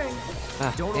your turn.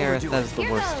 Don't Aerith, overdo that it. is the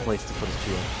Here worst goes. place to put a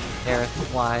shield. Aerith,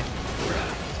 fly.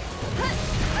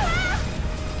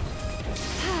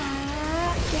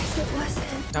 Guess it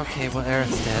wasn't. Okay, well,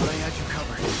 Aerith's dead. I had you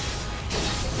covered.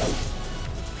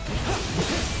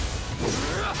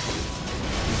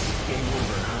 Game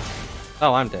over, huh?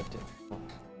 Oh, I'm dead too.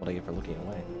 What do I get for looking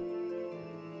away?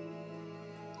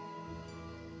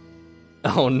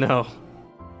 Oh no.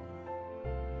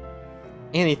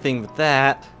 Anything but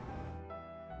that.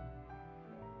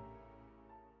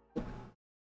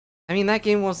 I mean, that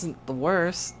game wasn't the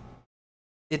worst.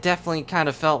 It definitely kind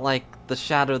of felt like the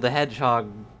Shadow the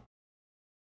Hedgehog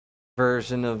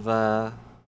version of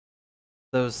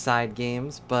those side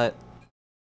games, but...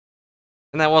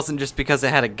 And that wasn't just because it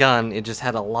had a gun, it just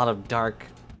had a lot of dark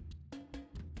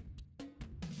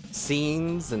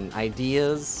scenes and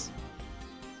ideas.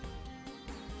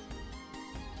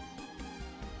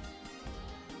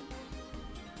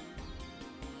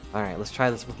 Alright, let's try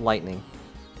this with lightning.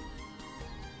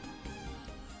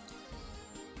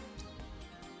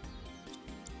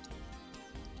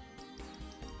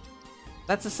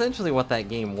 That's essentially what that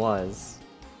game was.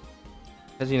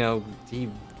 Because, you know, he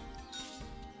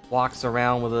walks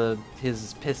around with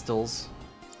his pistols.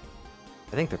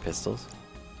 I think they're pistols.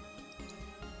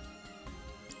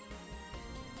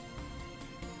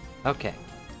 Okay.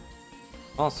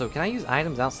 Also, can I use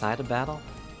items outside of battle?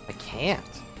 I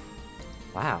can't.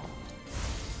 Wow.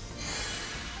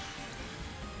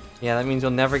 Yeah, that means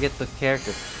you'll never get the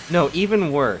character. No,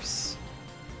 even worse.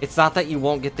 It's not that you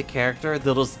won't get the character,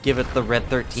 they'll just give it the Red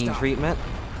 13 treatment.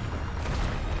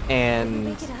 And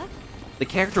Wake it up? the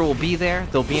character will be there,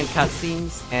 they'll be in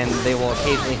cutscenes, and they will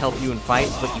occasionally help you in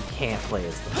fights, but you can't play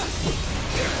as them.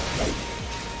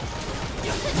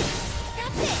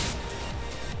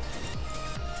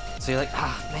 So you're like,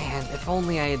 ah, man, if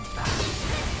only I had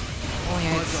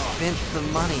spent the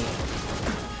money.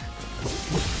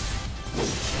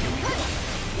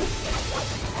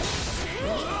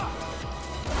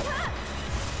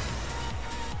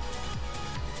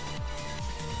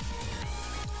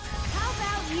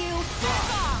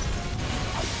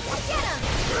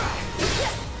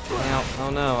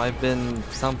 know. I've been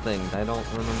something. I don't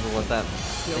remember what that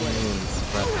thing means,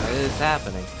 but it is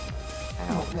happening.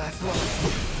 Ow.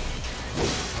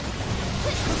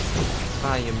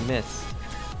 Ah, you missed.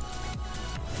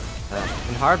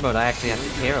 In hard mode, I actually have to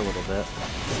care a little bit.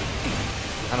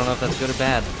 I don't know if that's good or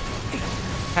bad.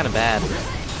 Kind of bad.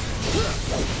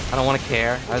 I don't want to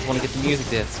care. I just want to get the music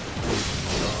disc.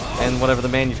 And whatever the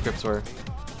manuscripts were.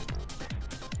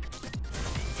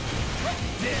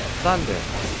 Thunder.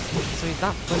 So he's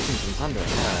not flinching from thunder at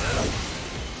all.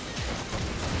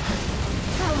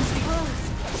 That was close.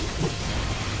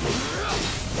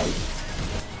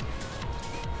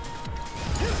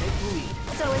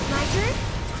 So it's my turn?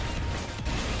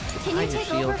 Can you take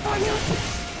over for me?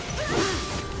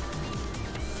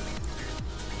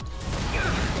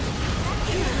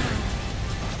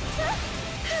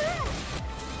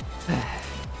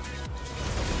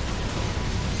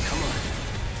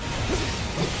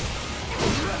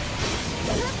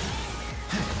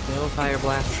 No fire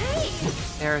blast.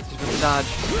 Aerith just with the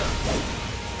dodge.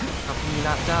 How can you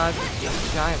not dodge?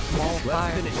 Giant small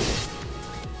fire.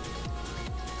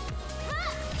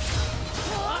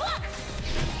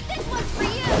 This one's for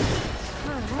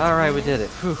you! Alright, we did it.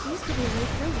 Whew. Used to be right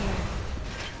through here.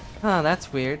 Huh,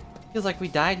 that's weird. Feels like we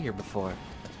died here before.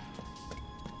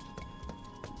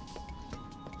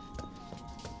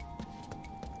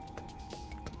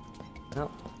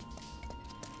 Nope.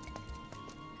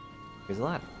 Here's a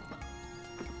lot.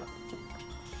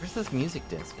 Where's this music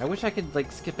disc? I wish I could,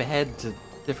 like, skip ahead to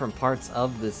different parts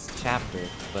of this chapter,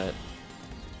 but...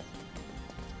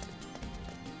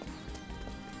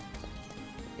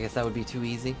 I guess that would be too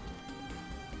easy.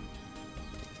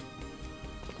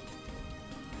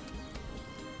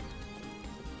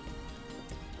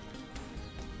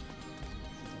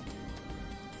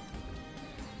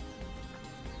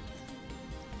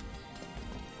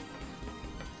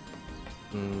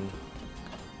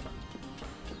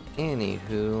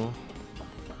 Anywho,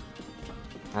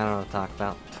 I don't know what to talk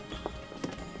about.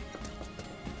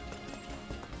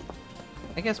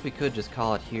 I guess we could just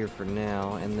call it here for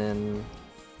now, and then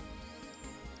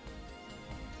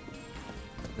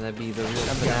that'd be the real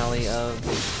finale of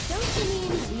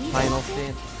final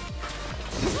stage.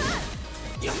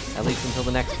 At least until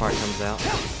the next part comes out.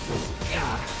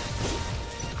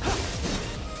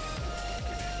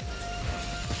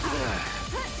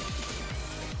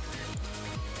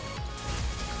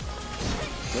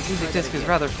 The music disc is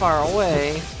rather far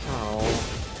away. Oh.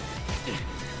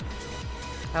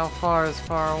 How far is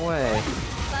far away?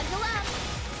 Buckle up!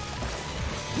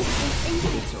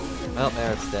 Well,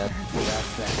 there it's dead.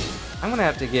 That's that. I'm gonna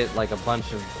have to get like a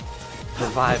bunch of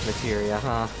revive materia,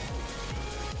 huh?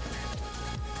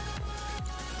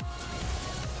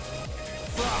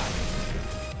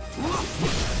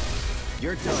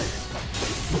 You're done.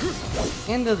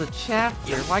 End of the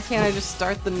chapter. Why can't I just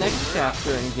start the next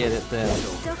chapter and get it then?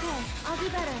 It's okay. I'll do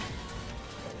better.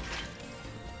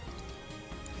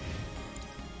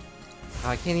 Oh,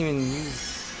 I can't even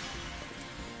use...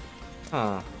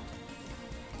 Huh.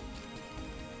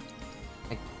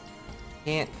 I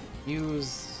can't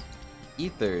use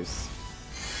ethers.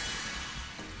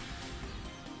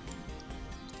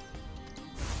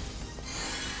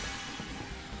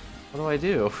 What do I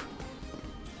do?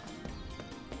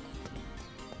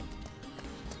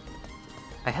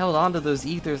 I held on to those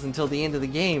ethers until the end of the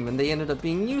game, and they ended up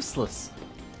being useless.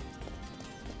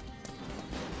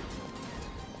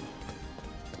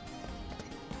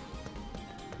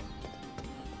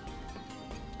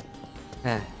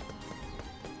 Heh.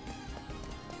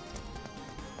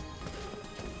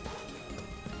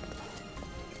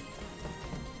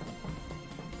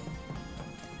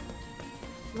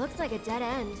 Looks like a dead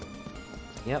end.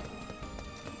 Yep.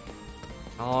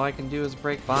 All I can do is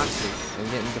break boxes and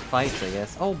get into fights, I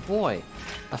guess. Oh boy!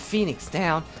 A phoenix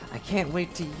down! I can't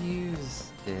wait to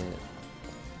use it.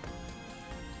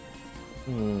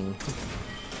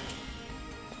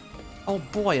 Oh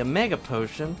boy, a mega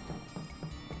potion!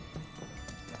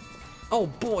 Oh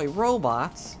boy,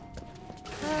 robots!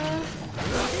 This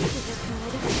isn't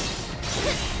good.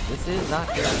 This is not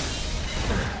good.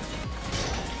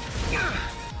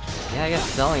 Yeah, I guess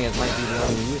selling it might be the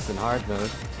only use in hard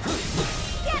mode.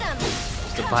 Get him!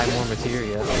 Just to buy more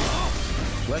materia.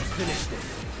 Let's finish this.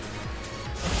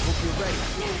 Hope you're ready.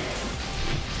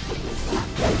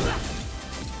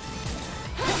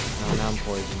 Oh, now I'm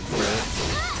poisoned. Great.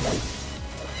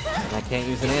 And I can't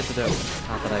use an antidote.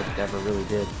 Not that I ever really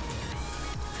did.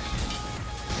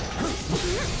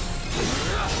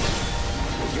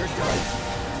 You're done.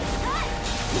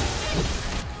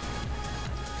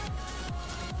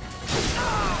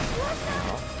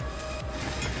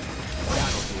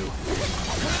 That'll do.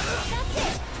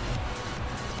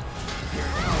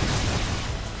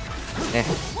 Eh.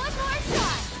 One more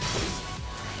shot.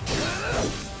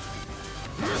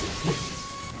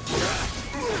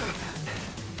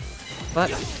 But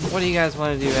what do you guys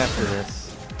want to do after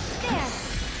this?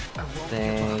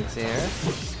 There. Thanks, Eric.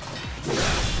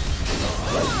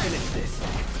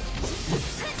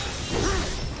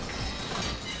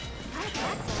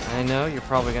 I know you're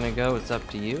probably gonna go, it's up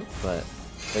to you, but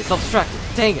they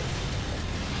self-destructed. Dang it!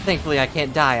 Thankfully I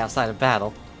can't die outside of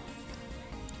battle.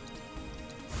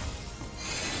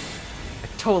 I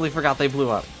totally forgot they blew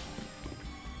up.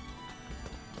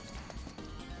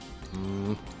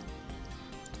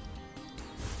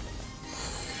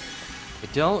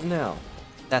 I don't know.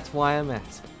 That's why I'm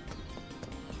asking.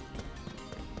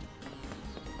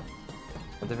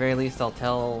 At the very least, I'll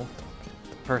tell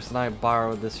the person I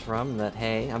borrowed this from that,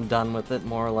 hey, I'm done with it,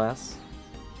 more or less.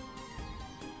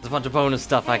 There's a bunch of bonus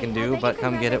stuff I can do, but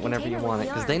come get it whenever you want it,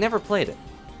 because they never played it.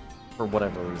 For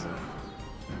whatever reason.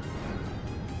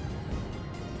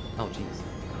 Oh, jeez.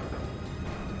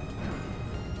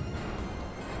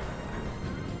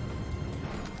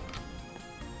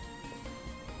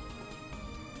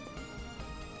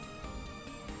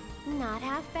 Not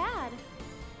half bad.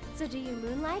 So do you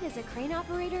moonlight as a crane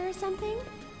operator or something?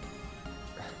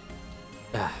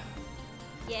 Ah,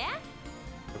 Yeah?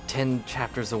 we're 10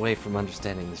 chapters away from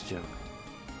understanding this joke.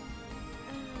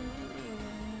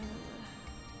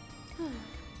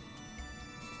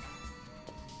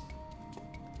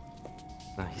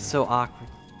 Oh, he's so awkward.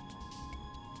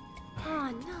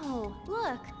 Oh no,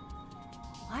 look.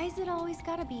 Why is it always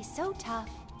gotta be so tough?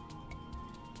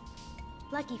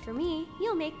 Lucky for me,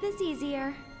 you'll make this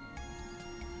easier.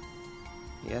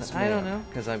 Yes, I don't know,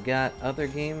 because I've got other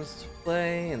games to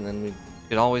play, and then we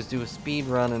could always do a speed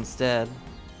run instead.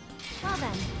 Well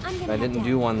then, I'm gonna But I head didn't down.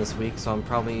 do one this week, so I'm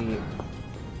probably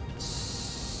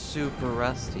super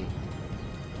rusty.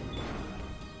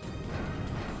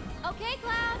 Okay,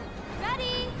 Cloud,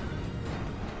 ready?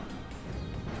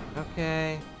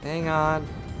 Okay, hang on.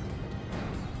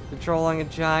 Controlling a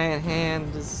giant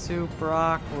hand is super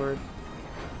awkward.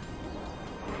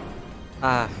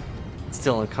 Ah, it's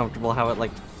still uncomfortable how it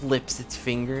like flips its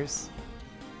fingers.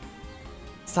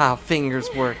 That's how fingers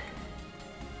work.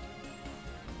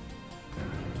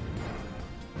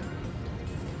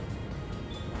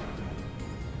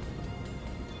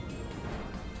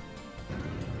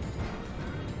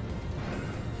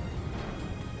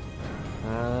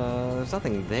 There's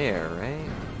nothing there, right?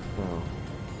 Oh.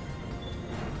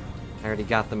 I already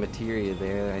got the materia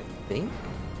there, I think?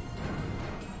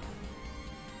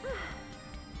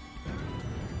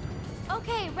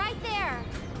 Okay, right there.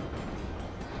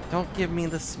 Don't give me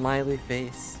the smiley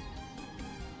face.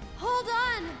 Hold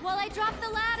on while I drop the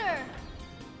ladder.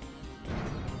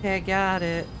 Okay, I got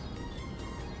it.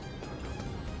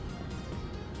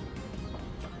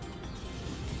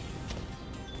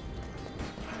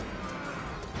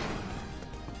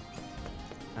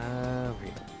 Over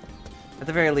here. At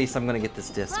the very least, I'm gonna get this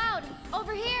disc. Cloud,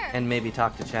 over here. And maybe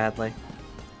talk to Chadley.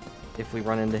 If we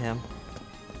run into him.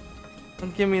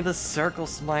 Don't give me the circle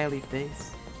smiley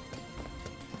face.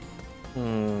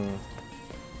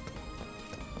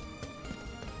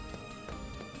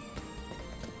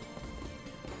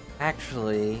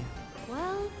 Actually...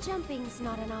 Well, jumping's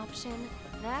not an option.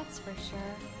 That's for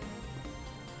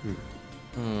sure.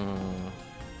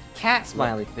 Cat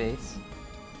smiley face.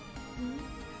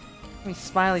 How many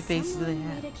smiley faces do they Someone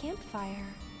have? made a campfire.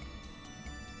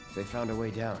 They found a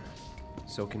way down.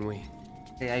 So can we.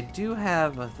 Hey, I do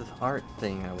have this art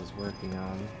thing I was working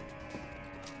on.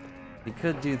 We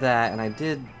could do that, and I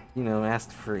did, you know,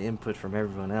 ask for input from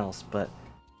everyone else, but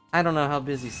I don't know how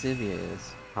busy Sivia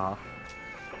is. Huh?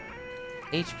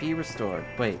 HP restored.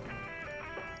 Wait.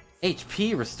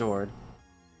 HP restored?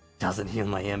 Doesn't heal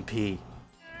my MP.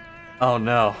 Oh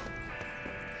no.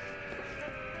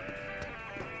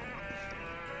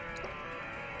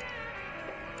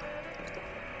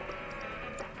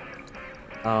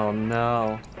 Oh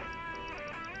no.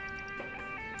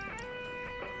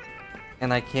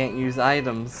 And I can't use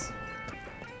items.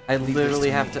 I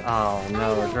literally have to. Oh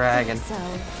no, dragon. So,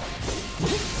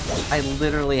 I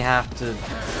literally have to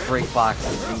break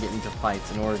boxes and get into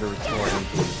fights in order to restore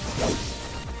MP.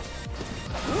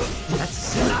 That's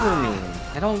super mean.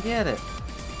 I don't get it.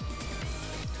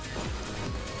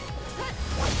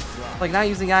 Like, not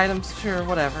using items, sure,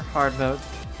 whatever, hard mode.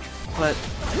 But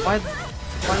why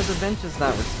are the benches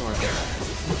not restored?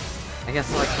 I guess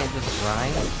so I can't just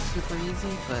grind super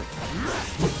easy, but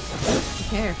who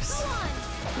cares?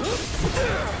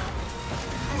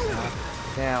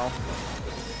 Now.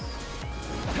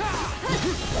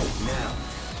 Now.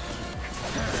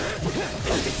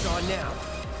 It's on now.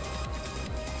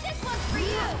 this one's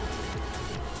you.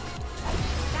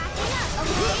 Backing up,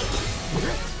 okay?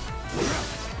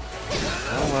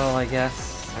 Oh well, I guess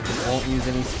I just won't use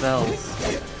any spells.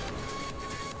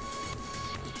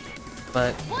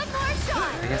 But One more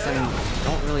shot. I guess I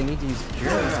don't really need to use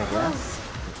cures, I guess.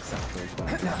 Except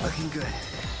for Not looking good.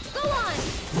 Go on.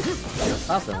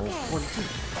 awesome. Okay.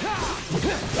 42.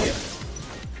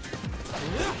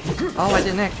 Oh, I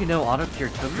didn't actually know auto cure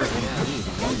took her MP.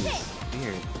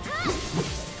 Weird.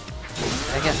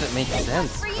 I guess it makes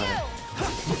sense, For but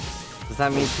you. does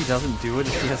that mean she doesn't do it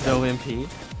if she has no MP?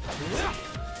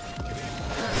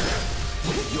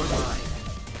 You're mine.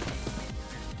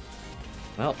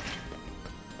 Well,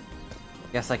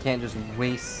 guess I can't just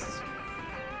waste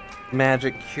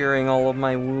magic curing all of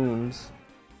my wounds.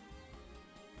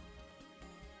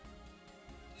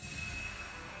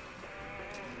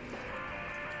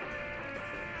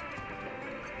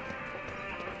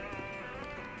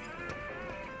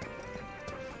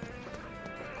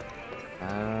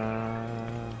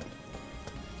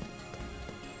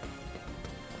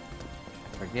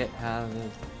 Forget how to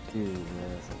do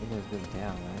this. I think it's been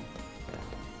down, right?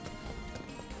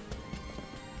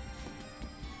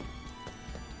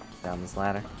 Down this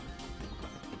ladder.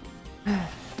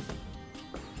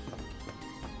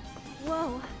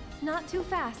 Whoa, not too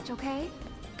fast, okay?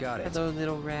 Got it. Hello,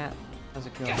 little rat. How's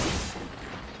it going?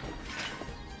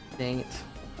 Dang it.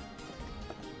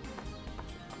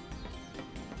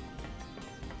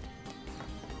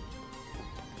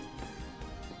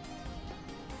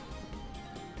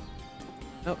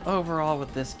 So overall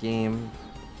with this game,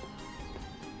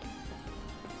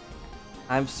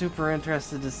 I'm super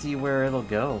interested to see where it'll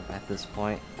go at this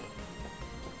point.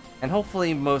 And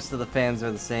hopefully most of the fans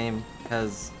are the same,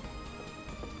 because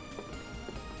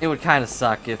it would kind of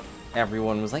suck if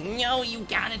everyone was like, No, you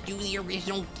gotta do the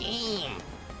original game.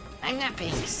 I'm not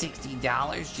paying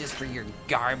 $60 just for your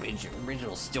garbage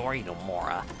original story,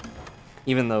 Nomura.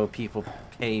 even though people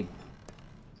pay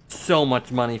so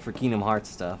much money for Kingdom Hearts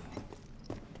stuff.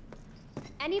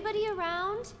 Anybody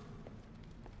around?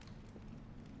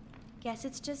 Guess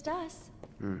it's just us.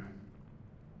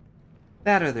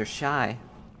 That or they're shy.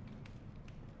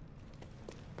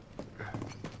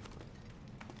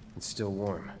 It's still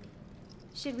warm.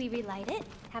 Should we relight it?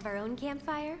 Have our own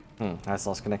campfire? I just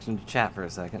lost connection to chat for a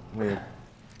second. Weird.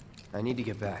 I need to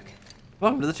get back.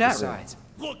 Welcome to the chat room. Besides,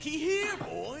 Looky here,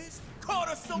 boys. Caught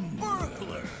us some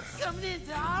burglars. Coming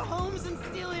into our homes and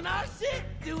stealing our shit,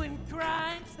 doing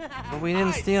crimes. But we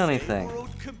didn't steal anything. I'd say we're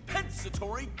owed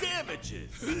compensatory damages.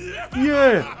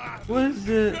 Yeah! What is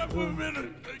it?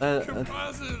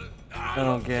 Composite. I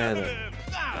don't get it.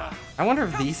 I wonder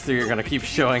if these three are gonna keep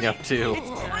showing up too.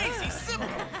 Crazy simple.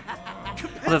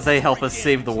 What if they help us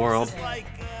save the world? Like,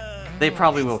 They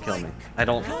probably will kill me. I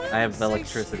have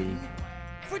electricity.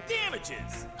 for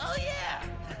damages. Oh yeah.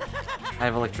 I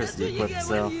have electricity That's what you equipped,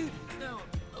 get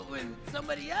so. when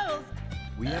somebody else.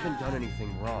 we haven't done anything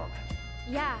wrong.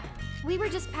 Yeah, we were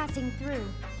just passing through.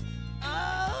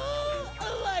 Oh,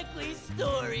 a likely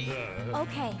story.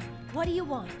 Okay, what do you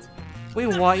want? We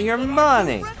want your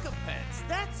money! Recompense,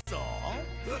 that's all.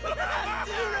 Do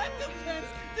recompense.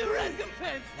 Do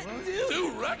recompense.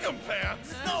 Do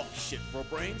recompense? No shit for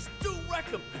brains. Do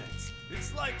recompense.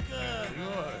 It's like,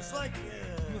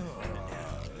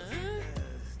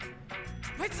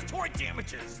 compensatory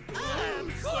damages.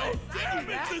 Of course.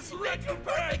 Damages,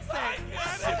 recompense.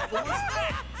 Simple as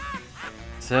that.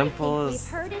 Simple We've as.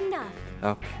 heard enough.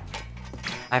 Okay.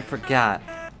 I forgot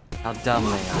how dumb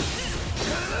they are.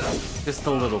 Just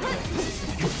a little bit.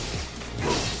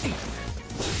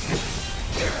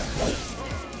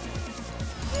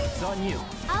 It's on you.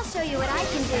 I'll show you what I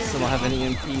can do. Still don't have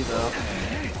any MP though.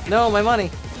 No, my money!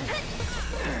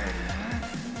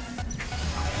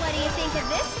 What do you think of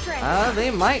this trick?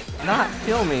 They might not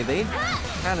kill me. They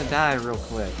kind of die real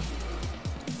quick.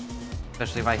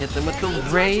 Especially if I hit them with the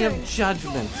Ray of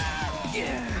Judgment.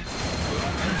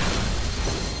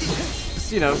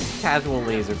 Just, you know, casual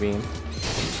laser beam.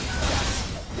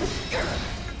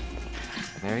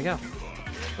 There you go.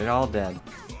 They're all dead.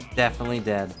 Definitely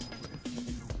dead.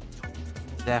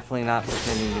 Definitely not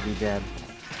pretending to be dead.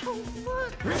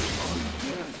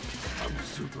 I'm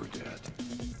super dead.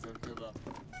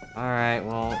 Alright,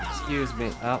 well, excuse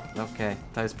me. Oh, okay.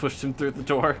 I just pushed him through the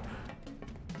door.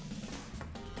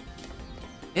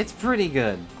 It's pretty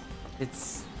good.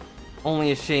 It's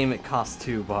only a shame it costs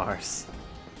 2 bars.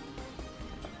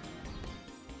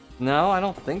 No, I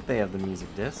don't think they have the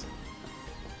music disc.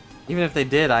 Even if they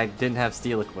did, I didn't have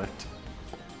steel equipped.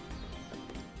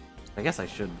 I guess I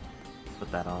should put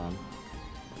that on.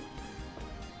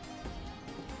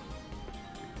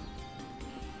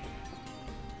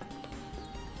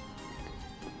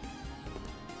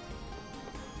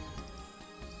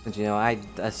 But you know, I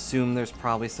assume there's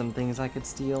probably some things I could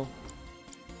steal.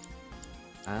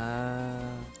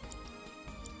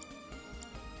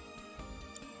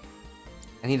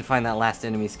 I need to find that last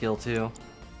enemy skill too.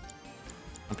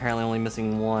 I'm apparently only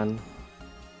missing one.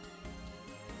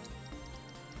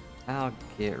 I'll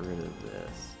get rid of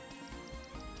this.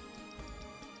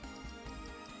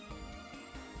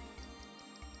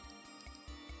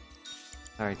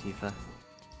 Sorry, Tifa.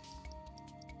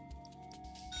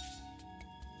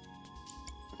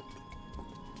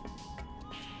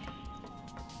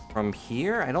 From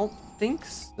here? I don't think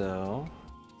so.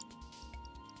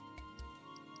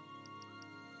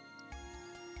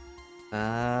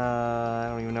 I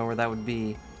don't even know where that would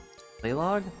be.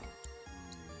 Playlog?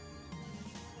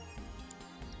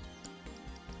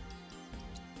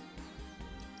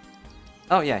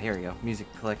 Oh yeah, here we go. Music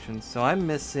collection. So I'm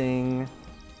missing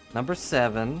number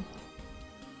 7.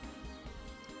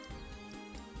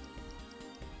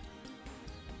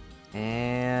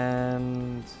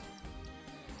 And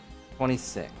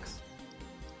 26.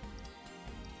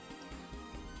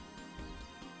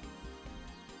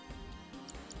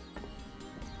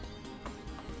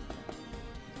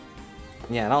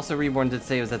 Yeah, and also Reborn did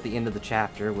say it was at the end of the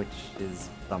chapter, which is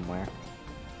somewhere.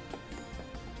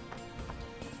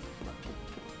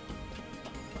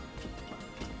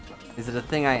 Is it a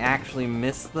thing I actually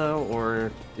missed, though,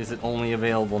 or is it only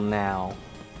available now?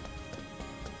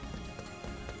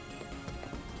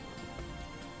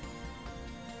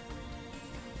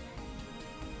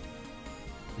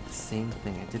 Did the same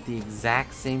thing. I did the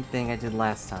exact same thing I did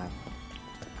last time.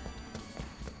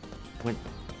 Went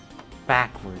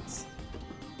backwards.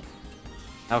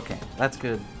 Okay, that's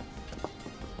good.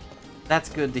 That's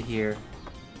good to hear.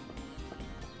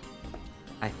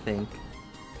 I think.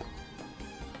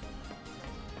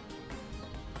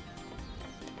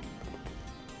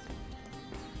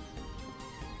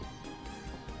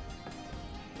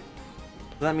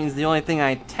 So that means the only thing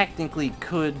I technically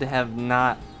could have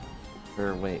not...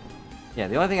 Or wait. Yeah,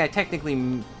 the only thing I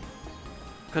technically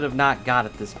could have not got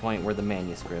at this point were the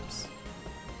manuscripts.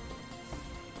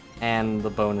 And the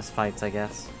bonus fights, I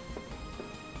guess.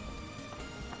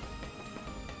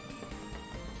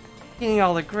 Getting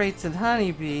all the greats in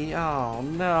Honeybee. Oh,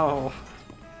 no.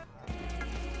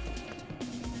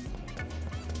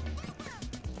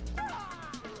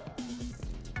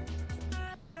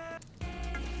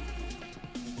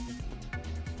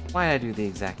 Why did I do the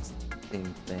exact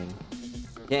same thing?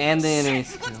 Yeah, and the enemy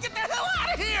skill. Let's get the hell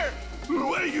out of here!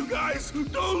 Wait, you guys!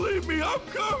 Don't leave me! I'm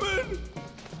coming!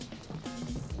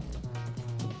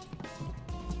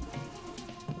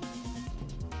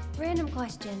 Random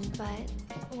question, but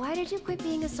why did you quit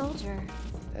being a soldier?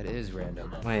 That is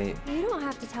random. Wait, You don't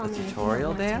have to tell the me. if you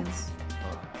tutorial don't want to.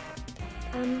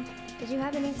 dance? Did you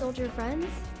have any soldier friends?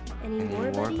 Any Any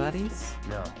war buddies?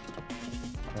 No.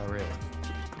 Not really.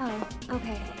 Oh,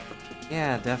 okay.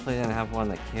 Yeah, definitely didn't have one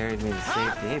that carried me to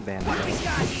safety. Hey, bandit. What do we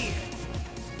got here?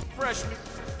 Freshman.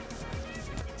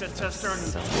 To test our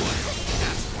new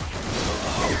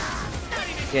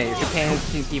Yeah, your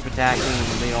companions can keep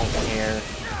attacking, they don't care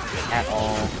at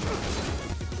all.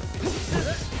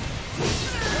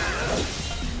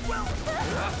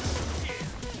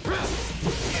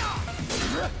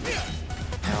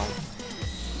 Ow.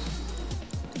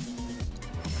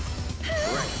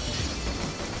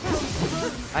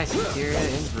 Ice Materia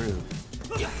improved.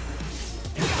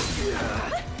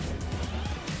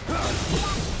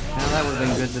 Now that would have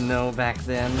been good to know back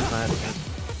then, but...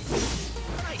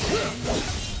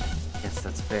 Guess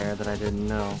that's fair that I didn't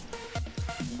know.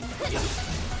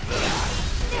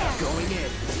 Going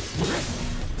in.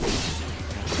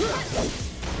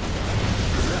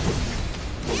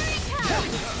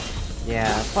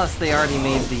 Yeah, plus they already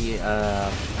made the,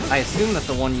 I assume that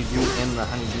the one you do in the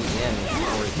Honeybee Inn is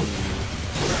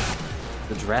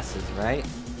for the dresses, right?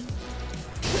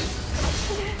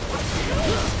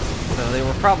 So they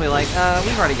were probably like,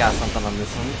 we've already got something on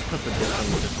this one, let's put the diff on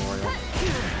the tutorial.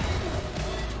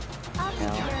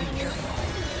 Now,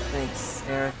 thanks,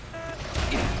 Eric.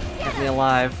 Kept me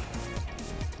alive.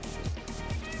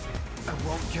 I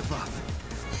won't give up.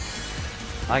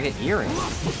 I get earrings.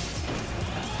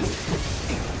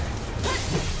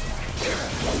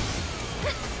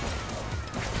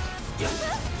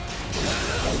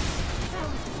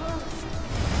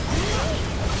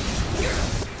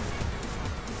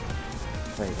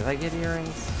 Wait, did I get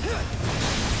earrings?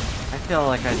 I feel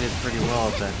like I did pretty well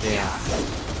at that dance.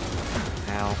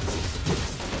 Ow.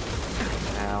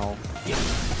 Ow.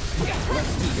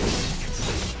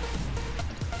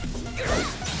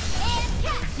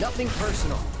 Nothing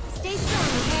personal. Stay strong,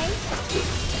 okay?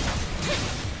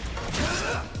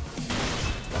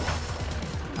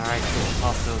 Alright, cool.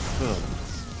 Also, boom.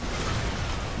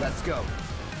 Let's go.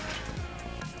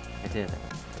 I did it.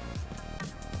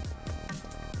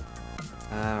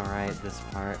 Alright, this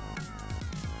part.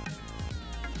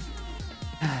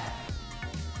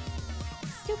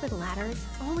 Stupid ladders,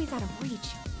 always out of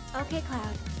reach. Okay,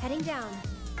 Cloud, heading down.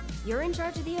 You're in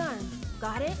charge of the arm.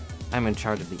 Got it? I'm in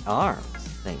charge of the arms.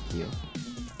 Thank you.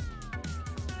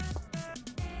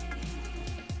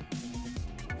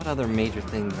 What other major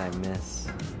thing did I miss?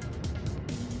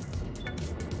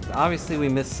 Obviously, we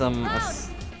missed some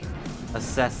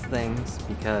assess things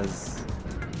because,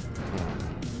 you know,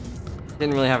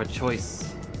 didn't really have a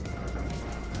choice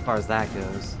as far as that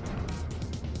goes.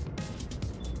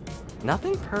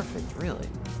 Nothing perfect, really.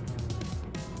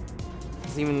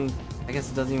 Doesn't even, I guess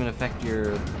it doesn't even affect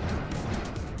your, oh,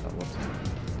 whoops.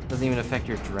 Doesn't even affect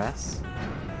your dress.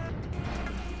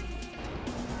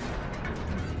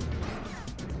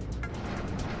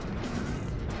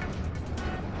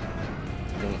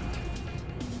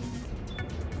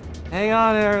 Hang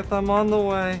on, Aerith, I'm on the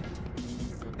way.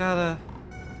 Gotta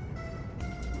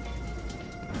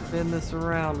spin this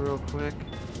around real quick.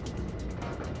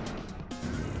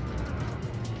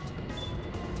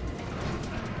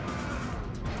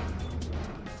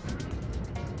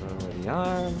 Lower the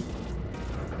arm.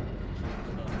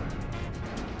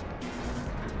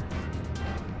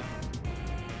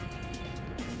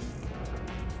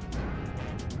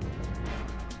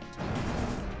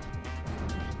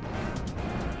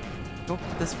 Go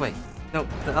this way. No,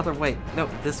 the other way. No,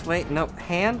 this way. No,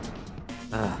 hand.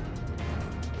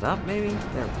 Up maybe?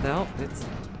 There. No, it's.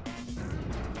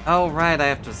 Oh right, I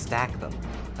have to stack them.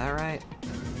 Is that right?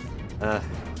 I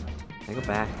go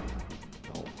back.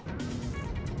 Oh.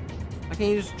 Why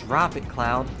can't you just drop it,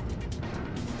 Cloud?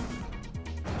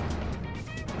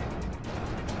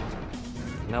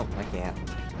 Nope, I can't.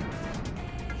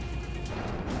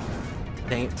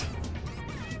 Dang it.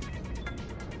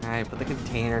 Alright, put the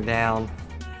container down.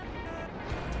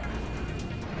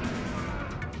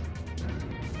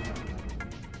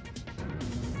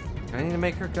 Do I need to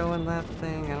make her go in that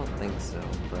thing? I don't think so,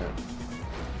 but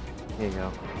here you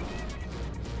go.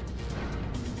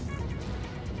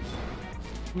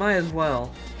 Might as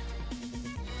well.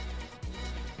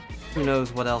 Who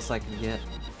knows what else I can get.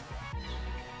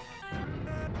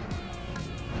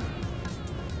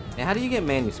 Yeah, how do you get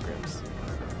manuscripts?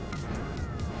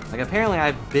 Like, apparently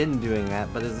I've been doing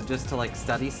that, but is it just to, like,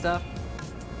 study stuff?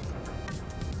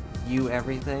 You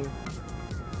everything?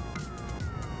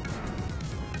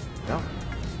 No.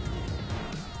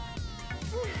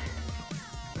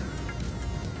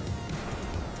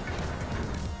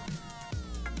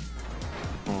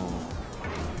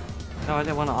 No, I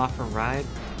didn't want to offer a ride.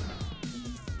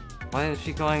 Why is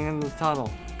she going in the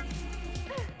tunnel?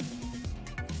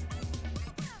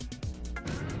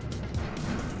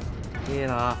 Get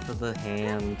off of the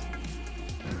hand.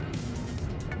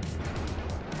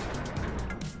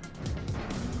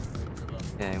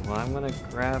 Okay, well I'm gonna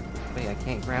grab... Wait, I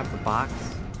can't grab the box?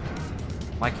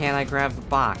 Why can't I grab the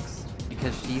box?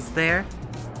 Because she's there?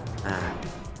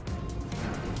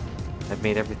 I've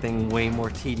made everything way more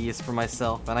tedious for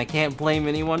myself, and I can't blame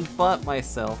anyone but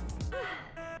myself.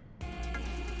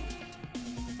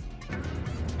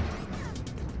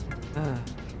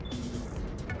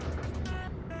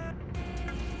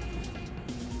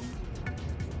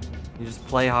 You just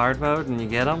play hard mode and you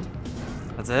get them?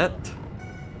 That's it?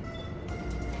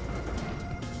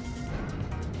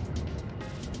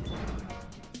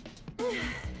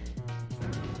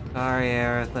 Sorry,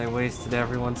 Aerith, I wasted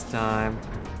everyone's time.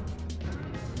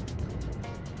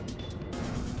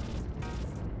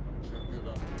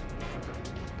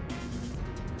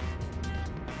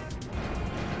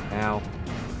 Ow.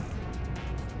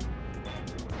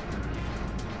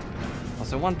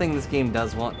 Also, one thing this game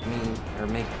does want me, or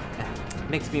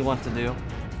makes me want to do,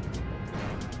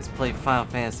 is play Final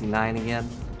Fantasy IX again.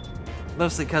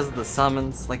 Mostly because of the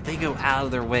summons. Like, they go out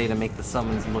of their way to make the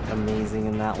summons look amazing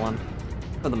in that one.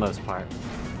 For the most part.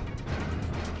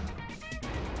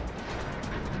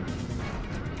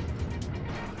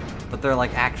 But they're,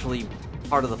 like, actually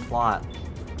part of the plot.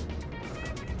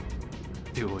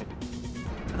 Do it.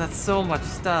 That's so much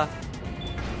stuff.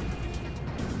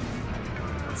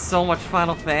 It's so much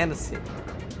Final Fantasy.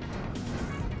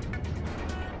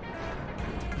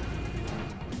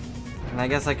 And I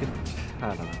guess I could...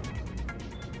 I don't know.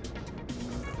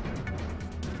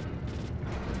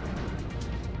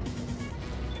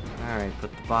 Alright,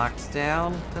 put the box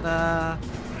down. Ta-da!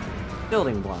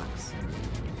 Building blocks.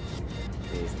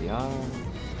 Raise the arm.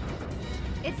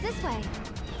 It's this way.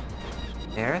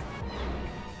 Aerith?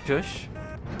 Shush.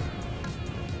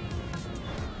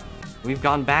 We've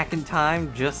gone back in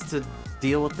time just to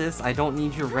deal with this. I don't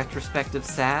need your retrospective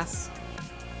sass.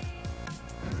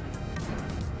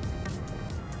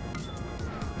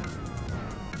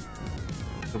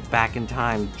 Go back in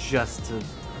time just to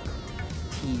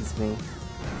tease me.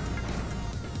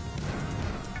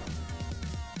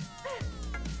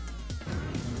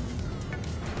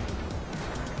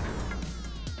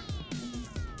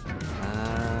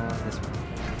 This one.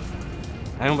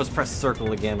 I almost pressed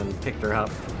circle again and picked her up.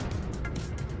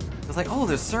 I was like, oh,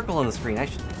 there's circle on the screen. I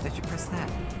should press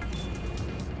that.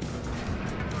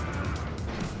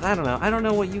 I don't know. I don't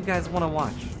know what you guys want to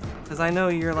watch. Because I know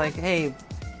you're like, hey,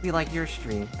 we like your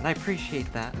stream. And I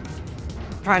appreciate that.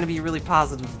 I'm trying to be really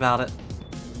positive about it.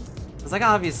 It's like,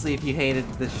 obviously, if you hated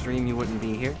this stream, you wouldn't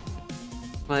be here.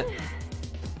 But,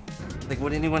 like,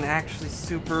 would anyone actually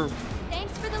super...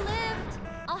 Thanks for the lift.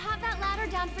 I'll have that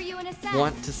ladder down for you in a sec.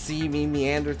 want to see me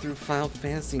meander through Final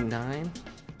Fantasy IX?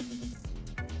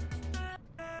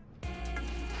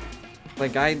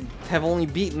 Like, I have only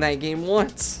beaten that game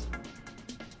once.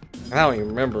 I don't even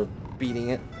remember beating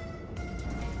it.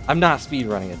 I'm not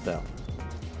speedrunning it, though.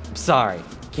 I'm sorry.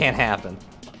 Can't happen.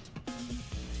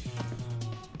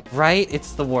 Right?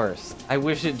 It's the worst. I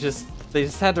wish it just... They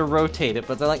just had to rotate it,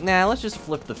 but they're like, nah, let's just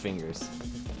flip the fingers.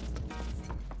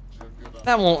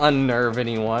 That won't unnerve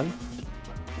anyone.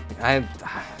 I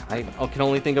can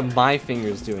only think of my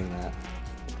fingers doing that.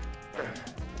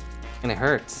 And it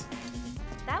hurts.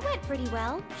 That went pretty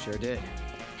well. Sure did.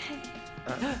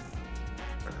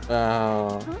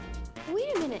 Oh. Huh?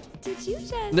 Wait a minute. Did you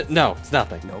just... No, it's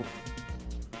nothing. Nope.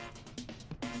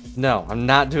 No, I'm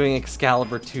not doing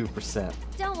Excalibur 2%.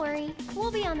 Don't worry.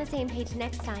 We'll be on the same page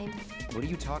next time. What are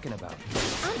you talking about?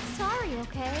 I'm sorry,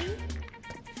 okay?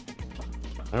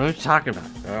 I don't know what you're talking about.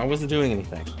 I wasn't doing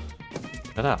anything.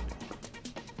 Shut up.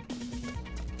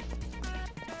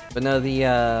 But no,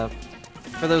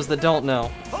 for those that don't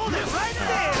know, Hold it right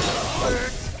there!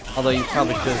 although you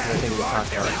probably should, I think we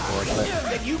talked about it before,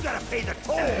 Then you gotta pay the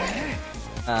toll!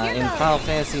 in Final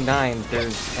Fantasy IX,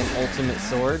 there's an ultimate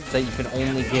sword that you can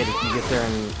only get if you get there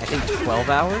in, I think, 12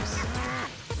 hours?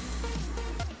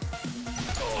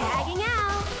 Tagging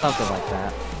out. Something like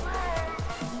that.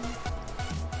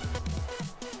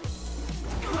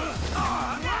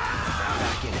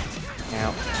 Back in it.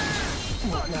 Ow.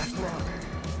 Won't last long.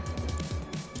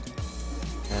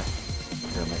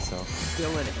 Hurt myself.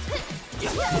 Still in it.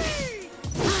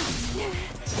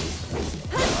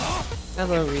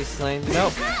 Hello, Reslane.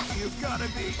 Nope.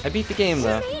 I beat the game,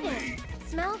 though. Made it.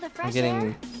 Smell the fresh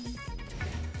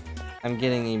I'm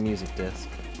getting a music disc.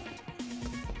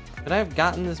 Could I have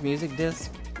gotten this music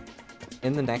disc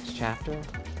in the next chapter?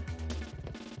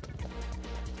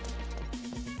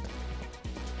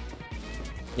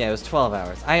 Yeah, it was 12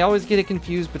 hours. I always get it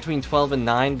confused between 12 and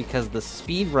 9 because the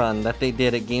speed run that they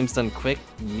did at Games Done Quick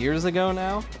years ago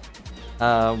now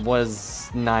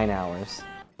was 9 hours.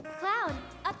 Cloud,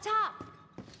 up top.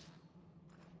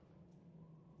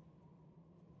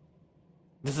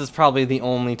 This is probably the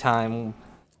only time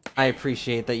I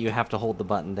appreciate that you have to hold the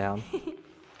button down.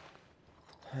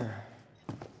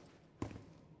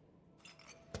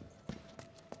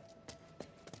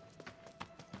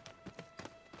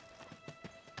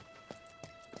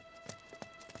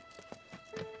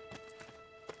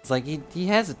 It's like he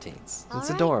hesitates. It's Alright,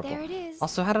 adorable. there it is.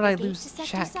 Also, how did I Gate lose to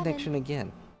Sector chat 7. connection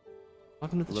again?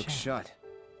 Welcome to the Looks chat. shut.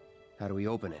 How do we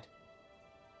open it?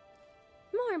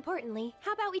 More importantly,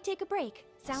 how about we take a break?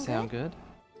 Sound good? good?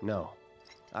 No.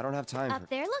 I don't have time Up for...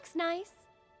 there looks nice.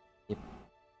 Yep.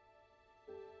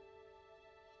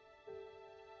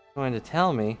 Going to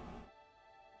tell me.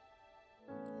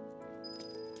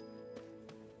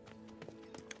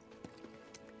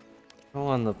 Go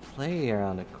on the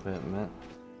playground equipment.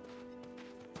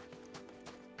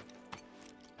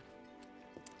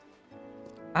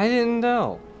 I didn't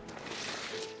know.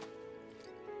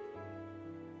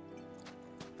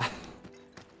 Can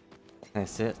I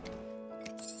sit?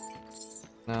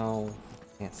 No,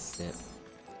 can't sit.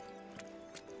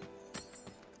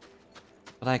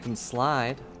 But I can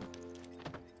slide.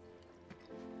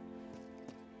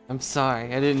 I'm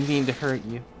sorry, I didn't mean to hurt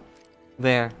you.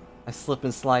 There, I slip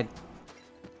and slide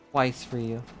twice for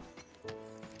you.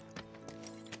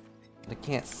 But I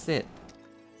can't sit.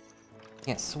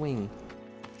 Can't swing.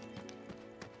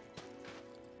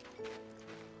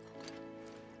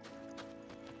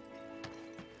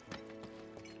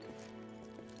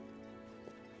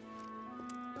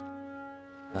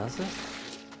 Does it?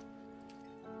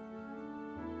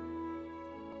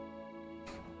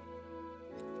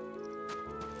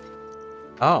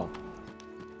 Oh.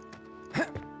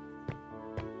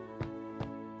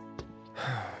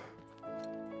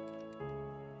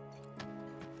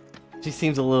 She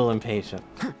seems a little impatient.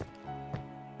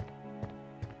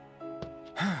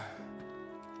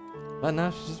 But no,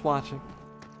 she's just watching.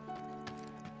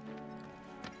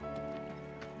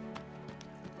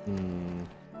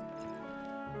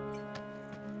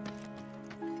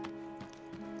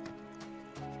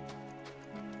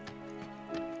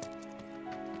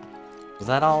 Was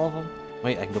that all of them?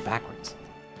 Wait, I can go backwards.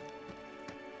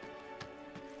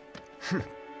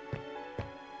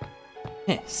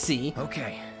 See?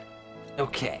 Okay.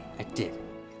 Okay, I did.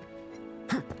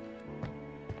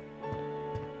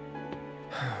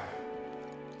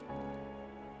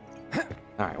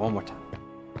 Alright, one more time.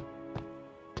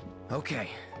 Okay.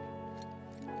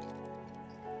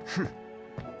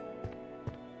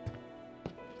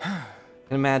 I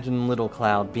can imagine Little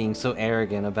Cloud being so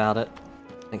arrogant about it.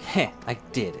 Like, heh, I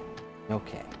did it.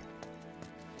 Okay.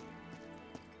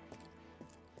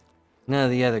 None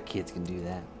of the other kids can do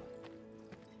that.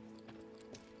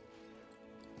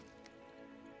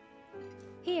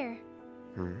 Here.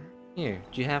 Here,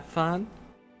 did you have fun?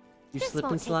 You This slip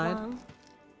won't and take slide? long.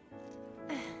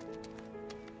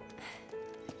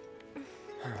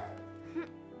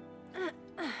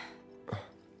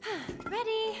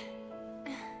 Ready?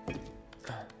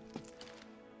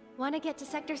 Want to get to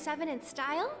Sector 7 in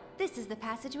style? This is the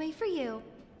passageway for you.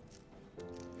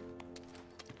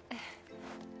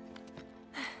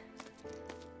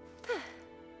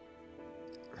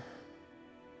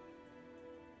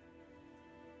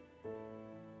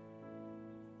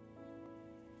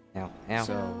 Ow, ow.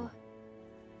 So,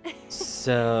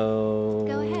 So...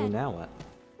 Go ahead. Now what?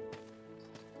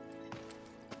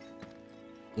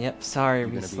 Yep, sorry, You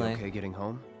gonna be Reslay. okay getting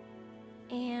home?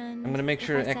 and I'm gonna make if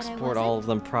sure I to said I export all of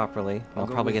wasn't, them properly. I'll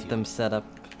go probably with get you. them set up,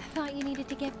 I thought you needed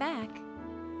to get back.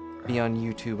 be on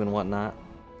YouTube and whatnot.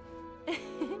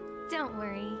 Don't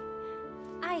worry.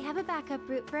 I have a backup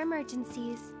route for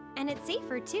emergencies, and it's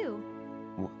safer too.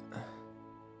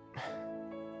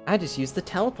 I just used the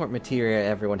teleport materia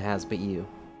everyone has but you.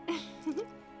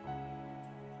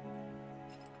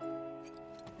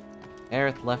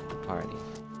 Aerith left the party.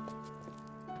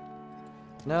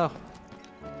 No.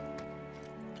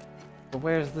 But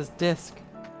where's this disc?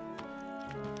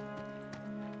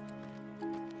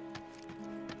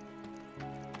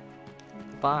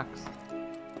 Box.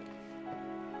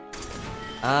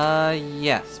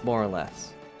 Yes, more or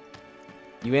less.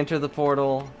 You enter the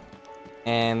portal,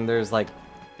 and there's like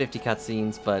 50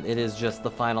 cutscenes, but it is just the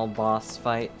final boss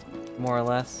fight, more or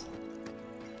less.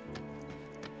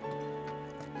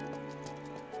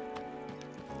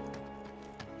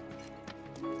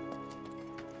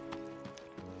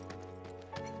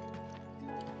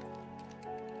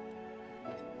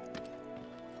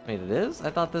 Wait, it is? I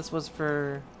thought this was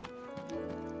for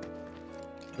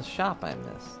the shop I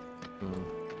missed.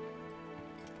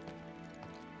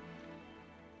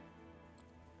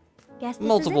 Guess this is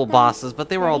Multiple it, then. bosses, but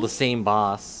they were all the Ready? same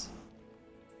boss.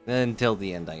 Until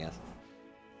the end, I guess.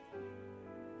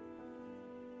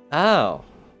 Oh.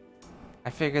 I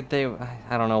figured they...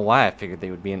 I don't know why I figured they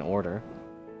would be in order.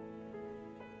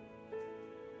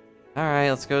 Alright,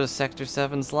 let's go to Sector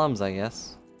 7 slums, I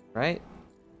guess. Right?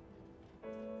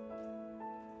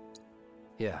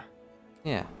 Yeah.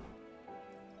 Yeah.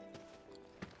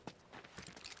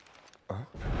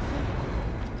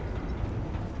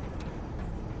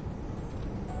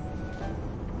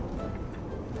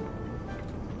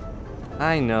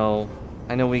 I know.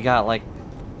 I know we got like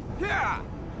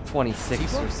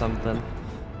 26 or something.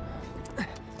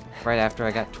 Right after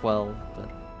I got 12, but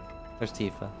there's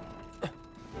Tifa.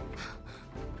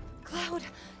 Cloud,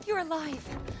 you're alive.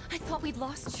 I thought we'd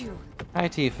lost you. Hi,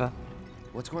 Tifa.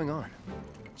 What's going on?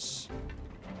 Shh.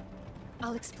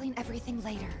 I'll explain everything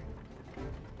later.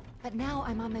 But now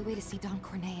I'm on my way to see Don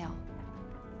Corneo.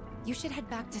 You should head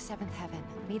back to 7th Heaven,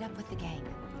 meet up with the gang.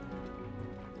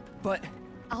 But...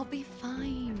 I'll be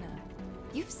fine.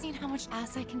 You've seen how much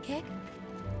ass I can kick?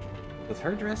 Does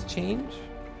her dress change?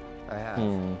 I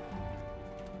have.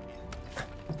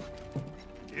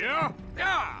 Yeah?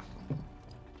 Yeah!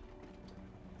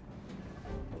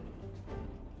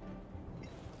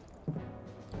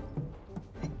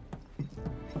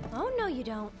 Oh, no, you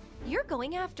don't. You're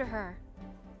going after her.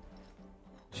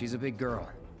 She's a big girl.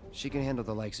 She can handle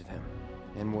the likes of him.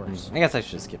 And worse. I guess I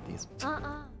should skip these.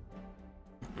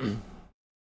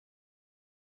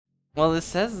 Well, this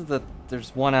says that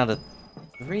there's 1 out of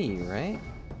 3, right?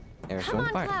 Aerith's Come going on,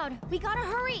 to party. Cloud. We gotta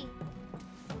hurry.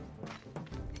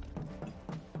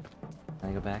 Can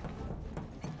I go back?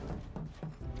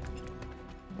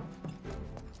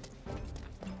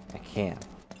 I can't.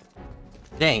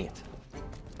 Dang it.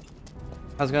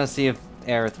 I was gonna see if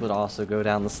Aerith would also go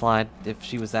down the slide if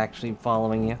she was actually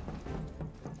following you.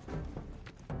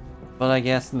 But I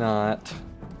guess not.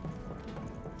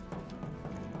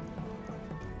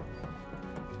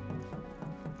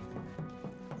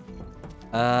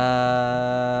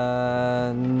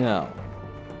 No.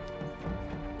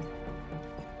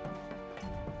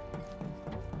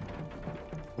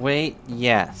 Wait,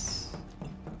 yes.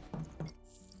 I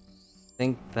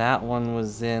think that one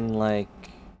was in, like...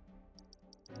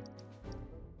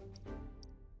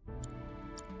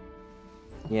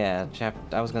 Yeah,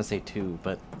 I was gonna say 2,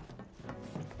 but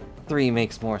 3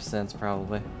 makes more sense,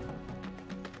 probably.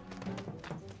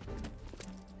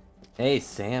 Hey,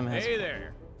 Sam has... Hey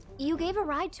there. You gave a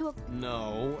ride to a...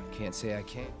 No, can't say I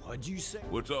can't. What'd you say?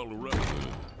 What's all the rest?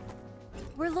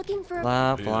 We're looking for a...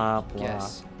 Blah, blah, blah.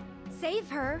 Yes. Save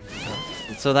her.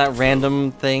 So that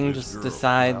random thing This just girl.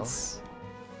 decides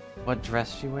what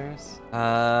dress she wears?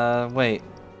 Wait.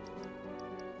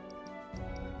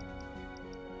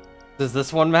 Does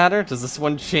this one matter? Does this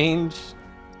one change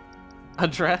a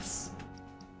dress?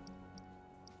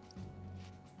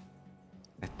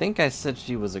 I think I said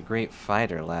she was a great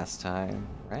fighter last time,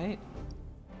 right?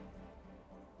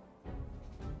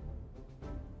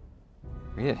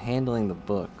 Great at handling the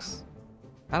books.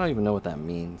 I don't even know what that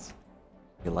means.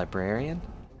 A librarian?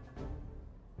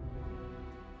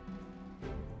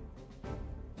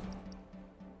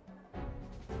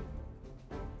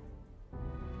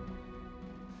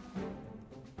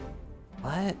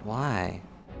 What? Why?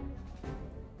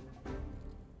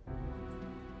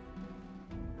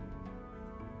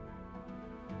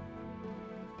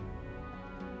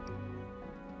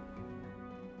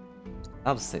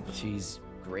 I'll just say this. She's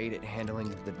great at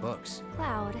handling the books.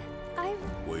 Cloud, I've...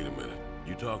 Wait a minute.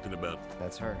 You talking about...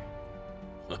 That's her.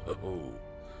 Oh,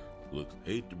 look,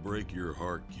 hate to break your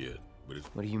heart, kid, but it's...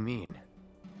 What do you mean?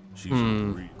 She's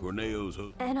Corneo's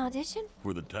hook An audition?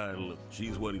 for the title of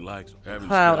She's What He Likes.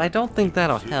 Cloud, I don't think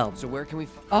that'll help. So where can we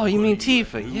Oh, you mean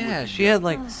Tifa? Yeah, she had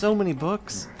like so many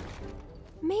books.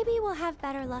 Maybe we'll have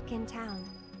better luck in town.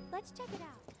 Let's check it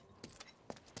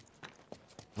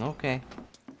out. Okay.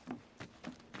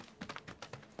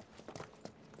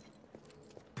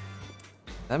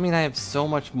 I mean, I have so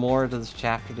much more to this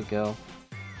chapter to go.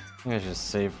 I'm gonna just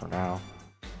save for now.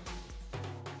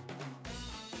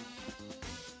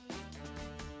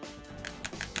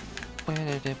 Oh,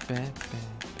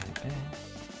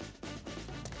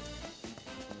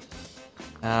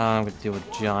 I'm gonna deal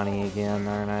with Johnny again,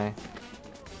 aren't I?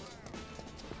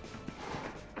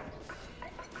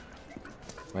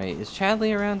 Wait, is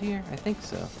Chadley around here? I think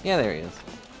so. Yeah, there he is.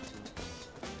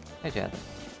 Hey, Chadley.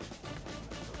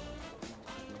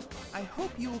 I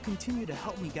hope you will continue to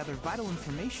help me gather vital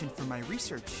information for my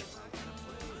research.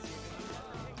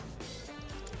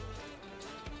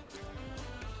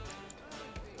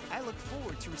 I look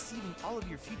forward to receiving all of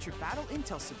your future battle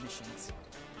intel submissions.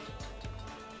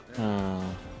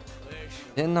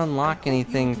 Didn't unlock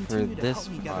anything for Continue to this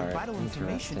help me gather part. vital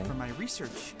information Interesting. for my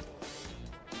research.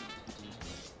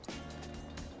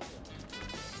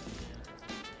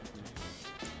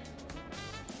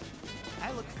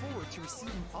 I look forward to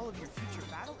receiving all of your future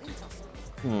battle intel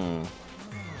submissions.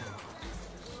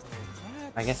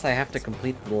 I guess I have to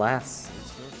complete the last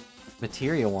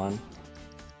materia one.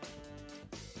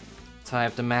 So I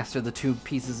have to master the 2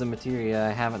 pieces of materia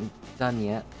I haven't done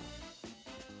yet.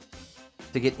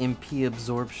 To get MP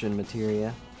absorption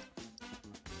materia.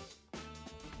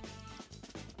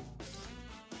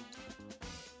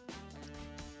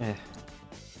 Eh.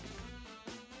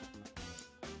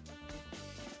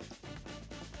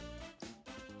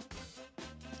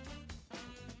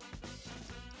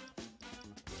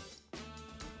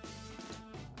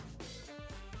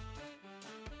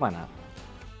 Why not?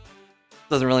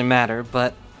 Doesn't really matter,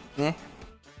 but eh.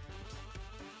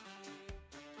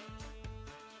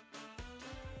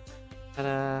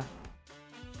 Ta-da.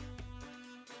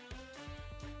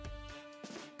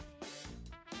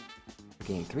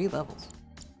 Gain 3 levels.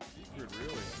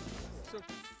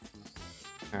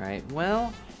 Alright,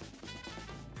 well...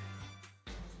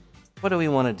 What do we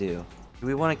want to do? Do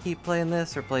we want to keep playing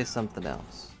this or play something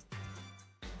else?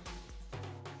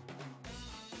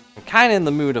 I'm kind of in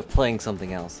the mood of playing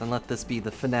something else, and let this be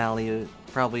the finale. It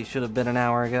probably should have been an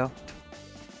hour ago.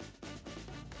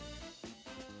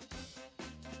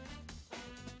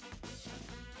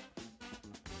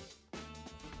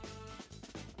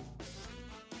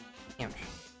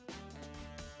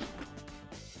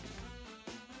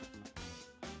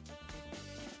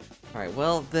 Alright,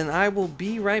 well, then I will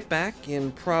be right back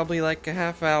in probably like a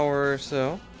half hour or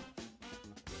so.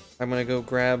 I'm gonna go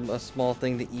grab a small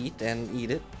thing to eat and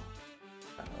eat it.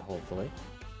 Hopefully.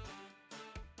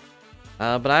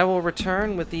 But I will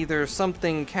return with either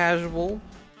something casual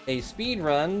a speed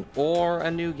run or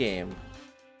a new game.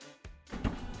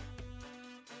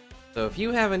 So if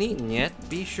you haven't eaten yet,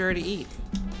 be sure to eat.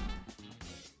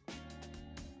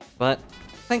 But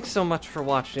thanks so much for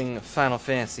watching Final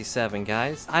Fantasy VII,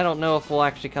 guys. I don't know if we'll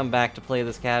actually come back to play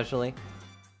this casually.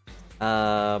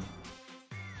 But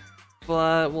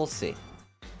we'll see.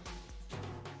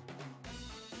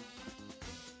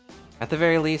 At the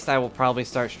very least, I will probably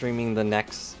start streaming the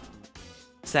next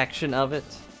section of it.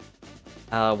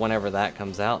 Whenever that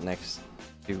comes out, next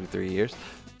 2-3 years.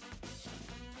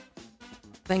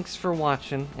 Thanks for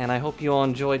watching, and I hope you all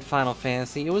enjoyed Final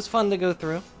Fantasy. It was fun to go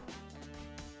through.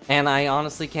 And I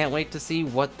honestly can't wait to see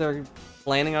what they're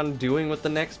planning on doing with the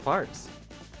next parts.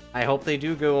 I hope they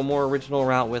do go a more original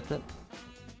route with it.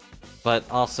 But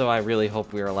also, I really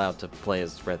hope we are allowed to play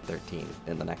as Red 13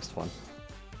 in the next one.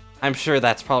 I'm sure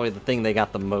that's probably the thing they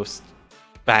got the most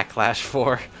backlash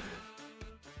for.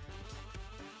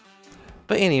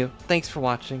 But anyway, thanks for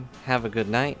watching, have a good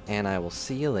night, and I will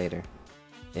see you later.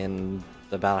 In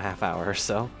about a half hour or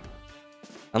so.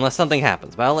 Unless something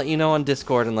happens, but I'll let you know on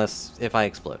Discord if I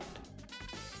explode.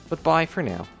 But bye for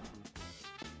now.